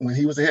 When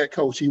he was a head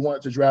coach, he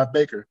wanted to draft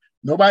Baker.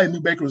 Nobody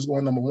knew Baker was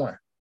going number 1.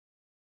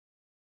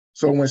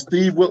 So when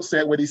Steve Wilks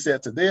said what he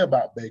said today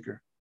about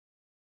Baker,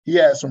 he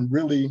had some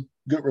really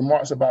good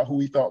remarks about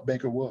who he thought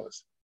Baker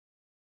was.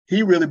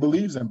 He really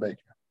believes in Baker.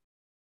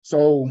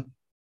 So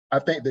I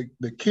think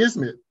the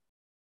kismet,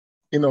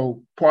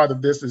 part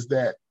of this is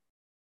that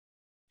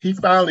he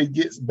finally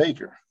gets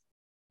Baker,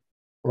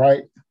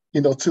 right,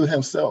 to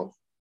himself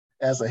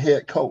as a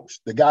head coach,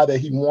 the guy that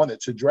he wanted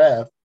to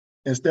draft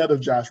instead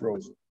of Josh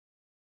Rosen.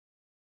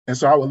 And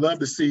so I would love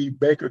to see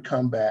Baker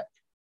come back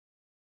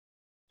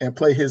and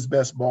play his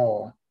best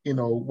ball,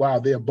 while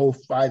they're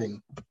both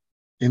fighting,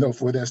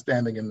 for their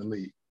standing in the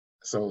league.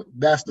 So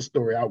that's the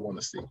story I want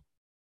to see.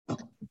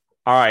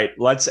 All right,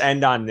 let's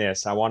end on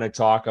this. I want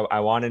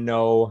to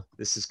know,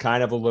 this is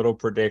kind of a little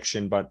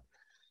prediction, but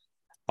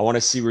I want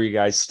to see where you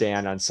guys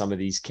stand on some of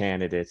these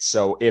candidates.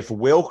 So if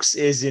Wilks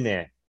isn't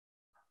it,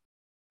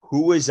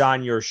 who is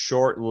on your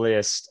short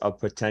list of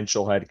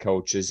potential head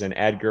coaches? And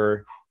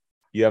Edgar,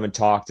 you haven't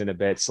talked in a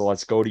bit, so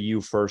let's go to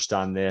you first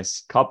on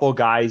this. Couple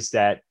guys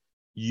that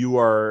you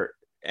are,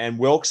 and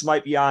Wilks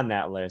might be on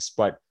that list,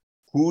 but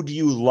who do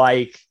you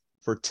like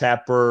for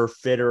Tepper,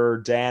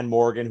 Fitterer, Dan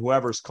Morgan,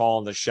 whoever's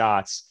calling the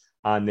shots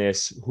on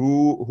this?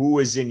 Who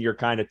is in your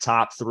kind of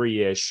top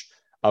 3-ish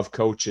of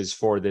coaches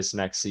for this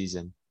next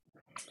season?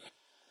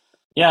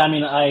 Yeah, I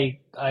mean, I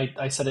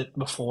said it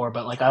before,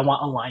 but I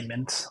want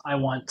alignment. I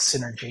want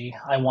synergy.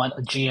 I want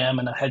a GM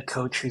and a head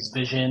coach whose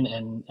vision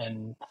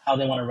and how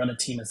they want to run a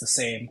team is the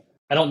same.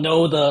 I don't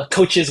know the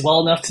coaches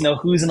well enough to know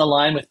who's in a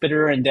line with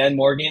Fitterer and Dan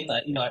Morgan.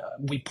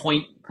 We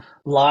point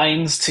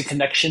lines to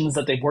connections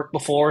that they've worked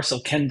before.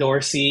 So Ken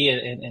Dorsey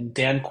and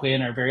Dan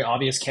Quinn are very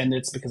obvious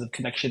candidates because of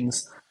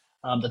connections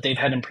that they've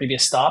had in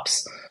previous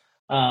stops.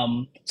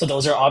 So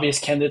those are obvious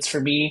candidates for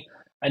me.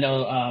 I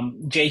know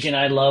JJ and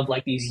I love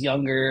these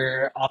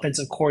younger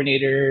offensive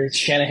coordinators,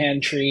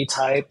 Shanahan tree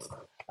type,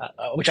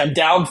 which I'm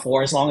down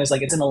for as long as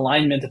it's in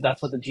alignment if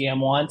that's what the GM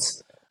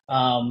wants.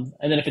 And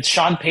then if it's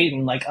Sean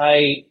Payton,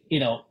 I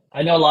know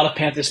a lot of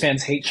Panthers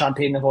fans hate Sean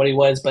Payton of what he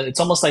was, but it's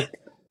almost like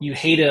you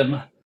hate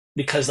him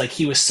because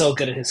he was so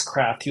good at his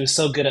craft. He was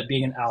so good at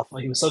being an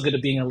alpha. He was so good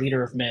at being a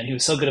leader of men. He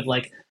was so good at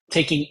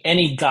taking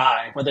any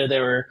guy, whether they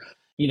were,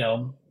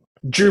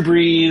 Drew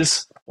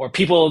Brees or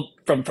people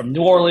from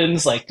New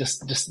Orleans,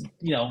 just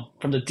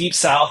from the deep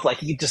South,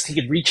 he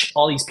could reach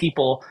all these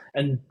people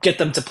and get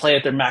them to play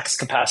at their max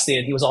capacity.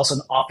 And he was also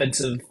an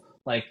offensive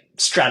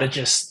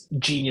strategist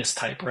genius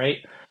type, right?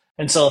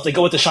 And so if they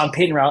go with the Sean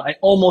Payton route, I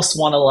almost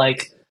want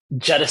to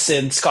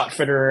jettison Scott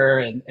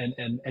Fitterer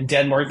and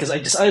Dan Morgan because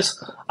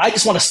I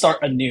just want to start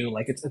anew.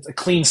 It's a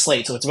clean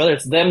slate. So it's whether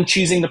it's them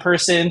choosing the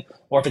person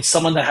or if it's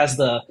someone that has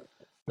the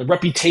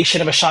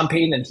reputation of a Sean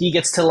Payton and he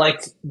gets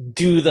to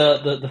do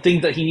the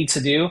thing that he needs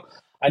to do.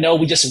 I know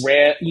we just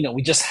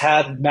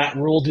had Matt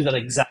Rhule do that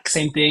exact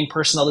same thing,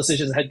 personnel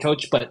decisions as head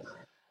coach, but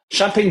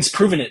Sean Payton's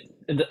proven it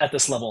at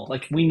this level.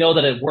 We know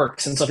that it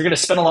works. And so if you're going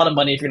to spend a lot of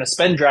money, if you're going to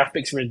spend draft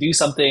picks, if you're going to do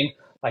something,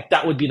 like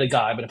that would be the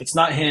guy. But if it's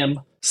not him,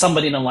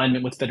 somebody in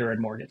alignment with Fitterer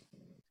and Morgan.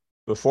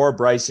 Before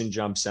Bryson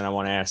jumps in, I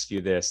want to ask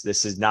you this.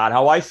 This is not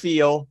how I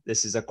feel.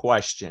 This is a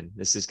question.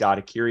 This is out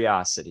of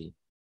curiosity.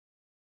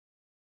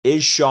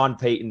 Is Sean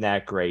Payton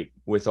that great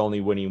with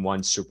only winning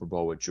one Super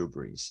Bowl with Drew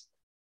Brees?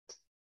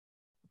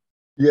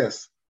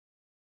 Yes.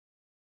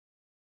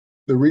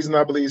 The reason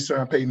I believe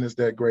Sean Payton is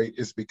that great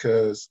is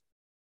because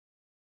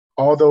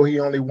although he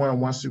only won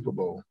one Super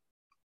Bowl,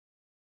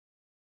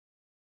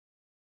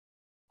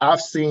 I've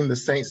seen the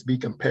Saints be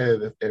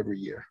competitive every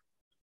year.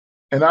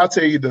 And I'll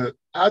tell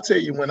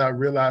you when I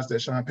realized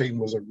that Sean Payton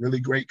was a really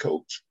great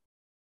coach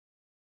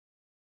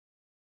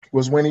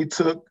was when he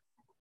took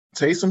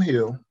Taysom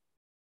Hill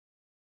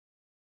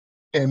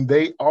and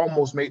they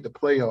almost made the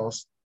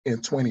playoffs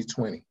in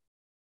 2020,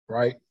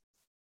 right?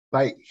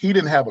 Like, he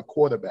didn't have a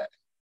quarterback.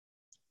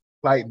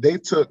 Like, they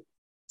took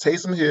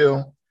Taysom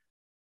Hill.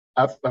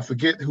 I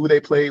forget who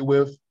they played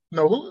with.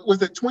 No, who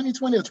was it,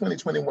 2020 or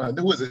 2021?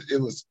 Who was it? It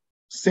was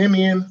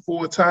Simeon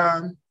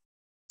full-time,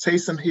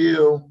 Taysom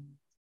Hill,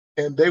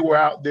 and they were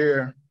out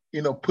there,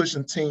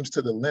 pushing teams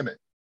to the limit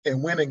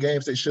and winning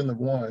games they shouldn't have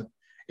won.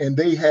 And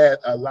they had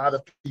a lot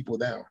of people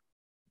down.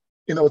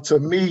 To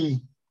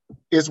me,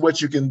 it's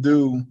what you can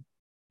do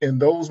in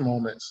those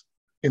moments,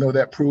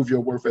 that prove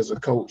your worth as a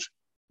coach,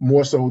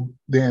 more so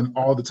than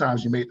all the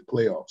times you made the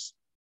playoffs.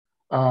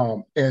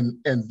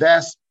 And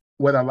that's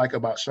what I like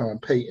about Sean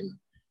Payton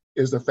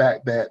is the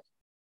fact that,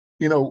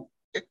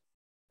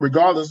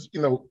 regardless,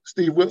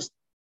 Steve Wilks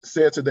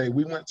said today,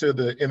 we went to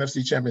the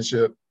NFC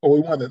Championship, or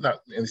we won not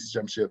the NFC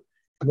Championship,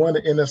 won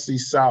the NFC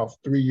South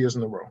 3 years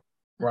in a row,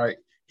 right?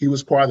 He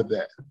was part of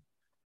that.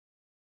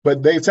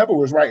 But Dave Tepper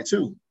was right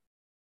too.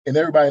 And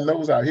everybody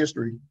knows our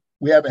history.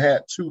 We haven't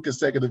had 2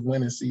 consecutive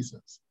winning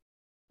seasons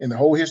in the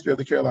whole history of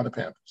the Carolina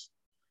Panthers.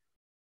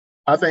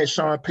 I think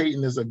Sean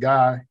Payton is a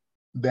guy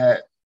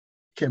that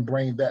can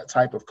bring that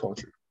type of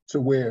culture to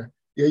where,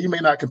 yeah, you may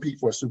not compete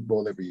for a Super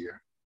Bowl every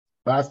year,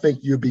 but I think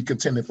you'll be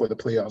contending for the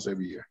playoffs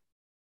every year.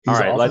 All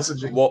right,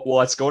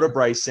 let's go to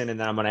Bryson, and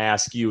then I'm going to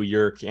ask you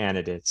your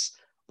candidates.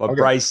 But okay.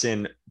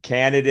 Bryson,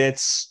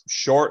 candidates,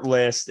 short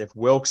list. If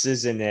Wilks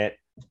is in it,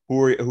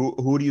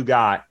 who do you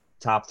got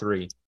top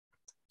 3?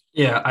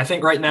 Yeah, I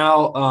think right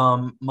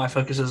now my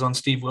focus is on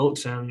Steve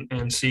Wilks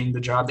and seeing the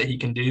job that he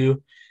can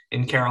do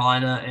in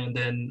Carolina and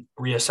then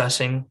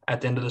reassessing at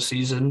the end of the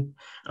season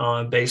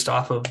based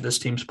off of this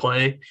team's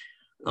play.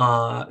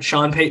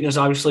 Sean Payton is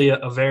obviously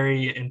a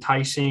very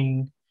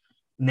enticing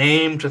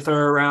name to throw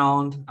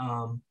around.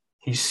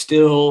 He's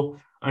still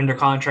under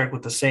contract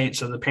with the Saints,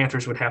 so the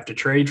Panthers would have to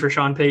trade for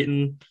Sean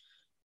Payton.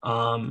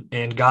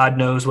 And God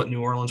knows what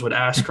New Orleans would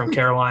ask from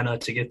Carolina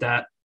to get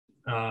that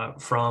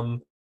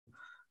from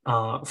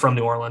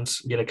New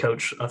Orleans, get a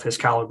coach of his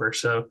caliber.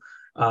 So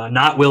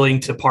not willing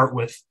to part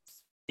with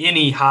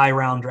any high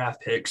round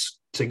draft picks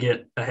to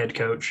get a head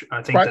coach.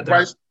 I think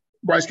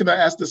Bryce, can I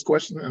ask this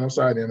question? And I'm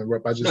sorry to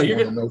interrupt. I just want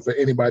to know for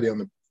anybody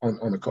on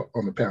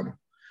the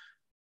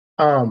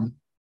panel.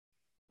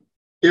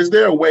 Is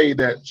there a way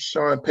that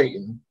Sean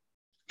Payton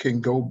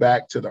can go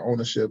back to the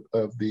ownership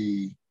of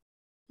the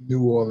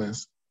New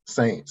Orleans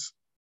Saints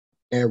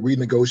and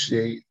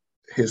renegotiate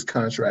his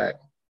contract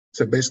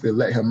to basically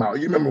let him out?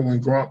 You remember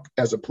when Gronk,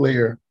 as a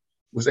player,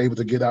 was able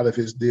to get out of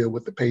his deal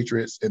with the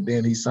Patriots and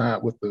then he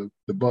signed with the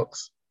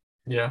Bucks?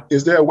 Yeah.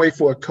 Is there a way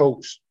for a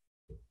coach,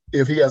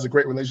 if he has a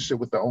great relationship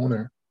with the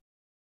owner,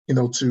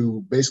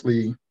 to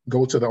basically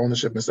go to the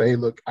ownership and say, hey,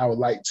 look, I would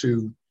like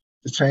to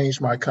change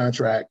my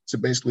contract to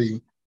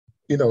basically,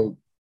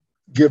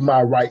 get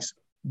my rights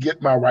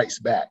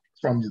back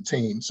from the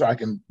team so I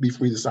can be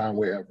free to sign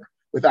wherever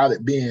without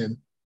it being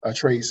a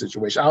trade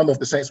situation? I don't know if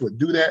the Saints would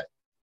do that,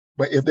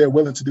 but if they're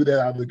willing to do that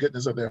out of the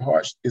goodness of their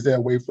hearts, is there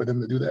a way for them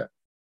to do that?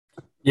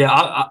 Yeah,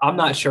 I'm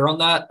not sure on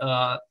that.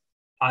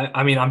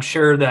 I mean, I'm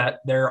sure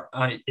that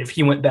if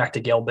he went back to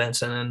Gail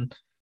Benson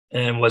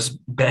and was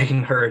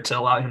begging her to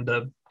allow him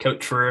to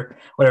coach for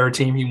whatever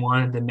team he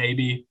wanted, then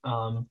maybe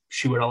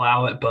she would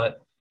allow it.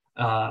 But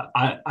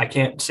I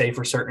can't say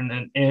for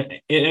certain. And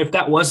if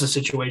that was the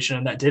situation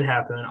and that did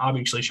happen,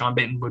 obviously Sean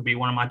Payton would be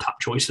one of my top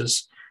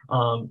choices.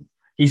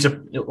 He's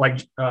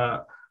like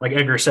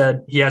Edgar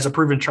said, he has a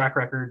proven track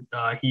record.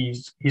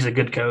 He's a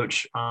good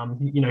coach.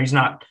 He's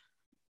not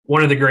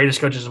one of the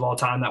greatest coaches of all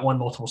time that won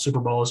multiple Super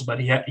Bowls, but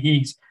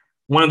he's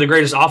one of the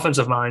greatest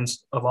offensive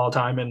minds of all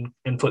time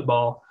in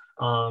football.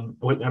 I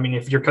mean,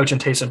 if you're coaching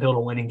Taysom Hill to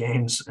winning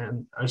games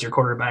and as your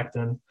quarterback,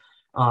 then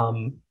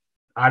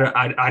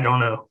I don't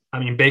know. I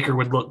mean, Baker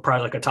would look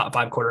probably like a top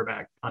 5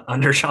 quarterback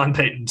under Sean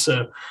Payton.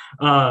 So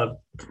I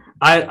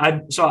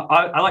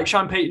like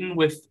Sean Payton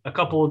with a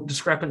couple of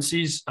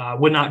discrepancies.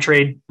 Would not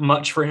trade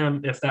much for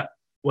him if that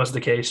was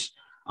the case.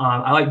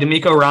 I like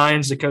D'Amico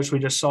Ryans, the coach we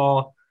just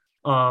saw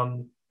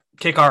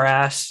kick our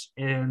ass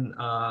in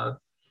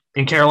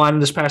Carolina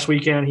this past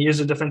weekend. He is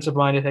a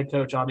defensive-minded head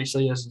coach,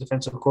 obviously, as a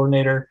defensive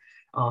coordinator.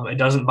 It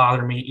doesn't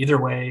bother me either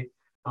way.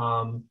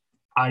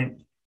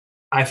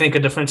 I think a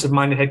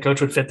defensive-minded head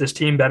coach would fit this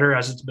team better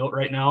as it's built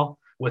right now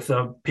with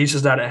the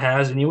pieces that it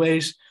has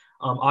anyways.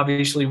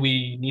 Obviously,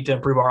 we need to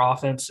improve our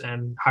offense,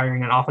 and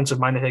hiring an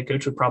offensive-minded head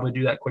coach would probably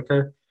do that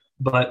quicker.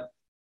 But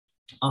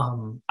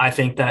I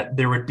think that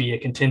there would be a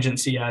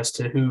contingency as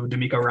to who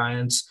D'Amico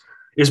Ryans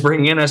is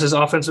bringing in as his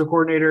offensive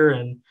coordinator.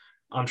 And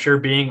I'm sure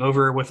being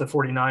over with the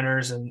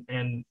 49ers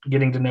and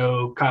getting to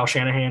know Kyle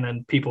Shanahan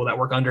and people that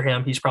work under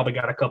him, he's probably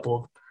got a couple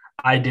of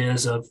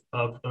ideas of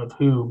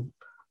who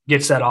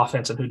gets that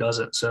offense and who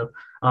doesn't. So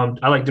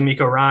I like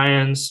D'Amico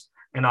Ryans,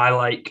 and I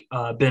like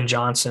Ben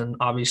Johnson.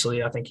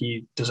 Obviously, I think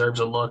he deserves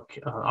a look.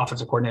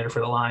 Offensive coordinator for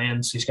the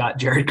Lions. He's got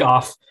Jared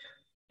Goff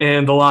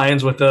and the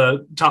Lions with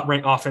the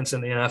top-ranked offense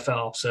in the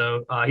NFL.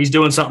 So he's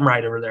doing something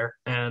right over there,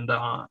 and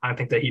I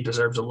think that he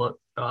deserves a look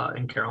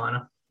in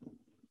Carolina.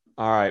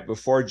 All right,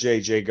 before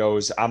JJ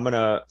goes,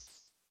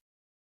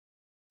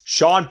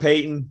 Sean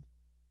Payton,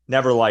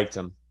 never liked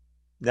him.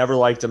 Never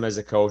liked him as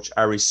a coach.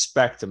 I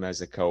respect him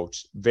as a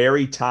coach.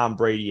 Very Tom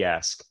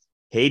Brady-esque.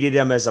 Hated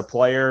him as a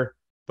player,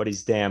 but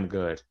he's damn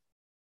good.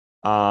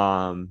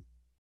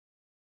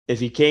 If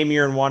he came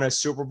here and won a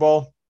Super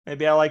Bowl,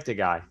 maybe I like the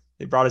guy.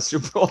 He brought a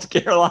Super Bowl to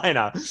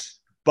Carolina.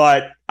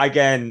 But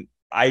again,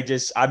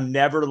 I've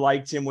never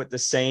liked him with the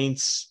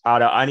Saints.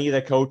 Out of any of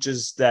the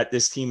coaches that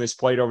this team has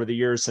played over the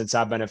years since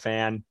I've been a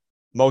fan,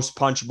 most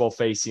punchable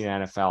face in the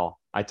NFL.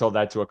 I told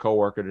that to a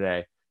coworker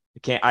today.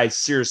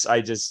 There's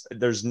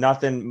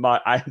nothing,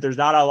 there's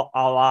not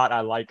a lot I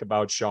like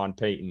about Sean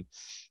Payton.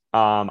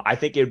 I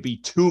think it'd be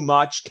too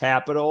much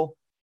capital.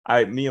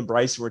 Me and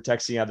Bryson were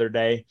texting the other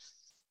day.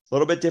 A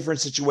little bit different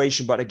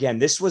situation, but again,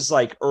 this was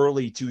like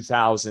early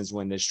 2000s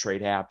when this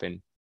trade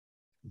happened.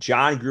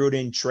 John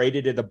Gruden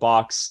traded to the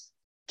Bucs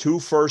 2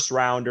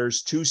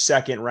 first-rounders, 2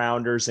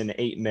 second-rounders, and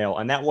 $8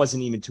 million, and that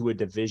wasn't even to a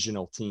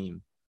divisional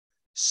team.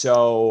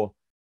 So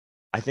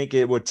I think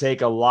it would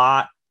take a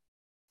lot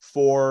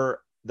for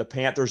the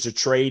Panthers to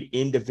trade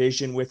in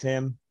division with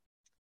him.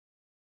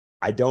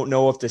 I don't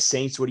know if the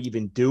Saints would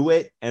even do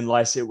it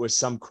unless it was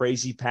some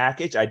crazy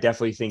package. I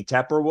definitely think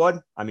Tepper would.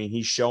 I mean,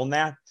 he's shown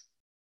that.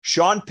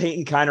 Sean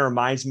Payton kind of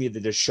reminds me of the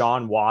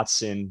Deshaun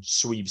Watson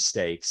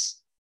sweepstakes.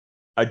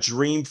 A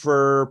dream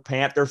for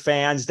Panther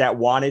fans that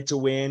wanted to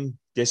win,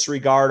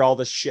 disregard all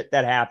the shit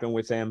that happened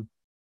with him,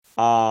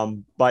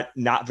 but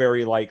not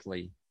very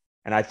likely.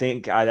 And I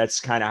think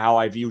that's kind of how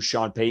I view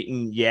Sean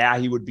Payton. Yeah,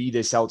 he would be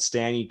this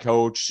outstanding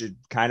coach,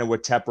 kind of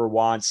what Tepper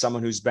wants,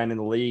 someone who's been in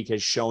the league,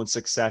 has shown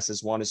success,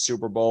 has won a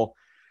Super Bowl.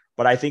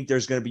 But I think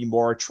there's going to be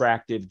more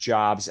attractive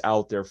jobs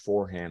out there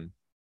for him.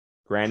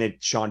 Granted,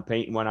 Sean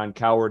Payton went on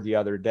Coward the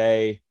other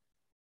day.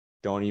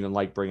 Don't even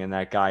like bringing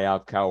that guy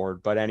up,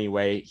 Coward. But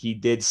anyway, he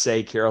did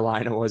say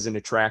Carolina was an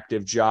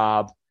attractive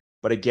job.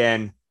 But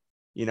again,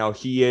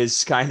 he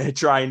is kind of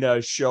trying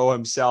to show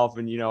himself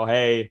and,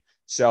 hey,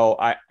 so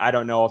I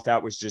don't know if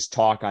that was just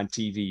talk on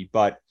TV,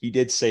 but he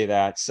did say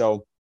that.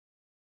 So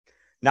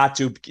not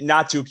too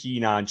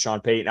keen on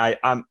Sean Payton.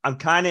 I'm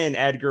kind of in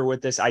Edgar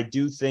with this. I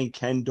do think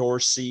Ken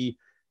Dorsey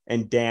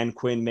and Dan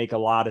Quinn make a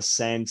lot of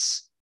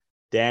sense.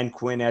 Dan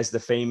Quinn has the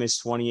famous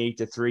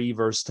 28-3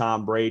 versus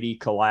Tom Brady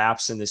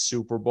collapse in the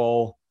Super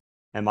Bowl.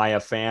 Am I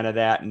a fan of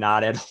that?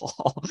 Not at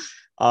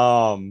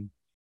all.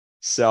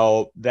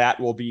 So that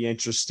will be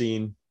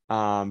interesting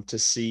to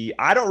see.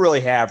 I don't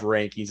really have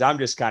rankings. I'm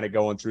just kind of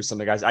going through some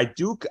of the guys. I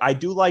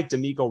do like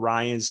D'Amico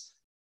Ryans,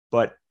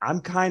 but I'm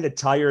kind of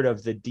tired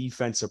of the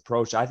defense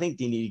approach. I think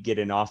they need to get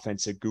an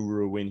offensive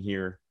guru in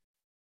here.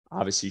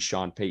 Obviously,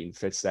 Sean Payton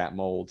fits that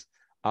mold.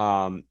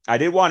 I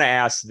did want to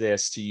ask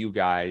this to you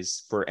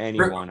guys for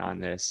anyone on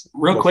this.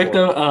 Real quick,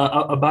 though,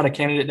 about a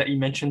candidate that you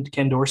mentioned,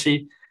 Ken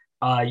Dorsey.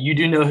 You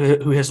do know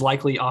who his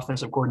likely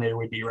offensive coordinator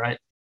would be, right?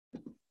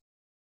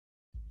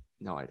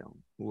 No, I don't.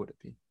 Who would it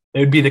be? It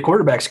would be the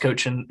quarterback's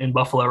coach in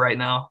Buffalo right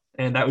now,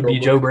 and that would be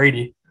Joe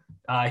Brady.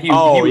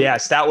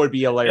 Yes, that would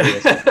be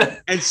hilarious.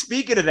 And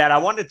speaking of that, I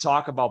wanted to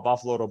talk about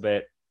Buffalo a little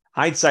bit.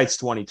 Hindsight's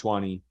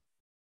 2020,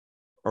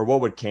 or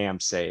what would Cam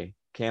say?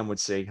 Cam would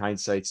say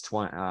hindsight's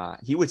 20.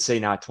 He would say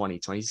not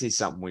 2020. He'd say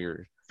something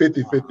weird.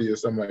 50-50 or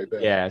something like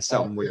that. Yeah,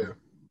 something weird. Yeah.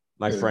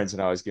 My friends would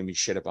always give me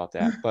shit about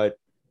that. But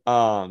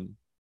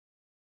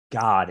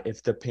God,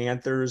 if the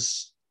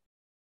Panthers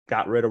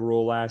got rid of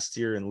Rhule last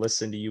year and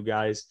listened to you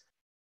guys,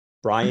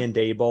 Brian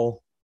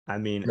Daboll, I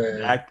mean,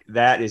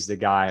 that is the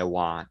guy I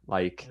want.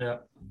 Like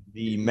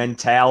the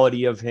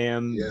mentality of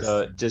him,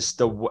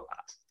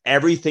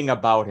 everything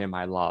about him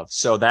I love.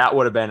 So that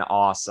would have been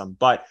awesome.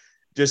 But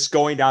just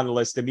going down the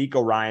list,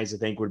 D'Amico Ryans, I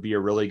think, would be a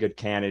really good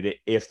candidate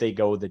if they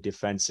go the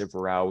defensive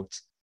route.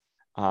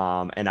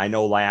 And I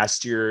know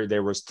last year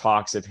there was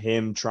talks of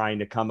him trying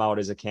to come out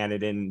as a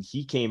candidate, and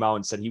he came out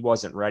and said he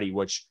wasn't ready,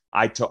 which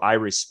I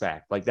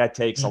respect. Like, that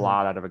takes a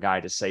lot out of a guy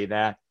to say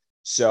that.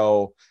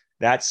 So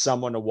that's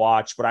someone to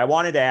watch. But I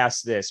wanted to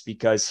ask this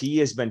because he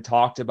has been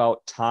talked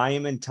about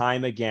time and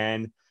time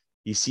again.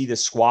 You see the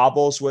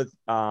squabbles with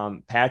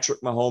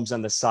Patrick Mahomes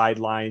on the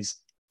sidelines,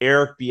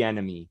 Eric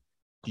Bieniemy.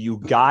 Do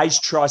you guys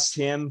trust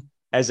him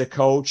as a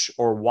coach,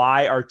 or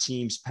why are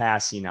teams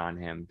passing on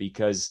him?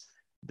 Because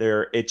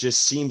it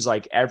just seems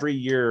like every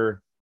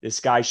year this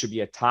guy should be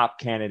a top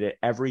candidate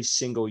every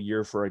single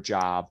year for a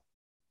job.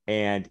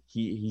 and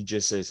he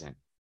just isn't.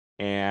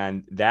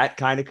 And that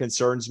kind of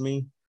concerns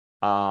me.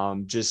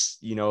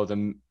 Just,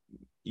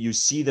 you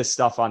see the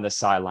stuff on the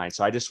sideline.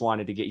 So I just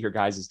wanted to get your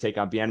guys' take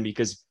on Bieniemy,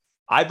 because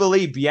I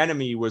believe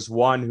Bieniemy was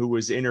one who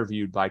was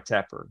interviewed by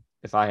Tepper,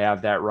 if I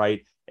have that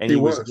right. And he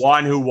was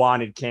one who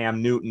wanted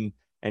Cam Newton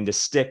and to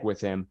stick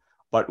with him.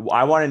 But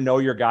I want to know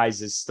your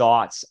guys'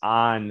 thoughts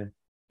on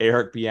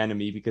Eric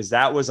Bieniemy, because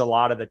that was a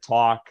lot of the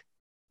talk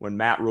when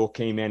Matt Rhule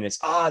came in. It's,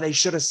 they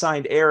should have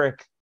signed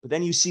Eric. But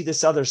then you see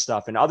this other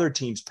stuff and other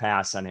teams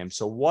pass on him.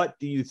 So what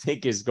do you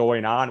think is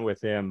going on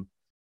with him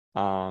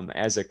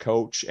as a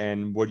coach?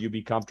 And would you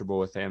be comfortable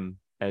with him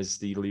as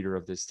the leader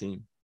of this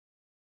team?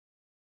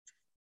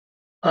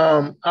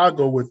 I'll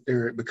go with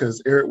Eric,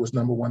 because Eric was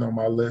number one on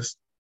my list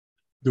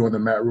during the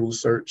Matt Rhule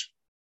search.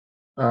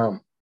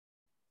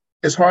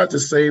 It's hard to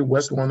say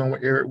what's going on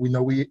with Eric. We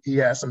know he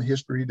has some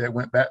history that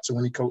went back to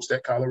when he coached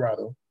at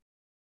Colorado.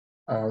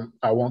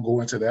 I won't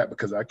go into that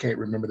because I can't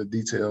remember the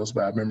details,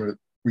 but I remember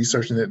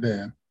researching it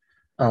then.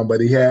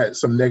 But he had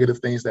some negative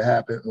things that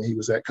happened when he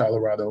was at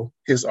Colorado,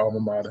 his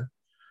alma mater.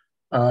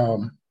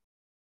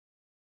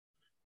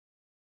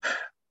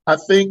 I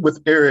think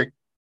with Eric,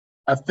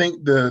 I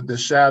think the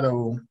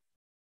shadow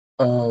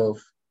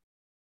of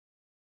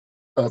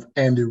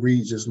Andy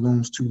Reid just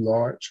looms too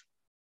large,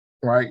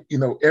 right?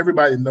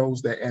 Everybody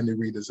knows that Andy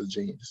Reid is a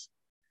genius.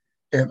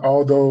 And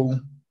although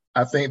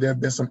I think there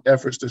have been some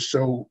efforts to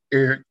show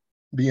Eric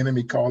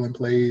Bieniemy calling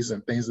plays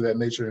and things of that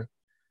nature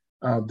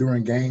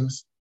during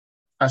games,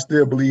 I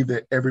still believe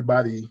that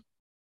everybody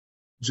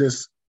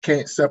just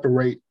can't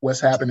separate what's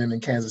happening in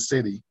Kansas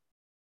City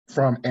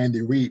from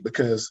Andy Reid,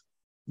 because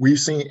we've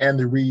seen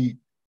Andy Reid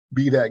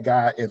be that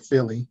guy in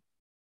Philly,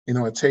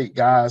 and take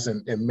guys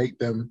and make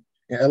them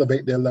and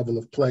elevate their level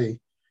of play.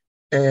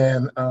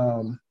 And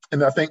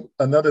I think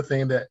another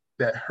thing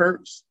that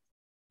hurts,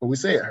 well, we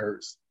say it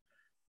hurts,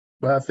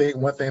 but I think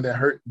one thing that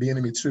hurt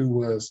Bieniemy too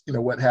was,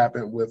 what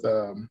happened with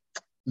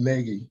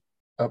Nagy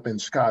up in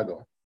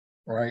Chicago,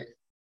 right?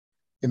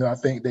 I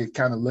think they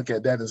kind of look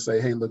at that and say,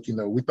 hey, look,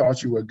 we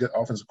thought you were a good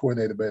offensive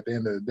coordinator, but at the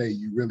end of the day,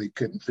 you really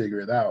couldn't figure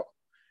it out.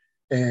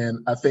 And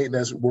I think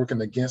that's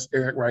working against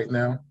Eric right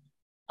now.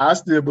 I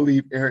still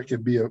believe Eric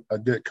could be a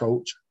good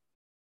coach,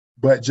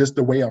 but just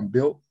the way I'm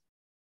built,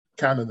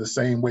 kind of the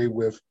same way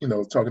with,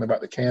 talking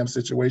about the Cam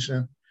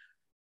situation.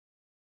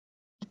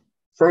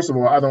 First of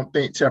all, I don't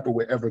think Tepper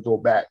would ever go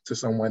back to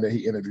someone that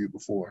he interviewed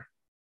before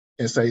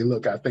and say,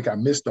 look, I think I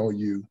missed on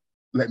you.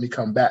 Let me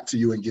come back to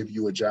you and give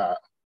you a job,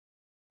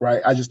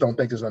 right? I just don't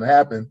think it's going to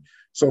happen.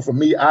 So for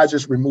me, I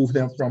just removed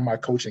him from my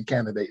coaching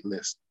candidate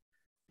list,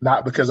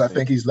 not because I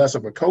think he's less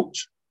of a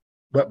coach,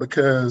 but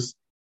because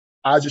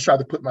I just try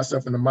to put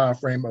myself in the mind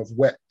frame of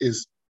what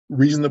is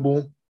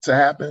reasonable to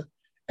happen.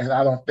 And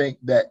I don't think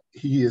that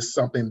he is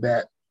something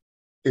that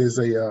is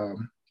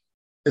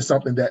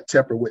something that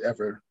Tepper would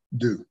ever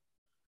do.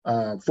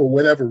 For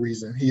whatever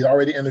reason, he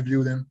already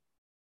interviewed him,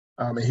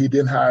 and he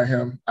didn't hire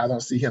him. I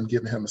don't see him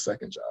giving him a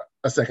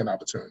second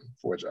opportunity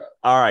for a job.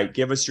 All right,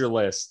 give us your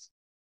list.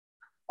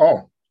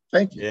 Oh,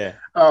 thank you. Yeah.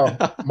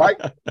 Mike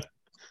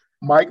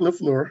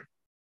LaFleur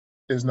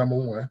is number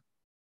one.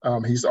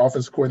 He's the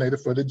offensive coordinator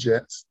for the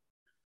Jets.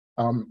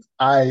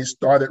 I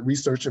started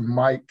researching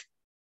Mike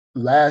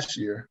last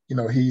year.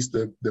 He's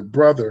the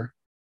brother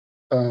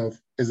of,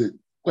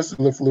 what's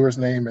LaFleur's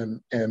name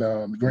in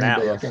Green Matt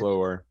Bay?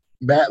 LaFleur.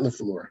 Matt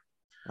LaFleur.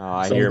 Oh,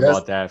 I hear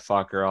about that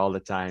fucker all the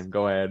time.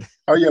 Go ahead.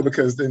 Oh yeah,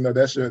 because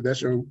that's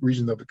your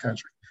region of the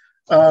country.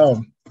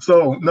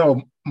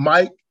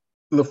 Mike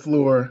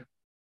LaFleur,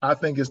 I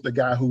think is the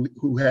guy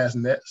who has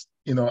next.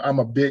 I'm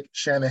a big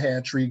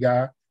Shanahan tree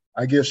guy.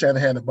 I give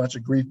Shanahan a bunch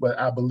of grief, but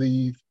I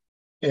believe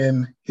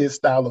in his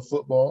style of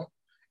football.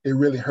 It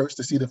really hurts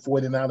to see the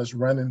 49ers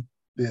running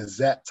the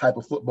exact type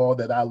of football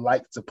that I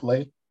like to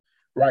play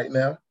right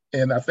now.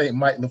 And I think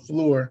Mike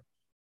LaFleur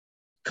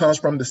comes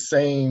from the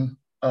same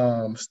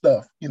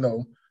stuff,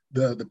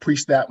 the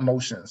pre-snap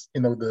motions,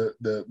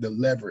 the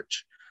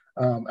leverage.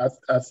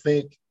 I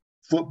think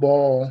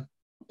football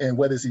and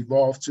what it's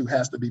evolved to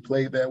has to be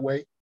played that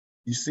way.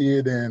 You see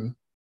it in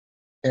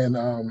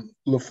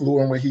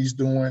LaFleur and what he's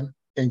doing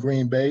in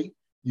Green Bay.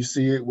 You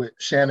see it with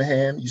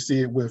Shanahan. You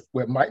see it with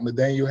what Mike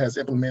McDaniel has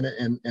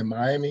implemented in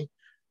Miami.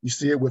 You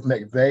see it with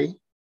McVay.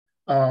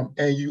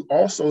 And you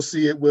also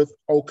see it with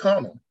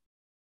O'Connell,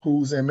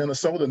 who's in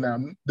Minnesota now.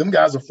 Them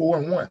guys are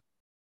 4-1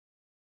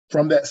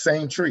 from that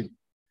same tree.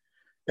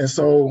 And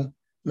so,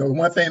 the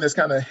one thing that's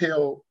kind of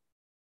held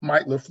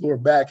Mike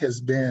LaFleur back has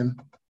been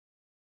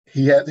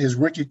he had his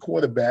rookie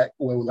quarterback.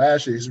 Well,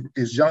 last year,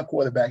 his young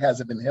quarterback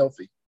hasn't been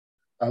healthy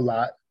a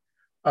lot.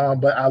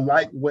 But I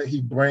like what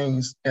he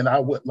brings, and I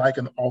would like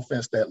an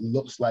offense that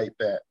looks like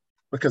that,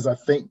 because I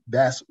think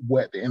that's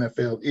what the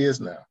NFL is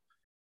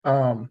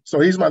now. So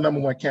he's my number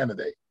one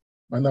candidate.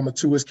 My number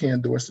two is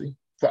Ken Dorsey,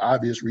 for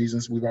obvious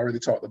reasons. We've already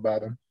talked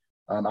about him.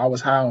 I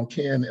was high on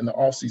Ken in the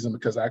offseason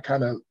because I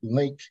kind of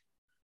link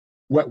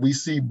what we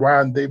see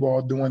Brian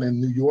Daboll doing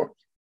in New York.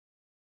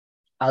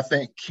 I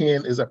think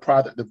Ken is a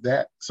product of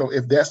that. So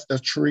if that's a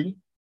tree,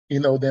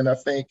 then I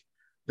think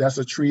that's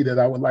a tree that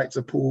I would like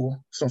to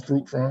pull some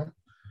fruit from.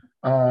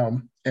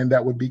 And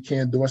that would be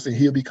Ken Dorsey.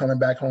 He'll be coming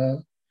back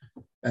home.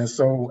 And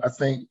so I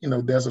think,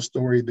 there's a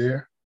story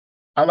there.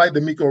 I like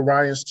D'Amico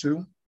Ryans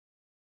too.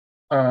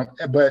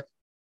 But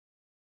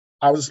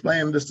I was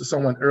explaining this to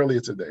someone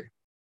earlier today.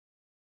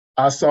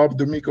 I saw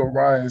D'Amico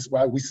Ryans.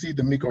 Well, we see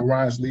D'Amico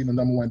Ryans leading the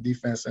number 1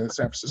 defense in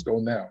San Francisco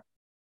now.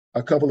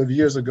 A couple of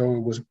years ago,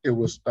 it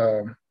was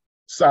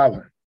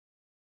Siler,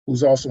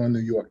 who's also in New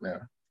York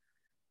now.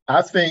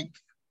 I think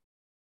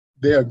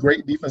they are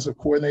great defensive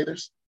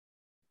coordinators,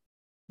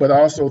 but I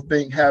also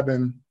think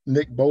having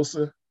Nick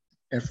Bosa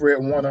and Fred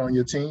Warner on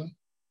your team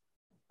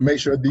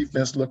makes your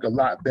defense look a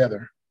lot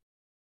better,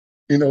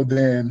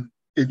 than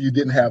if you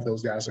didn't have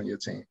those guys on your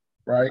team,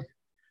 right?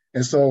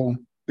 And so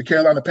the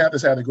Carolina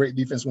Panthers had a great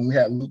defense when we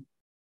had Luke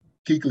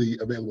Kuechly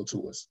available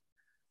to us.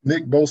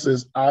 Nick Bosa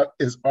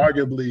is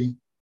arguably,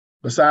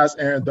 besides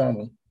Aaron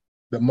Donald,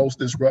 the most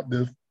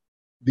disruptive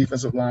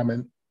defensive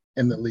lineman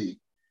in the league,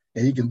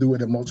 and he can do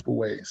it in multiple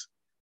ways.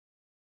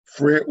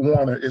 Fred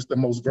Warner is the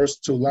most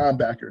versatile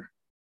linebacker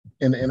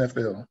in the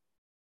NFL.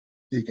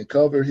 He can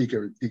cover, he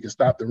can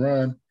stop the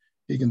run,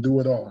 he can do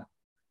it all.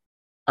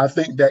 I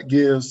think that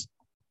gives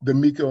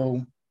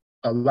D'Amico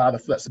a lot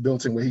of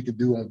flexibility in what he can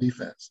do on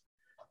defense.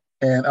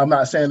 And I'm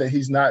not saying that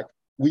he's not.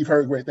 We've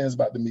heard great things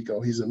about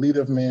D'Amico. He's a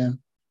leader of men,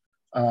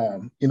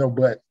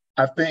 but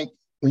I think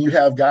when you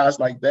have guys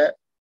like that,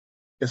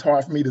 it's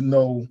hard for me to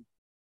know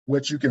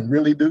what you can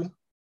really do,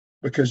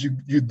 because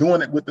you're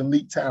doing it with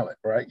elite talent,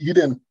 right? You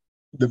didn't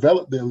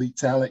develop the elite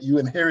talent. You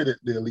inherited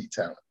the elite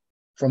talent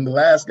from the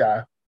last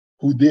guy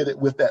who did it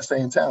with that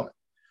same talent.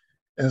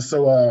 And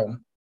so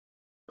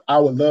I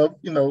would love,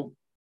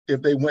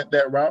 if they went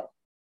that route.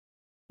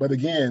 But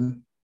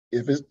again,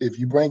 if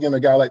you bring in a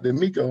guy like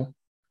D'Amico,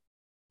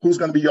 who's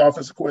going to be your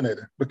offensive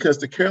coordinator? Because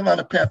the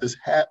Carolina Panthers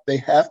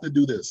have to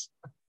do this.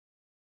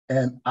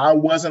 And I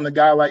wasn't a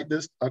guy like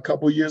this a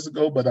couple of years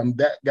ago, but I'm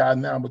that guy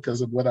now because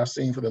of what I've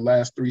seen for the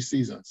last 3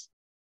 seasons.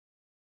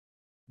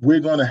 We're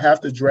going to have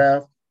to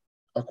draft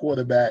a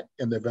quarterback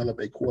and develop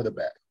a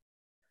quarterback.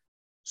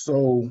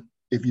 So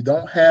if you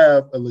don't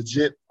have a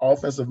legit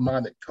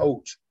offensive-minded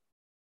coach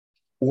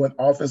or an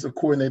offensive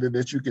coordinator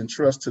that you can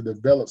trust to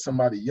develop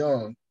somebody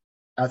young,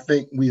 I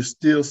think we're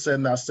still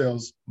setting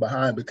ourselves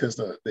behind, because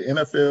the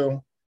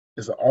NFL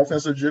is an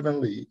offensive-driven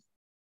league.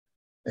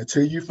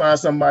 Until you find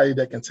somebody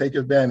that can take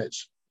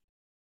advantage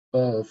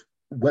of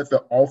what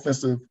the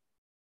offensive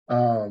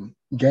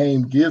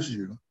game gives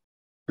you,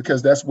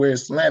 because that's where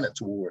it's slanted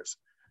towards,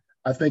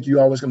 I think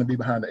you're always going to be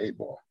behind the 8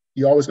 ball.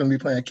 You're always going to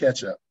be playing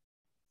catch-up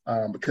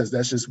because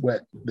that's just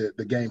what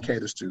the game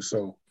caters to.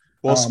 So,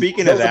 well,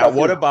 speaking of that,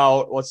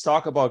 let's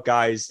talk about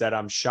guys that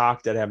I'm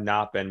shocked that have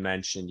not been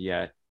mentioned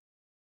yet.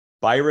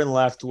 Byron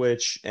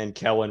Leftwich and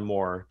Kellen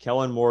Moore.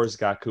 Kellen Moore's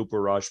got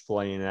Cooper Rush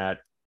playing at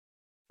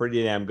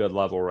pretty damn good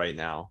level right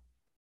now.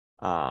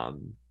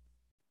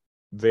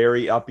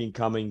 Very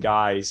up-and-coming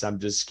guys. I'm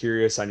just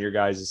curious on your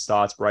guys'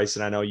 thoughts.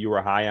 Bryson, I know you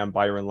were high on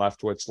Byron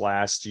Leftwich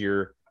last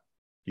year.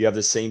 You have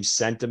the same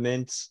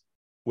sentiment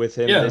with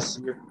him this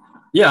year?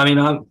 Yeah, I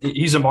mean,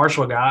 he's a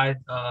Marshall guy,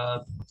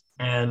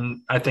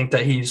 and I think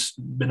that he's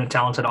been a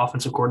talented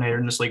offensive coordinator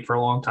in this league for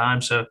a long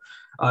time. So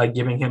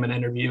giving him an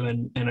interview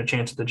and a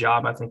chance at the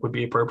job, I think, would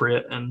be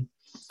appropriate. And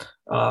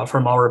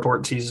from all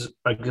reports, he's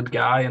a good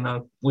guy and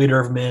a leader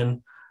of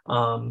men.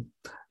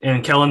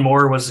 And Kellen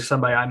Moore was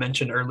somebody I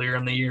mentioned earlier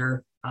in the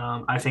year.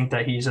 I think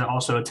that he's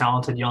also a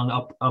talented young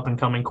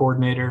up-and-coming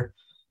coordinator.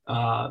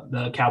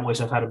 The Cowboys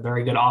have had a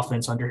very good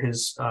offense under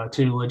his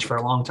tutelage for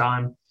a long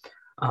time.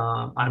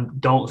 I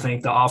don't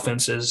think the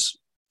offense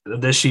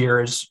this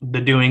year is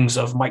the doings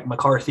of Mike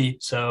McCarthy.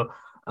 So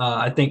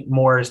I think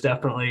Moore is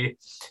definitely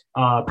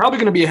probably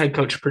going to be a head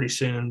coach pretty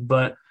soon.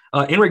 But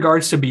in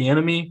regards to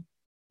Bieniemy,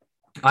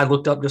 I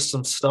looked up just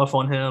some stuff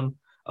on him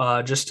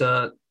just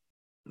to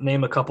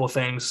name a couple of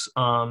things.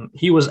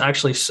 He was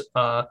actually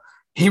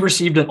he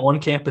received an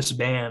on-campus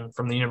ban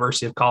from the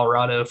University of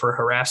Colorado for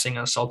harassing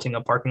and assaulting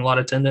a parking lot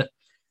attendant,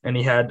 and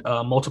he had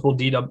multiple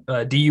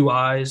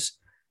DUIs,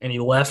 and he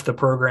left the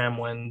program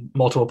when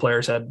multiple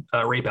players had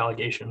rape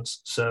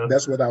allegations. So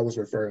that's what I was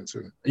referring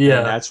to. Yeah,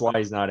 and that's why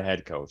he's not a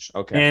head coach.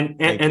 Okay,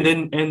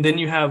 and then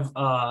you have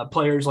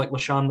players like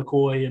LaShawn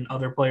McCoy and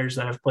other players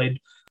that have played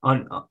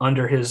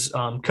under his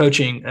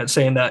coaching, and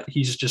saying that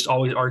he's just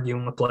always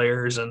arguing with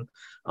players, and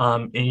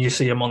you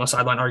see him on the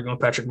sideline arguing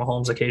with Patrick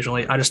Mahomes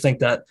occasionally. I just think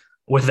that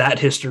with that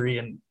history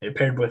and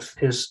paired with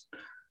his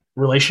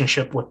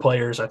relationship with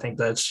players, I think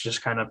that's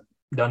just kind of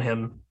done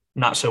him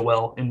not so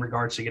well in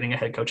regards to getting a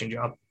head coaching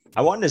job.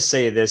 I wanted to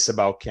say this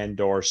about Ken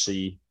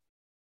Dorsey,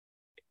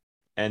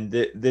 and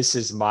this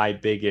is my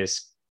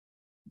biggest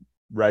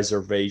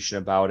reservation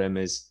about him,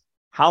 is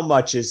how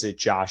much is it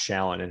Josh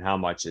Allen and how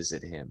much is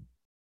it him?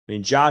 I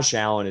mean, Josh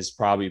Allen is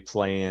probably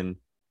playing,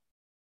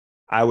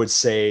 I would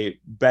say,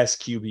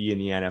 best QB in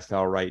the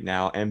NFL right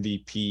now,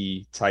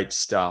 MVP type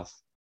stuff.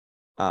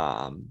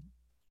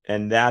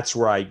 And that's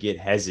where I get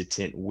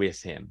hesitant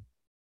with him.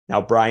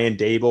 Now, Brian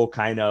Dable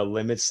kind of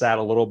limits that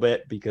a little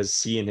bit because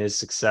seeing his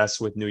success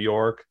with New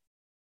York,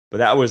 But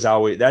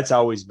that's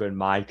always been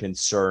my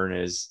concern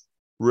is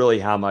really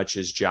how much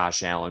is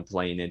Josh Allen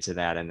playing into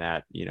that and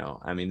that,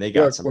 I mean, they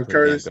got some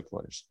pretty damn good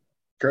players.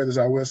 Curtis,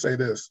 I will say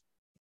this,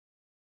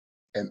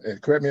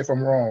 and correct me if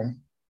I'm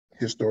wrong,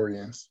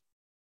 historians,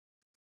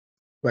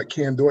 but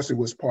Ken Dorsey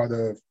was part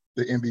of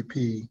the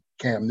MVP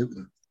Cam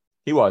Newton.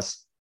 He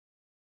was.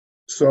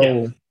 So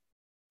yeah.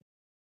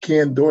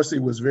 Ken Dorsey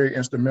was very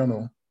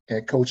instrumental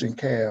in coaching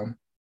Cam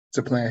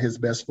to playing his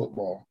best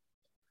football.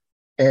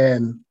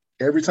 And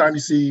every time you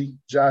see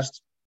Josh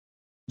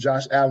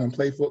Allen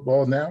play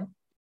football now,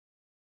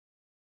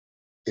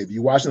 if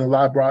you're watching the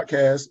live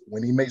broadcast,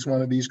 when he makes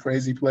one of these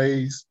crazy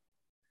plays,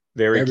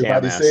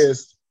 everybody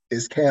says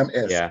it's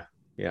Cam-esque. Yeah,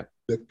 yeah.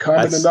 The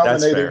common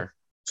denominator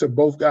to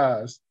both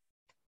guys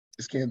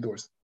is Ken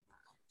Dorsey.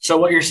 So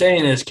what you're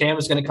saying is Cam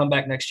is going to come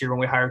back next year when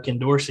we hire Ken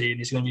Dorsey, and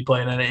he's going to be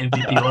playing at an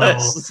MVP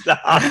level.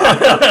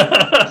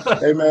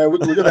 Hey, man, we're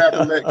going to have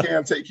to let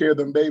Cam take care of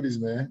them babies,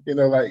 man.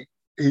 Like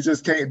he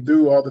just can't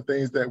do all the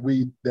things that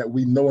we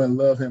know and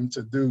love him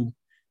to do.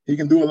 He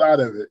can do a lot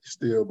of it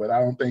still, but I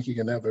don't think he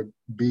can ever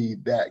be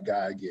that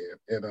guy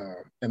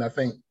again. And I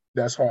think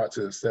that's hard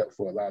to accept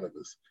for a lot of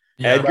us.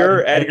 Yeah.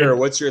 Edgar,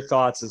 what's your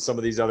thoughts on some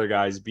of these other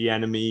guys?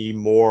 Bieniemy,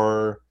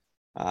 Moore,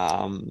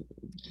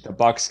 the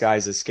Bucks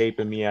guys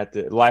escaping me at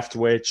the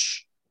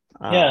Leftwich.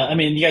 Yeah, I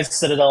mean, you guys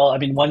said it all. I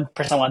mean, one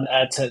person I want to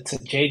add to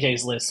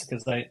JJ's list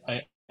because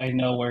I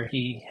know where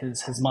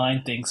his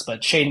mind thinks,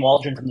 but Shane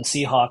Waldron from the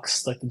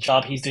Seahawks, like the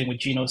job he's doing with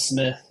Geno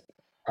Smith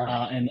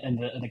and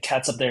the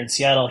Cats up there in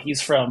Seattle.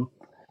 He's from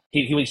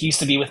he used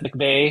to be with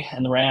McVay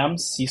and the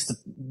Rams. He used to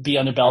be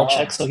under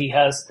Belichick, so he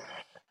has.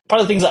 Part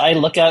of the things that I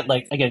look at,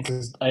 like, again,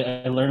 because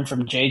I learned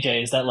from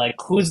JJ, is that, like,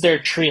 who's their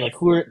tree? Like,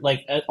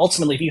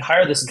 ultimately, if you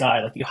hire this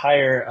guy, like, you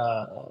hire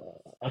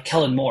a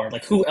Kellen Moore,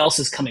 like, who else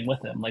is coming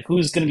with him? Like,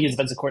 who's going to be his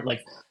defensive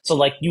coordinator? Like, so,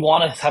 like, you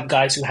want to have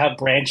guys who have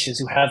branches,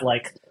 who have,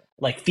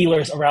 like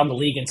feelers around the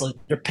league. And so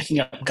they're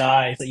picking up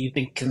guys that you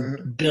think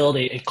can build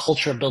a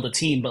culture, build a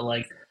team. But,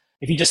 like,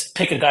 if you just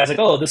pick a guy, it's like,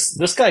 oh,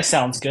 this guy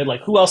sounds good.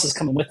 Like, who else is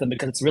coming with them?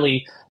 Because it's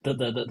really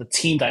the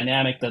team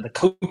dynamic, the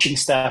coaching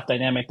staff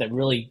dynamic that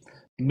really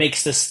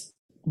makes this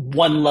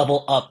one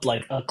level up,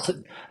 like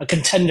a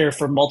contender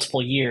for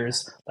multiple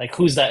years. Like,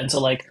 who's that? And so,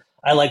 like,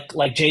 I like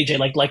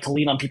JJ, like to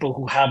lean on people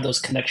who have those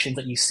connections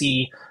that you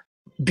see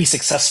be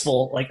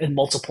successful, like, in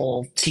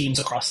multiple teams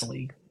across the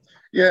league.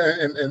 Yeah,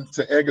 and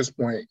to Edgar's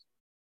point,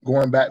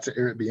 going back to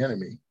Eric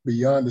Bieniemy,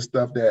 beyond the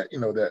stuff that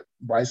that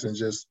Bryson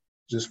just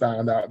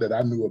found out that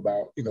I knew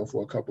about,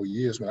 for a couple of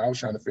years when I was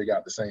trying to figure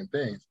out the same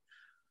things.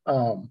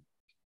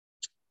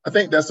 I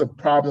think that's a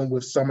problem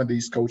with some of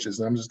these coaches.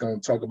 And I'm just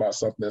going to talk about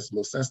something that's a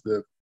little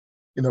sensitive,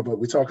 but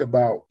we talk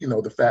about,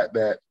 the fact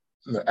that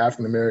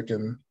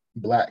African-American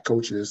Black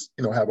coaches,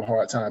 have a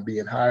hard time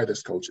being hired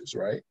as coaches,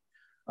 right?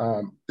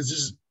 It's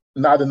just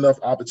not enough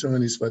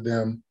opportunities for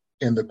them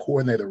in the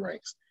coordinator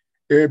ranks.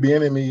 Eric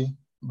Bieniemy,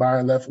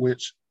 Byron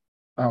Leftwich,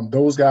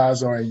 those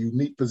guys are in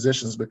unique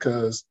positions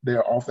because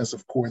they're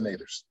offensive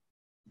coordinators,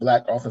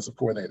 Black offensive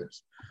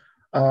coordinators.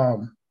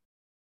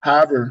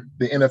 However,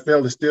 the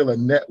NFL is still a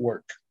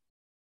network,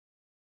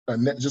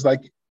 just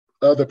like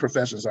other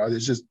professions are.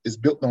 It's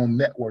built on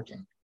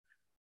networking.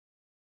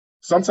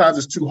 Sometimes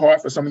it's too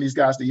hard for some of these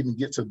guys to even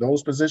get to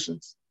those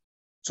positions,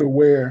 to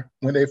where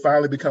when they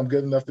finally become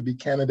good enough to be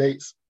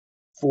candidates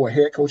for a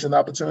head coaching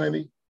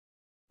opportunity,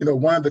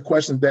 one of the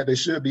questions that they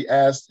should be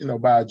asked,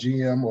 by a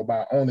GM or by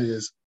an owner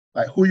is,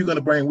 like, who are you going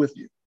to bring with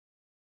you,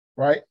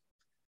 right?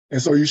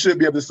 And so you should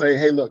be able to say,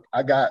 hey, look,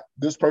 I got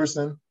this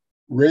person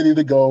ready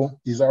to go.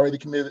 He's already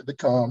committed to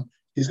come.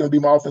 He's going to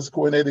be my offensive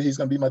coordinator. He's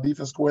going to be my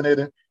defense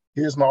coordinator.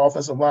 Here's my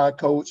offensive line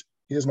coach.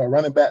 Here's my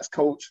running backs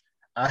coach.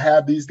 I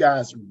have these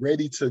guys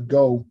ready to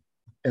go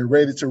and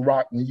ready to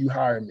rock when you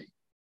hire me.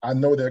 I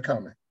know they're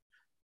coming.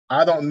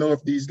 I don't know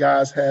if these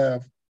guys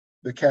have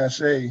the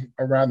cachet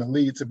around the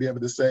league to be able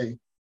to say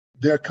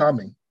they're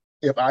coming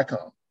if I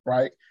come,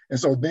 right? And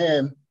so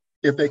then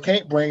if they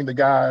can't bring the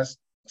guys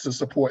to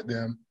support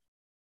them,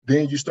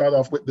 then you start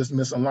off with this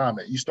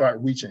misalignment. You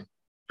start reaching.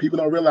 People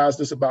don't realize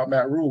this about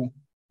Matt Rhule.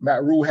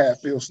 Matt Rhule had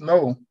Phil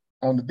Snow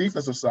on the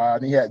defensive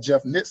side, and he had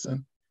Jeff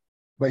Nixon,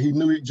 but he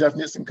knew Jeff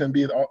Nixon couldn't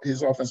be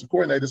his offensive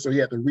coordinator, so he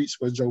had to reach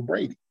for Joe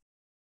Brady.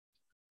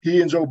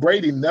 He and Joe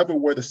Brady never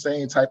were the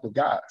same type of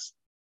guys.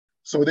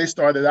 So they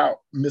started out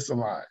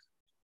misaligned,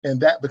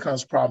 and that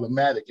becomes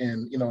problematic,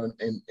 and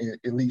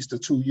it leads to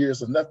 2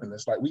 years of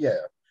nothingness like we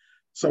have.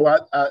 So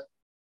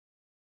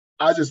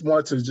I just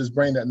want to just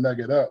bring that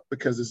nugget up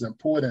because it's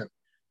important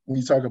when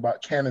you talk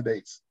about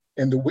candidates,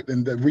 and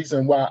the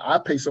reason why I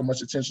pay so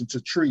much attention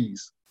to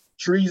trees.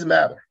 Trees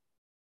matter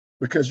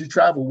because you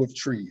travel with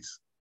trees.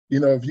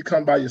 If you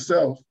come by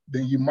yourself,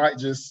 then you might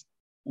just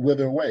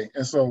wither away.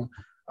 And so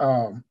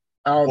Edgar,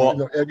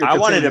 I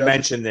wanted to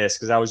mention this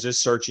because I was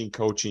just searching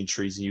coaching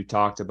trees and you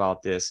talked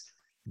about this.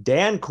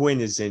 Dan Quinn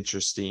is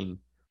interesting.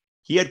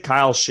 He had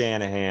Kyle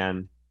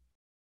Shanahan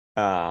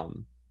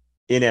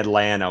in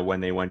Atlanta when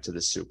they went to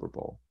the Super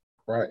Bowl.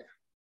 Right.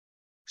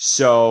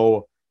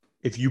 So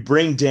if you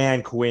bring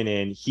Dan Quinn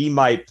in, he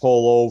might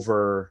pull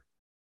over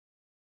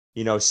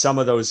some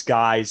of those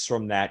guys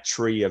from that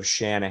tree of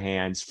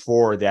Shanahan's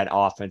for that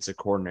offensive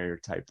coordinator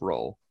type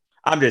role.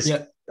 It's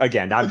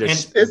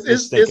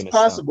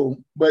possible,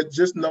 but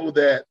just know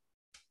that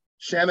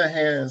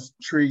Shanahan's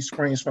tree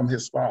springs from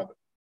his father.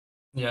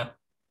 Yeah.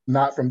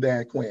 Not from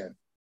Dan Quinn.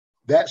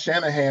 That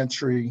Shanahan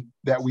tree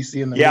that we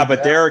see in the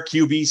but their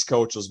QB's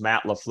coach was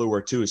Matt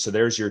LaFleur too. So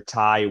there's your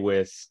tie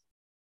with.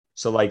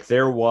 So like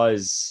there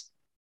was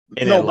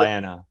in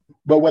Atlanta.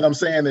 But what I'm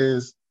saying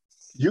is,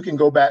 you can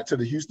go back to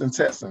the Houston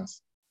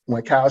Texans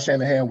when Kyle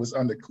Shanahan was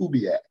under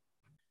Kubiak.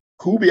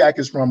 Kubiak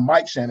is from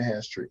Mike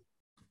Shanahan's tree.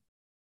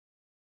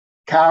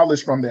 Kyle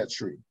is from that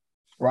tree,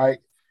 right?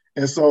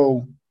 And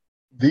so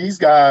these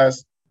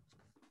guys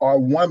are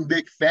one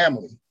big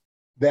family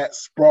that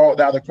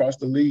sprawled out across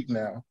the league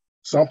now.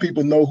 Some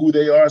people know who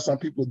they are, some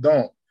people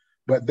don't.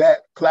 But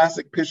that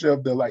classic picture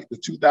of the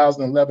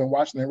 2011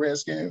 Washington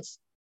Redskins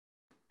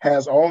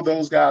has all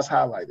those guys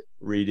highlighted.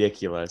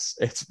 Ridiculous.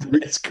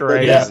 It's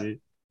crazy. Yeah.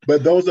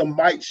 But those are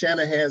Mike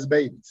Shanahan's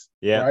babies,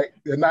 right?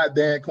 They're not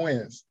Dan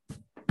Quinn's.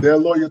 They're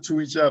loyal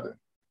to each other.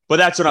 But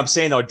that's what I'm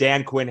saying, though.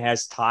 Dan Quinn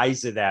has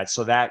ties to that,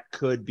 so that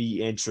could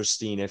be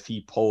interesting if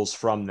he pulls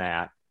from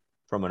that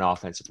from an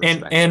offensive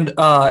perspective. And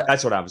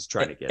that's what I was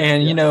trying to get.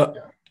 And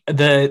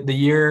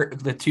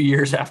the 2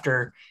 years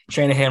after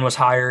Shanahan was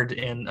hired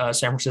in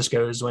San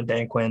Francisco is when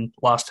Dan Quinn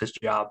lost his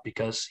job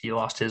because he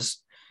lost his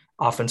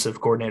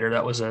offensive coordinator.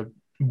 That was a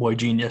boy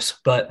genius,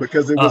 but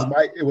because it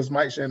was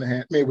Mike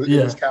Shanahan. It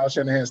was Kyle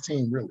Shanahan's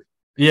team, really.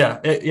 Yeah,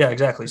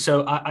 exactly.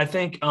 So I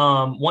think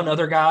one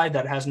other guy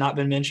that has not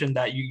been mentioned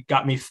that you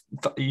got me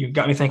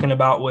thinking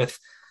about with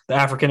the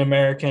African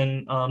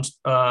American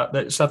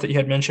that stuff that you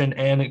had mentioned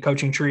and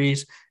coaching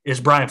trees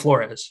is Brian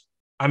Flores.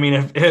 I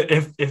mean,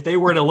 if they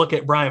were to look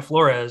at Brian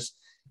Flores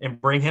and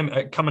bring him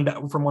coming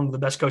down from one of the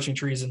best coaching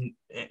trees in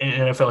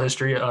NFL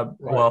history,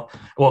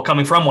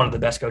 coming from one of the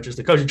best coaches,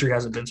 the coaching tree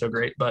hasn't been so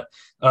great, but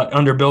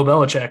under Bill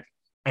Belichick,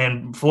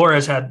 and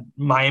Flores had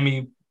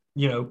Miami,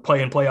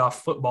 play and playoff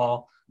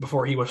football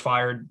before he was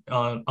fired,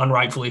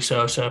 unrightfully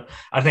so. So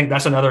I think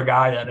that's another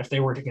guy that if they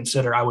were to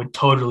consider, I would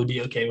totally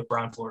be okay with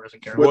Brian Flores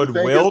and Carolina.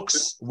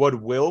 Would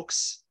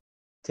Wilks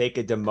take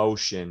a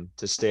demotion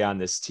to stay on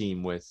this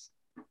team with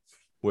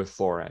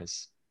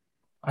Flores?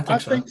 I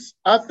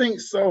think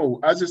so.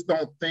 I just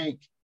don't think.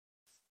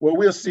 Well,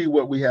 we'll see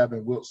what we have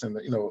in Wilks in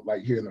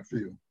here in a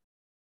few.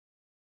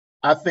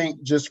 I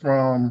think just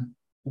from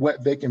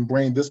what they can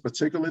bring this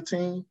particular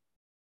team,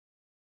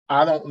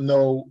 I don't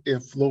know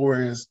if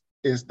Flores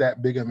is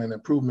that big of an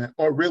improvement,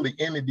 or really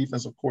any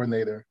defensive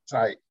coordinator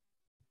type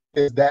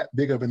is that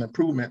big of an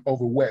improvement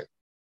over what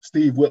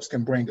Steve Wilks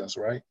can bring us,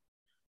 right?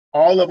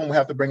 All of them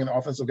have to bring an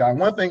offensive guy.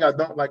 One thing I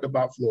don't like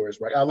about Flores,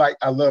 right?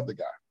 I love the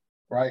guy,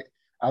 right?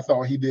 I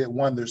thought he did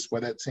wonders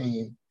for that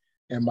team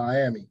in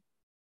Miami.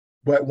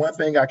 But one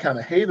thing I kind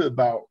of hated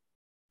about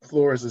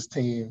Flores'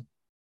 team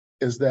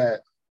is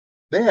that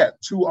they had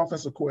 2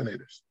 offensive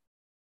coordinators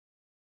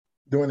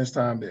during his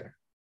time there.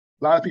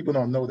 A lot of people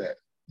don't know that.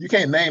 You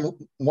can't name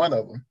one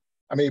of them.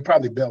 I mean,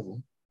 probably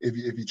Bevel, if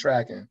you're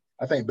tracking.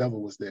 I think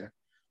Bevel was there.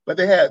 But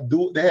they had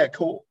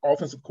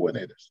co-offensive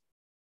coordinators.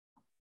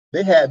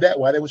 They had that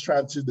while they was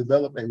trying to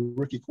develop a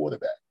rookie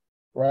quarterback,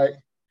 right?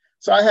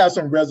 So I have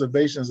some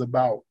reservations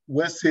about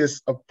what's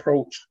his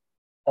approach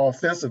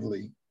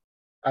offensively.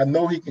 I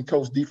know he can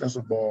coach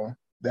defensive ball.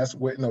 That's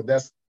what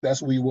that's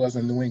who he was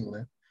in New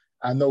England.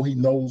 I know he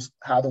knows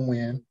how to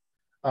win.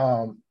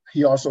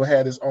 He also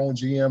had his own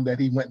GM that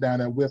he went down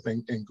there with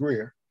in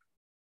Greer.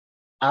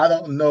 I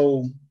don't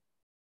know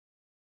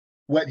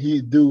what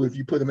he'd do if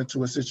you put him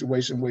into a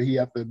situation where he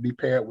have to be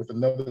paired with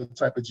another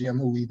type of GM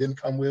who he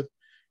didn't come with,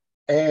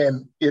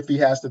 and if he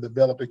has to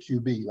develop a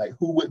QB, like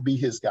who would be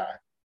his guy?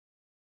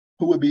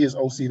 Who would be his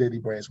OC that he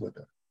brings with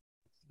him?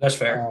 That's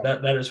fair.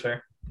 That is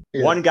fair.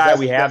 Yeah, one guy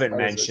we haven't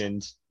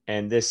mentioned,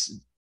 and this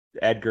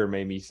Edgar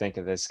made me think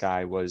of this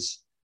guy, was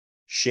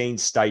Shane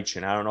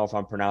Steichen. I don't know if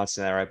I'm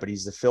pronouncing that right, but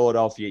he's the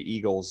Philadelphia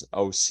Eagles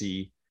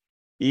OC.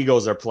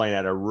 Eagles are playing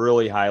at a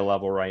really high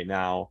level right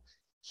now.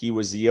 He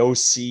was the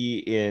OC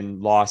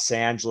in Los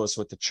Angeles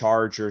with the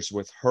Chargers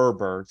with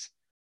Herbert,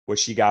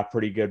 which he got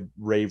pretty good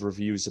rave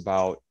reviews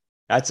about.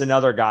 That's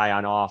another guy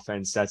on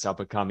offense that's up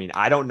and coming.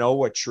 I don't know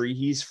what tree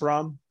he's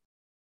from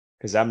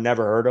because I've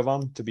never heard of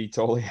him, to be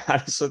totally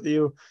honest with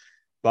you.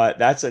 But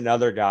that's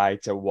another guy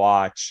to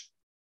watch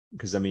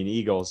because,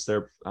 Eagles,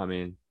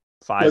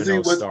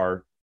 5-0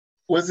 start.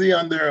 Was he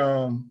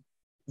under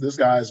this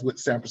guy's with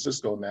San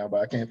Francisco now,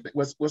 but I can't think.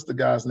 What's the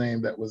guy's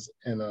name that was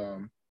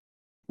in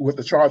with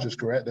the Chargers,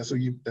 correct? That's who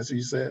you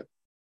said?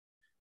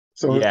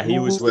 So yeah, he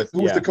was with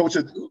the coach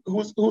at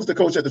who's the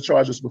coach at the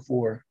Chargers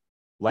before?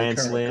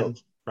 Lance Lynn,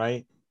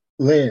 right?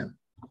 Lynn.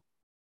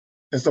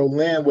 And so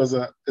Lynn is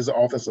an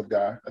offensive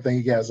guy. I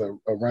think he has a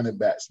running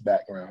backs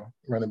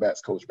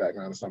coach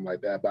background or something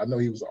like that. But I know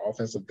he was an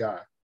offensive guy.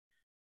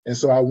 And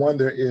so I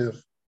wonder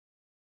if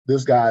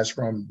this guy's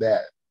from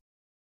that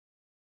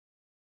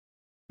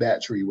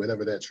tree,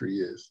 whatever that tree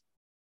is.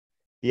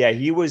 Yeah,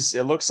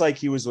 it looks like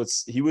he was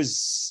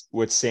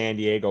with San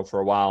Diego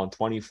for a while in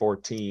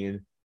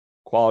 2014.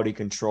 quality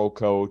control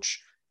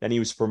coach. Then he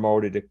was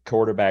promoted to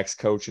quarterbacks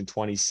coach in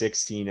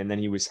 2016. And then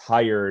he was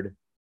hired,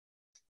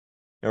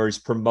 or he's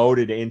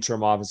promoted to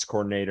interim offense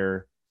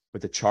coordinator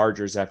with the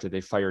Chargers after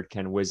they fired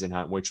Ken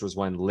Wisenhunt, which was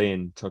when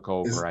Lynn took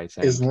over, I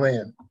think. It's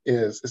Lynn.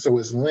 So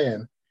it's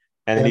Lynn.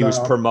 And then he was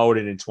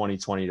promoted in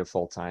 2020 to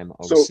full-time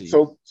OC.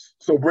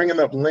 So bringing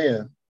up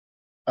Lynn,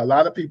 a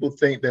lot of people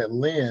think that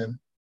Lynn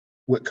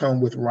would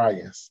come with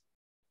Ryans.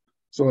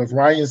 So if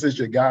Ryans is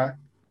your guy,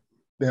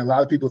 then a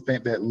lot of people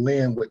think that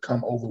Lynn would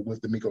come over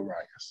with D'Amico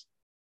Ryans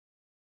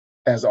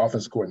as the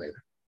offensive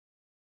coordinator.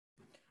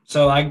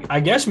 So I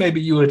guess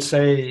maybe you would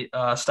say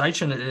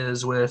Steichen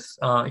is with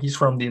he's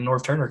from the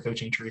North Turner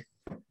coaching tree,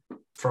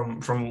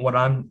 from what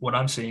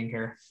I'm seeing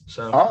here.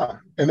 So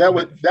and that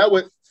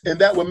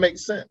would make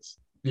sense.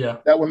 Yeah,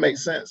 that would make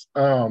sense.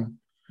 The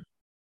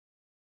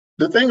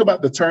thing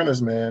about the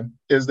Turners, man,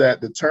 is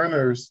that the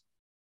Turners,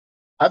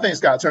 I think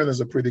Scott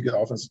Turner's a pretty good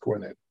offensive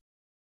coordinator.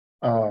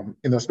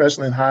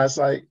 Especially in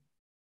hindsight,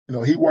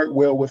 he worked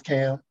well with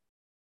Cam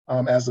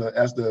as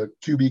the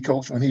QB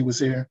coach when he was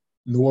here.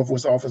 Norv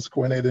was offensive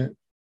coordinator.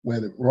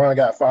 When Ron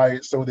got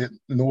fired, so did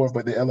Norv,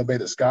 but they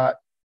elevated Scott.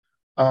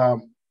 I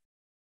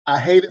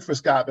hate it for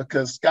Scott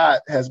because Scott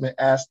has been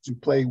asked to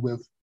play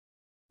with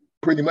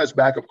pretty much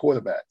backup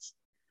quarterbacks.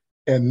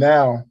 And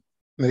now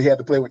he had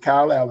to play with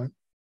Kyle Allen.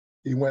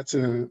 He went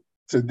to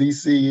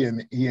DC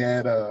and he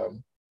had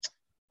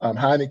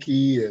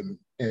Heineke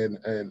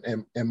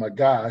and my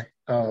guy,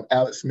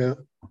 Alex Smith.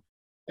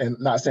 And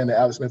not saying that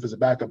Alex Smith is a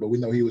backup, but we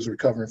know he was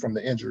recovering from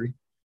the injury.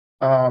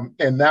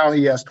 And now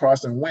he has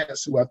Carson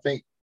Wentz, who I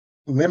think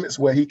limits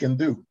what he can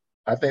do.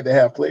 I think they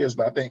have players,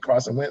 but I think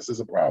Carson Wentz is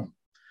a problem.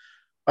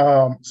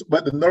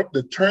 But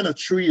the Turner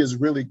tree is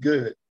really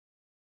good.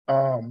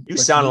 You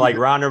sounded like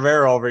Ron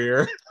Rivera over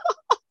here.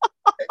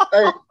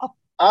 Hey,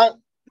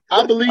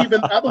 I believe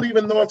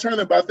in North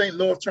Turner, but I think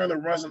North Turner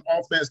runs an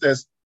offense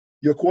that's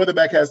your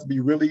quarterback has to be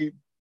really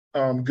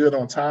good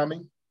on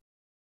timing.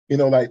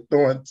 Like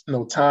throwing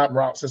time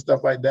routes and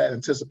stuff like that,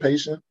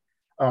 anticipation.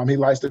 He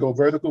likes to go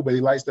vertical, but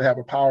he likes to have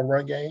a power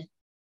run game.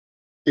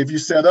 If you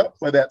set up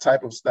for that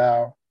type of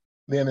style,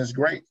 then it's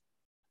great.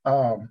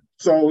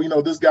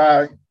 So this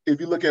guy, if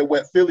you look at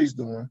what Philly's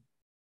doing,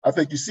 I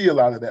think you see a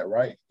lot of that,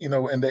 right?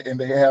 And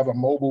they have a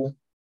mobile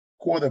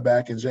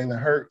quarterback in Jalen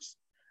Hurts.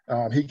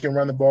 He can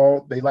run the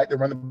ball. They like to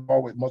run the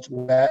ball with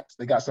multiple backs.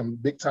 They got some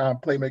big time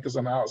playmakers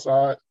on the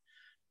outside.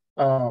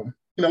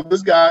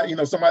 This guy,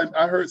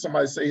 I heard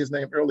somebody say his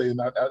name earlier,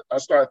 and I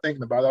started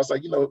thinking about it. I was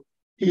like,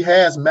 he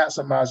has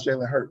maximized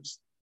Jalen Hurts.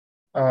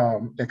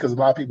 Because a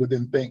lot of people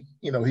didn't think,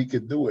 he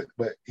could do it,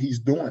 but he's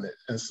doing it.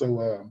 And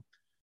so,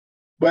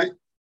 but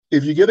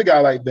if you get a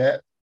guy like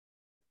that,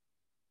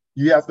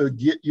 you have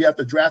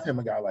to draft him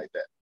a guy like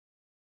that.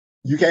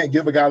 You can't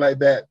give a guy like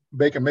that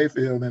Baker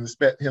Mayfield and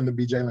expect him to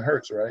be Jalen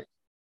Hurts, right?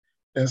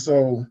 And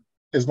so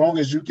as long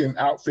as you can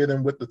outfit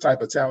him with the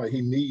type of talent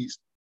he needs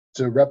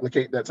to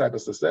replicate that type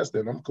of success,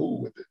 then I'm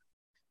cool with it.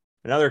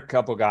 Another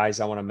couple guys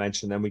I want to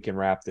mention, then we can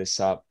wrap this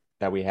up,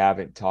 that we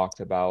haven't talked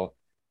about.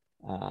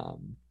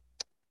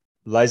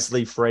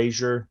 Leslie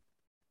Frazier,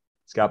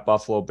 he's got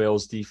Buffalo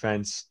Bills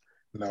defense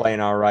playing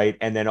all right.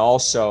 And then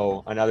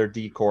also another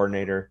D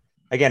coordinator.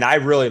 Again, I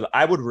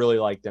would really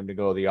like them to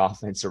go the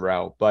offensive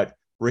route, but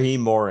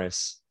Raheem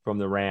Morris from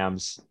the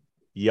Rams,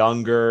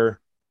 younger,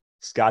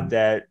 he's got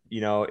that,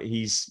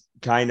 he's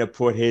kind of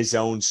put his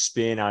own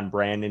spin on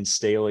Brandon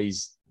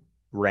Staley's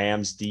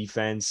Rams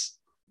defense.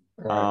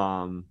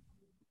 Right.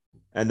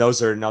 And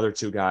those are another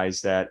two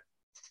guys that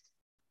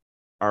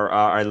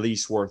are at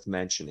least worth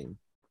mentioning.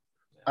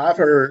 I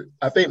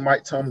think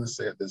Mike Tomlin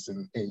said this,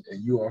 and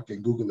you all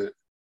can Google it.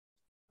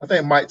 I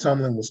think Mike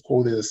Tomlin was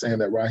quoted as saying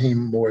that Raheem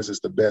Morris is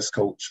the best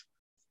coach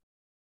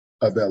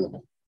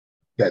available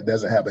that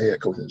doesn't have a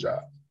head coaching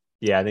job.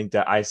 Yeah, I think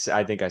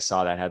I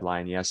saw that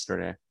headline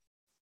yesterday.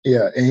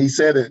 Yeah, and he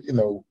said it,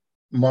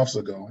 months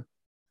ago.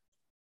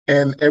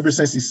 And ever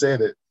since he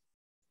said it,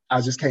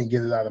 I just can't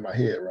get it out of my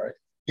head, right?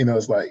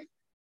 It's like,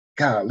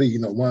 golly,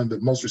 one of the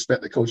most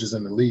respected coaches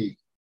in the league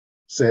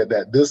said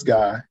that this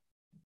guy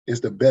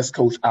is the best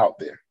coach out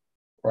there,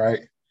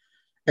 right?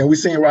 And we've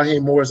seen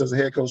Raheem Morris as a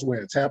head coach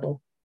in Tampa.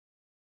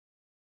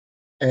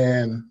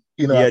 And,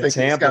 I think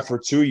Tampa for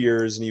 2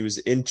 years, and he was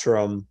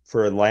interim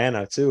for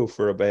Atlanta too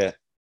for a bit.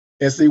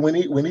 And see, when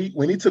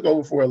he took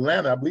over for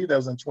Atlanta, I believe that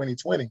was in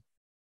 2020,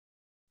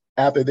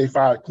 after they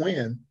fired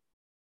Quinn,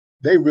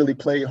 they really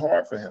played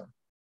hard for him.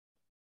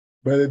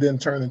 But it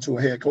didn't turn into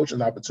a head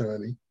coaching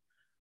opportunity.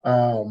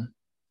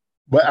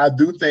 But I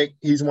do think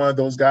he's one of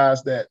those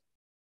guys that,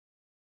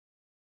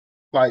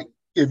 like,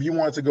 if you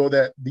want to go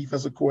that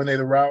defensive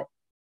coordinator route,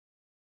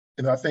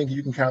 I think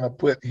you can kind of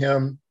put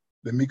him,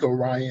 D'Amico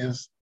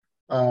Ryans,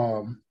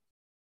 Brian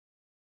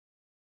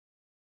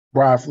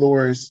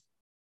Flores,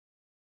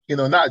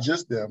 not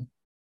just them,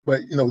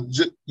 but,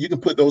 you can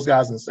put those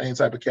guys in the same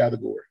type of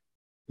category.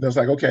 It's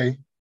like, okay,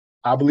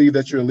 I believe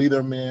that you're a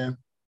leader, man.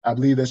 I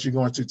believe that you're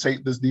going to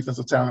take this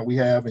defensive talent we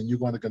have and you're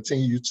going to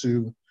continue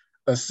to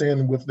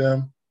ascend with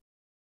them.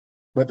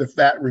 But the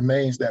fact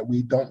remains that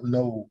we don't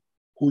know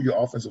who your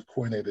offensive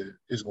coordinator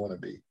is going to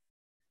be.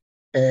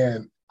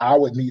 And I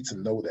would need to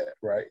know that,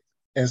 right?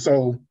 And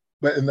so,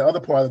 but and the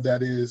other part of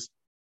that is,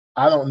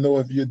 I don't know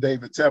if you're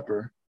David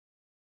Tepper,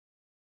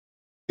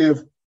 if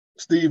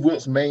Steve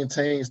Wilks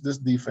maintains this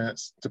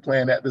defense to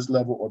playing at this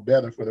level or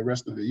better for the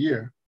rest of the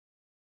year,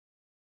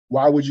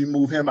 why would you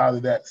move him out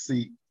of that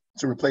seat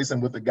to replace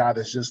him with a guy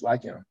that's just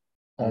like him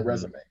on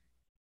resume?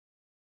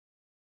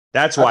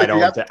 That's why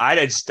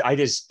I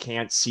just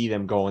can't see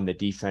them going the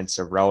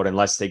defensive route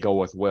unless they go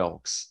with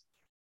Wilks.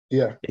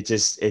 Yeah. It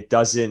just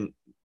doesn't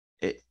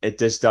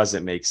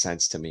make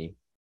sense to me.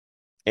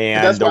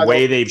 And the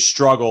way they've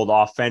struggled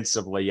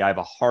offensively, I have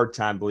a hard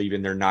time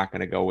believing they're not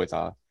going to go with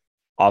a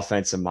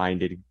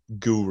offensive-minded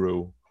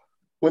guru.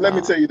 Well, let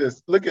me tell you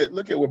this. Look at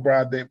what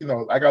Brian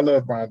Daboll, like I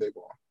love Brian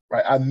Daboll,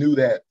 right? I knew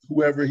that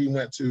whoever he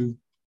went to,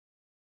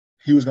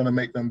 he was going to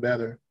make them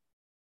better.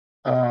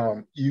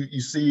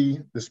 You see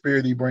the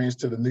spirit he brings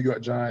to the New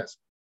York Giants.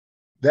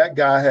 That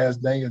guy has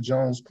Daniel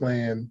Jones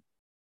playing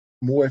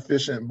more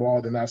efficient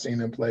ball than I've seen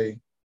him play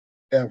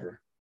ever,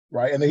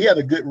 right? And he had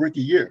a good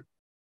rookie year,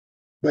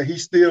 but he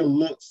still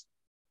looks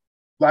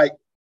like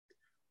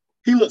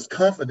he looks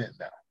confident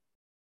now.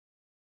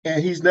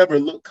 And he's never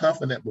looked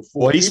confident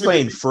before. Well, he's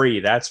playing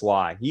free. That's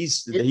why.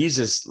 He's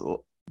just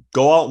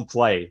go out and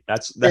play.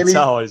 That's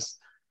how his.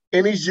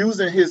 And he's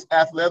using his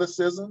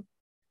athleticism.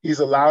 He's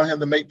allowing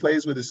him to make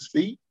plays with his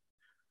feet.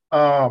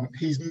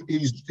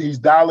 He's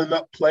dialing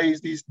up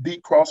plays, these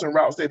deep crossing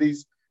routes that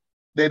he's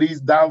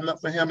dialing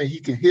up for him, and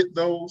he can hit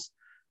those.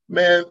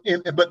 Man,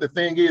 but the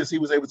thing is, he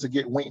was able to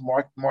get Wink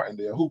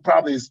Martindale, who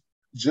probably is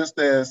just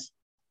as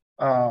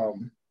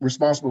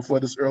responsible for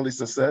this early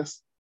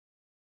success.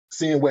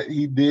 Seeing what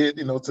he did,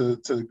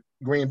 to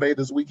Green Bay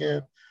this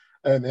weekend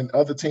and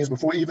other teams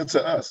before, even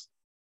to us.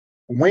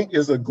 Wink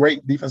is a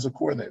great defensive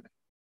coordinator.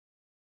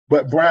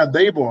 But Brian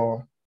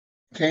Daboll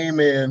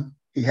came in,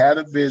 he had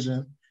a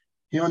vision.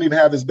 He don't even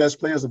have his best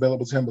players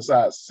available to him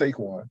besides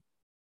Saquon.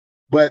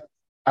 But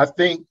I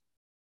think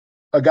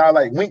a guy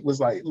like Wink was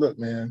like, look,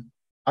 man,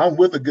 I'm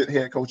with a good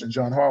head coach in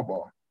John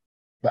Harbaugh,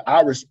 but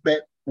I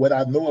respect what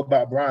I know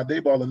about Brian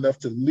Daboll enough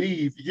to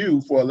leave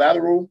you for a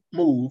lateral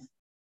move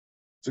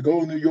to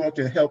go to New York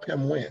and help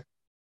him win.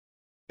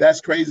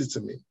 That's crazy to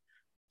me.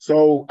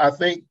 So I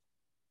think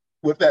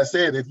with that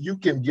said, if you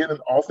can get an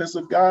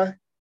offensive guy,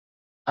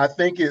 I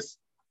think it's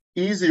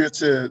easier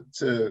to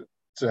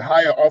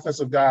hire an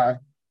offensive guy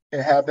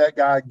and have that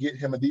guy get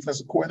him a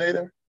defensive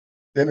coordinator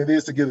than it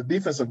is to get a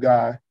defensive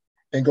guy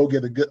and go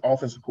get a good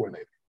offensive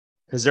coordinator.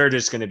 Because they're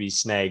just going to be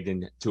snagged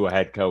into a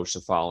head coach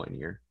the following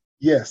year.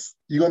 Yes,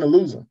 you're going to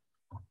lose them.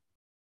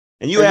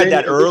 And you had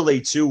that early,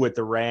 too, with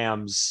the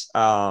Rams.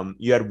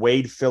 You had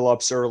Wade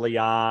Phillips early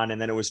on, and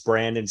then it was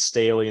Brandon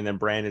Staley, and then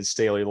Brandon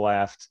Staley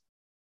left.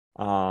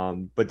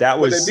 But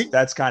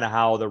that's kind of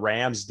how the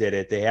Rams did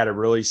it. They had a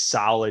really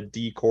solid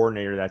D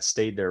coordinator that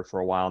stayed there for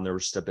a while, and there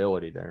was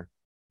stability there.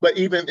 But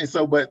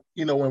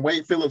when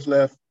Wade Phillips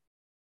left,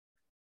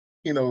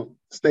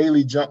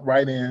 Staley jumped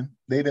right in.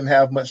 They didn't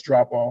have much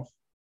drop-off.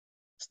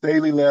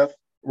 Staley left.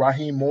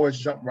 Raheem Morris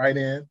jumped right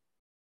in.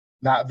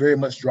 Not very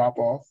much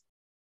drop-off.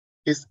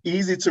 It's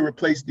easy to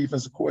replace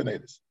defensive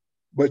coordinators,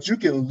 but you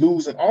can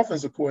lose an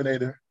offensive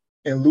coordinator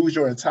and lose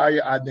your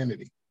entire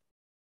identity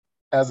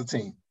as a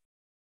team.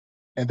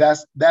 And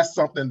that's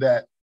something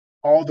that,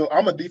 although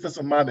I'm a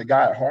defensive-minded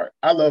guy at heart,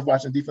 I love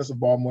watching defensive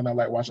ball more than I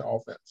like watching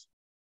offense.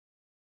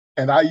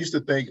 And I used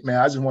to think,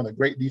 man, I just want a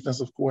great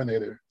defensive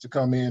coordinator to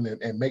come in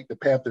and make the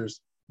Panthers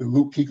the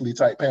Luke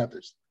Kuechly-type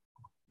Panthers.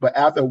 But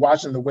after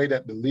watching the way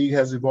that the league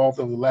has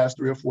evolved over the last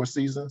 3 or 4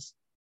 seasons,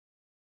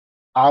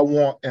 I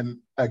want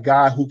a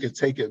guy who can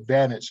take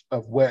advantage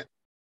of what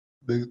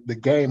the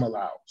game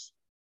allows.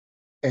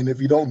 And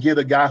if you don't get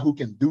a guy who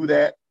can do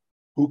that,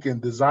 who can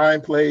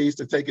design plays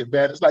to take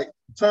advantage, like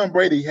Tom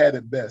Brady had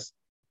it best.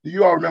 Do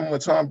you all remember when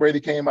Tom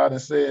Brady came out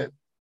and said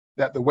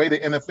that the way the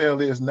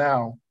NFL is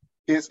now,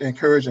 it's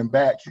encouraging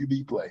bad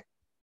QB play,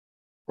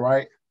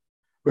 right?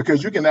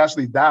 Because you can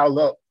actually dial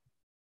up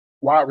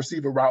wide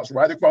receiver routes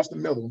right across the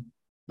middle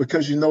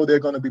because they're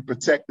going to be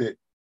protected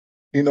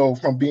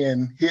from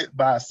being hit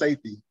by a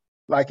safety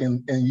like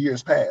in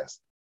years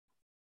past.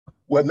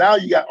 Well, now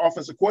you got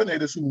offensive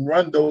coordinators who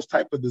run those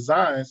type of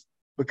designs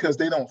because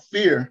they don't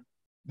fear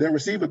their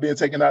receiver being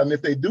taken out. And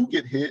if they do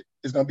get hit,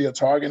 it's going to be a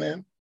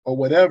targeting or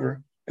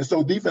whatever. And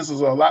so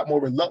defenses are a lot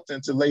more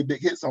reluctant to lay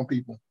big hits on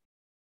people.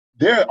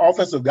 There are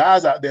offensive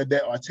guys out there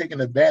that are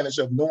taking advantage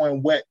of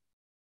knowing what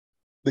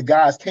the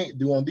guys can't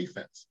do on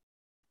defense.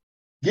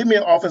 Give me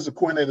an offensive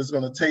coordinator that's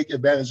going to take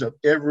advantage of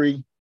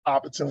every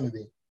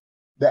opportunity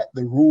that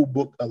the rule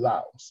book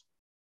allows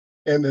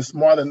and is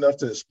smart enough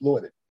to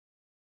exploit it.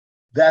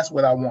 That's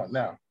what I want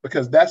now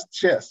because that's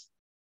chess.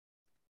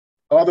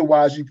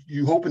 Otherwise,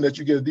 you hoping that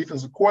you get a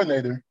defensive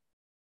coordinator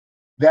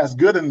that's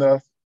good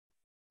enough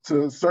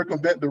to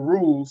circumvent the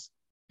rules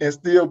and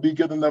still be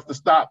good enough to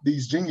stop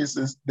these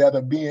geniuses that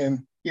are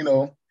being,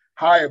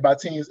 hired by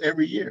teams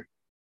every year.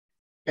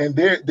 And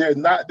there are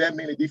not that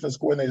many defense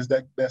coordinators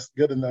that's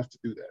good enough to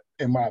do that,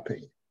 in my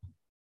opinion.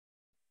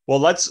 Well,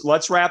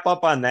 let's wrap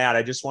up on that.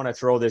 I just want to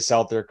throw this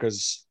out there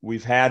because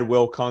we've had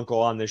Will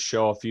Kunkel on this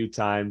show a few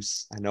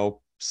times. I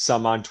know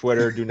some on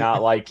Twitter do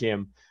not like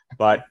him,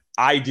 but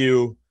I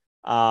do.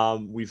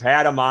 We've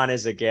had him on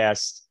as a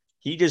guest.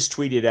 He just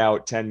tweeted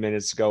out 10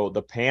 minutes ago,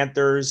 the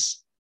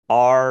Panthers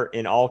are,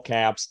 in all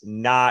caps,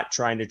 not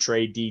trying to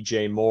trade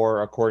DJ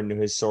Moore, according to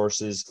his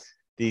sources.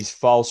 These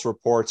false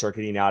reports are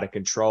getting out of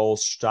control.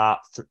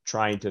 Stop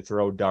trying to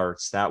throw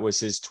darts. That was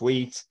his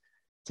tweet.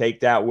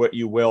 Take that what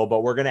you will,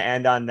 but we're going to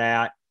end on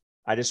that.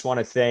 I just want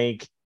to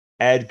thank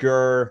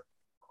Edgar.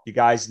 You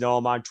guys know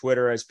him on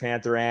Twitter as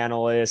Panther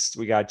Analyst.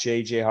 We got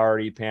JJ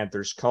Hardy,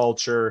 Panthers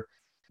Culture,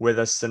 with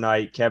us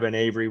tonight. Kevin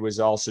Avery was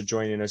also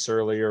joining us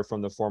earlier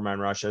from the Four-Man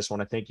Rush. I just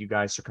want to thank you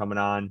guys for coming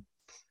on.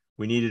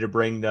 We needed to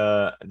bring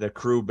the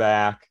crew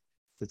back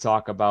to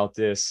talk about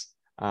this,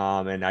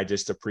 and I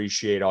just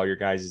appreciate all your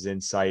guys'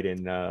 insight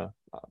in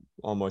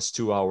almost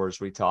 2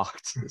 hours we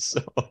talked.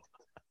 So.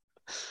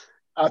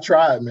 I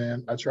tried,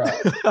 man. I tried.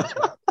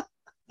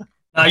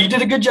 You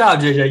did a good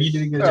job, JJ. You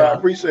did a good job. I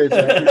appreciate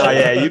that.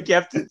 Yeah,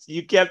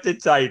 you kept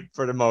it tight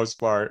for the most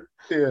part.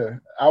 Yeah,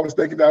 I was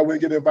thinking that I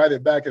wouldn't get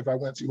invited back if I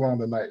went too long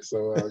tonight.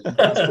 So you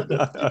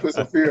guys put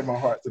some fear in my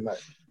heart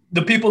tonight.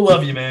 The people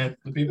love you, man.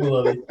 The people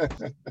love you.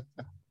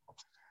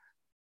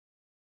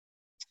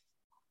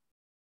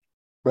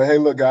 But hey,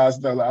 look,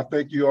 guys, I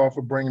thank you all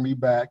for bringing me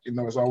back.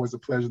 It's always a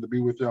pleasure to be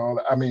with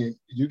y'all. I mean,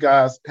 you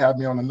guys have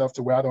me on enough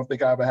to where I don't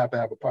think I ever have to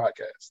have a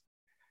podcast.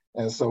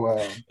 And so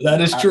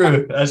that is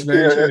true. That's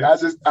very true.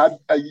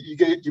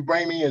 You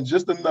bring me in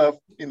just enough,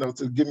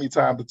 to give me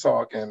time to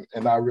talk,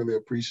 and I really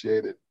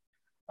appreciate it.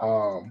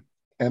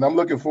 And I'm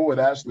looking forward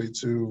actually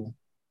to,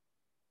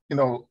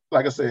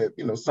 like I said,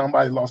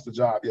 somebody lost a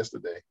job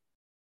yesterday,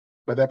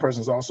 but that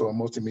person's also a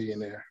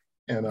multimillionaire,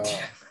 and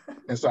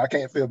so I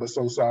can't feel but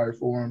so sorry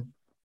for him.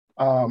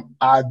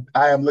 I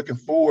am looking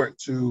forward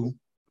to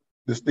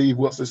the Steve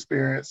Wilks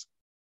experience,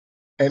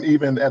 and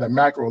even at a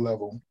macro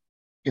level.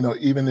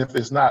 Even if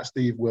it's not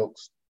Steve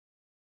Wilks,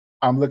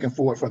 I'm looking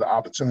forward for the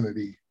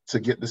opportunity to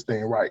get this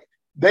thing right.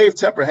 Dave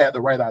Tepper had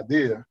the right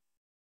idea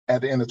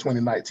at the end of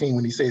 2019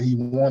 when he said he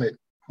wanted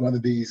one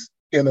of these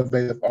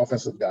innovative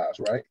offensive guys,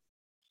 right?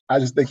 I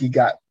just think he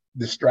got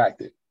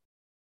distracted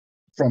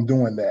from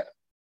doing that.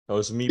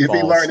 Those meatballs. If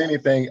he learned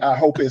anything, I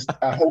hope it's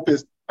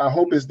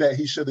that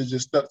he should have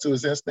just stuck to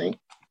his instinct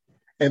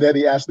and that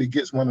he actually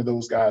gets one of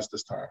those guys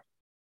this time.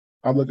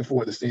 I'm looking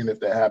forward to seeing if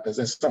that happens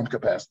in some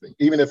capacity.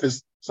 Even if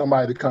it's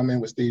somebody to come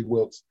in with Steve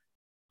Wilks,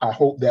 I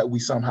hope that we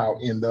somehow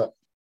end up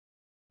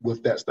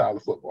with that style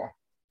of football.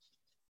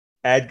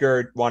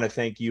 Edgar, want to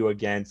thank you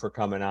again for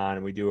coming on,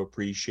 and we do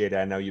appreciate it.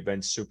 I know you've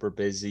been super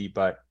busy,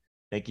 but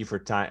thank you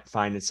for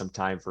finding some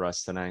time for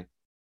us tonight.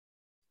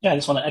 Yeah, I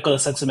just want to echo the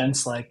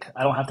sentiments. Like,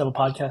 I don't have to have a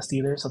podcast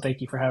either, so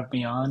thank you for having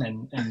me on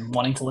and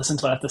wanting to listen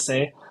to what I have to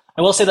say.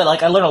 I will say that,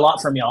 I learn a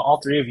lot from y'all,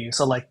 all three of you.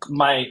 So,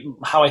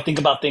 how I think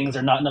about things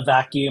are not in a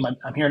vacuum.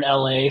 I'm here in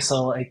LA,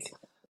 so,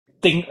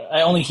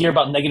 I only hear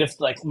about negative,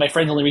 my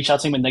friends only reach out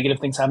to me when negative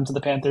things happen to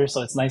the Panthers,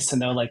 so it's nice to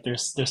know,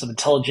 there's some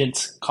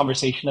intelligent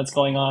conversation that's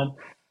going on.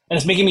 And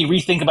it's making me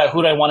rethink about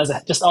who do I want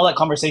just all that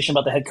conversation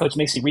about the head coach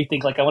makes me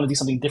rethink, I want to do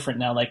something different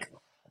now.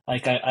 I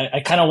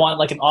kind of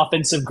want, an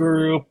offensive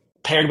guru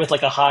paired with,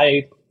 a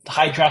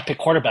high draft pick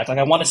quarterback.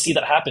 I want to see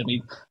that happen.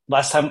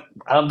 Last time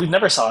we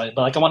never saw it,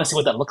 but I want to see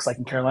what that looks like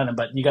in Carolina.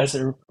 But you guys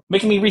are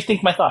making me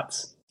rethink my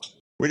thoughts.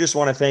 We just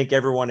want to thank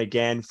everyone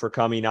again for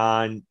coming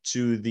on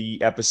to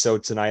the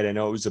episode tonight. I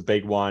know it was a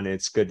big one.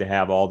 It's good to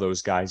have all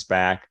those guys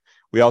back.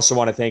 We also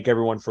want to thank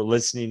everyone for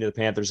listening to the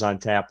Panthers on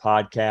Tap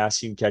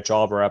podcast. You can catch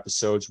all of our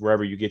episodes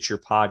wherever you get your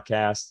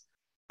podcast.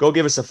 Go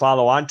give us a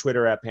follow on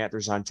Twitter at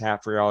Panthers on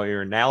Tap for all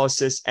your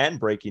analysis and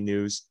breaking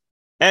news.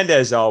 And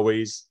as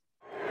always,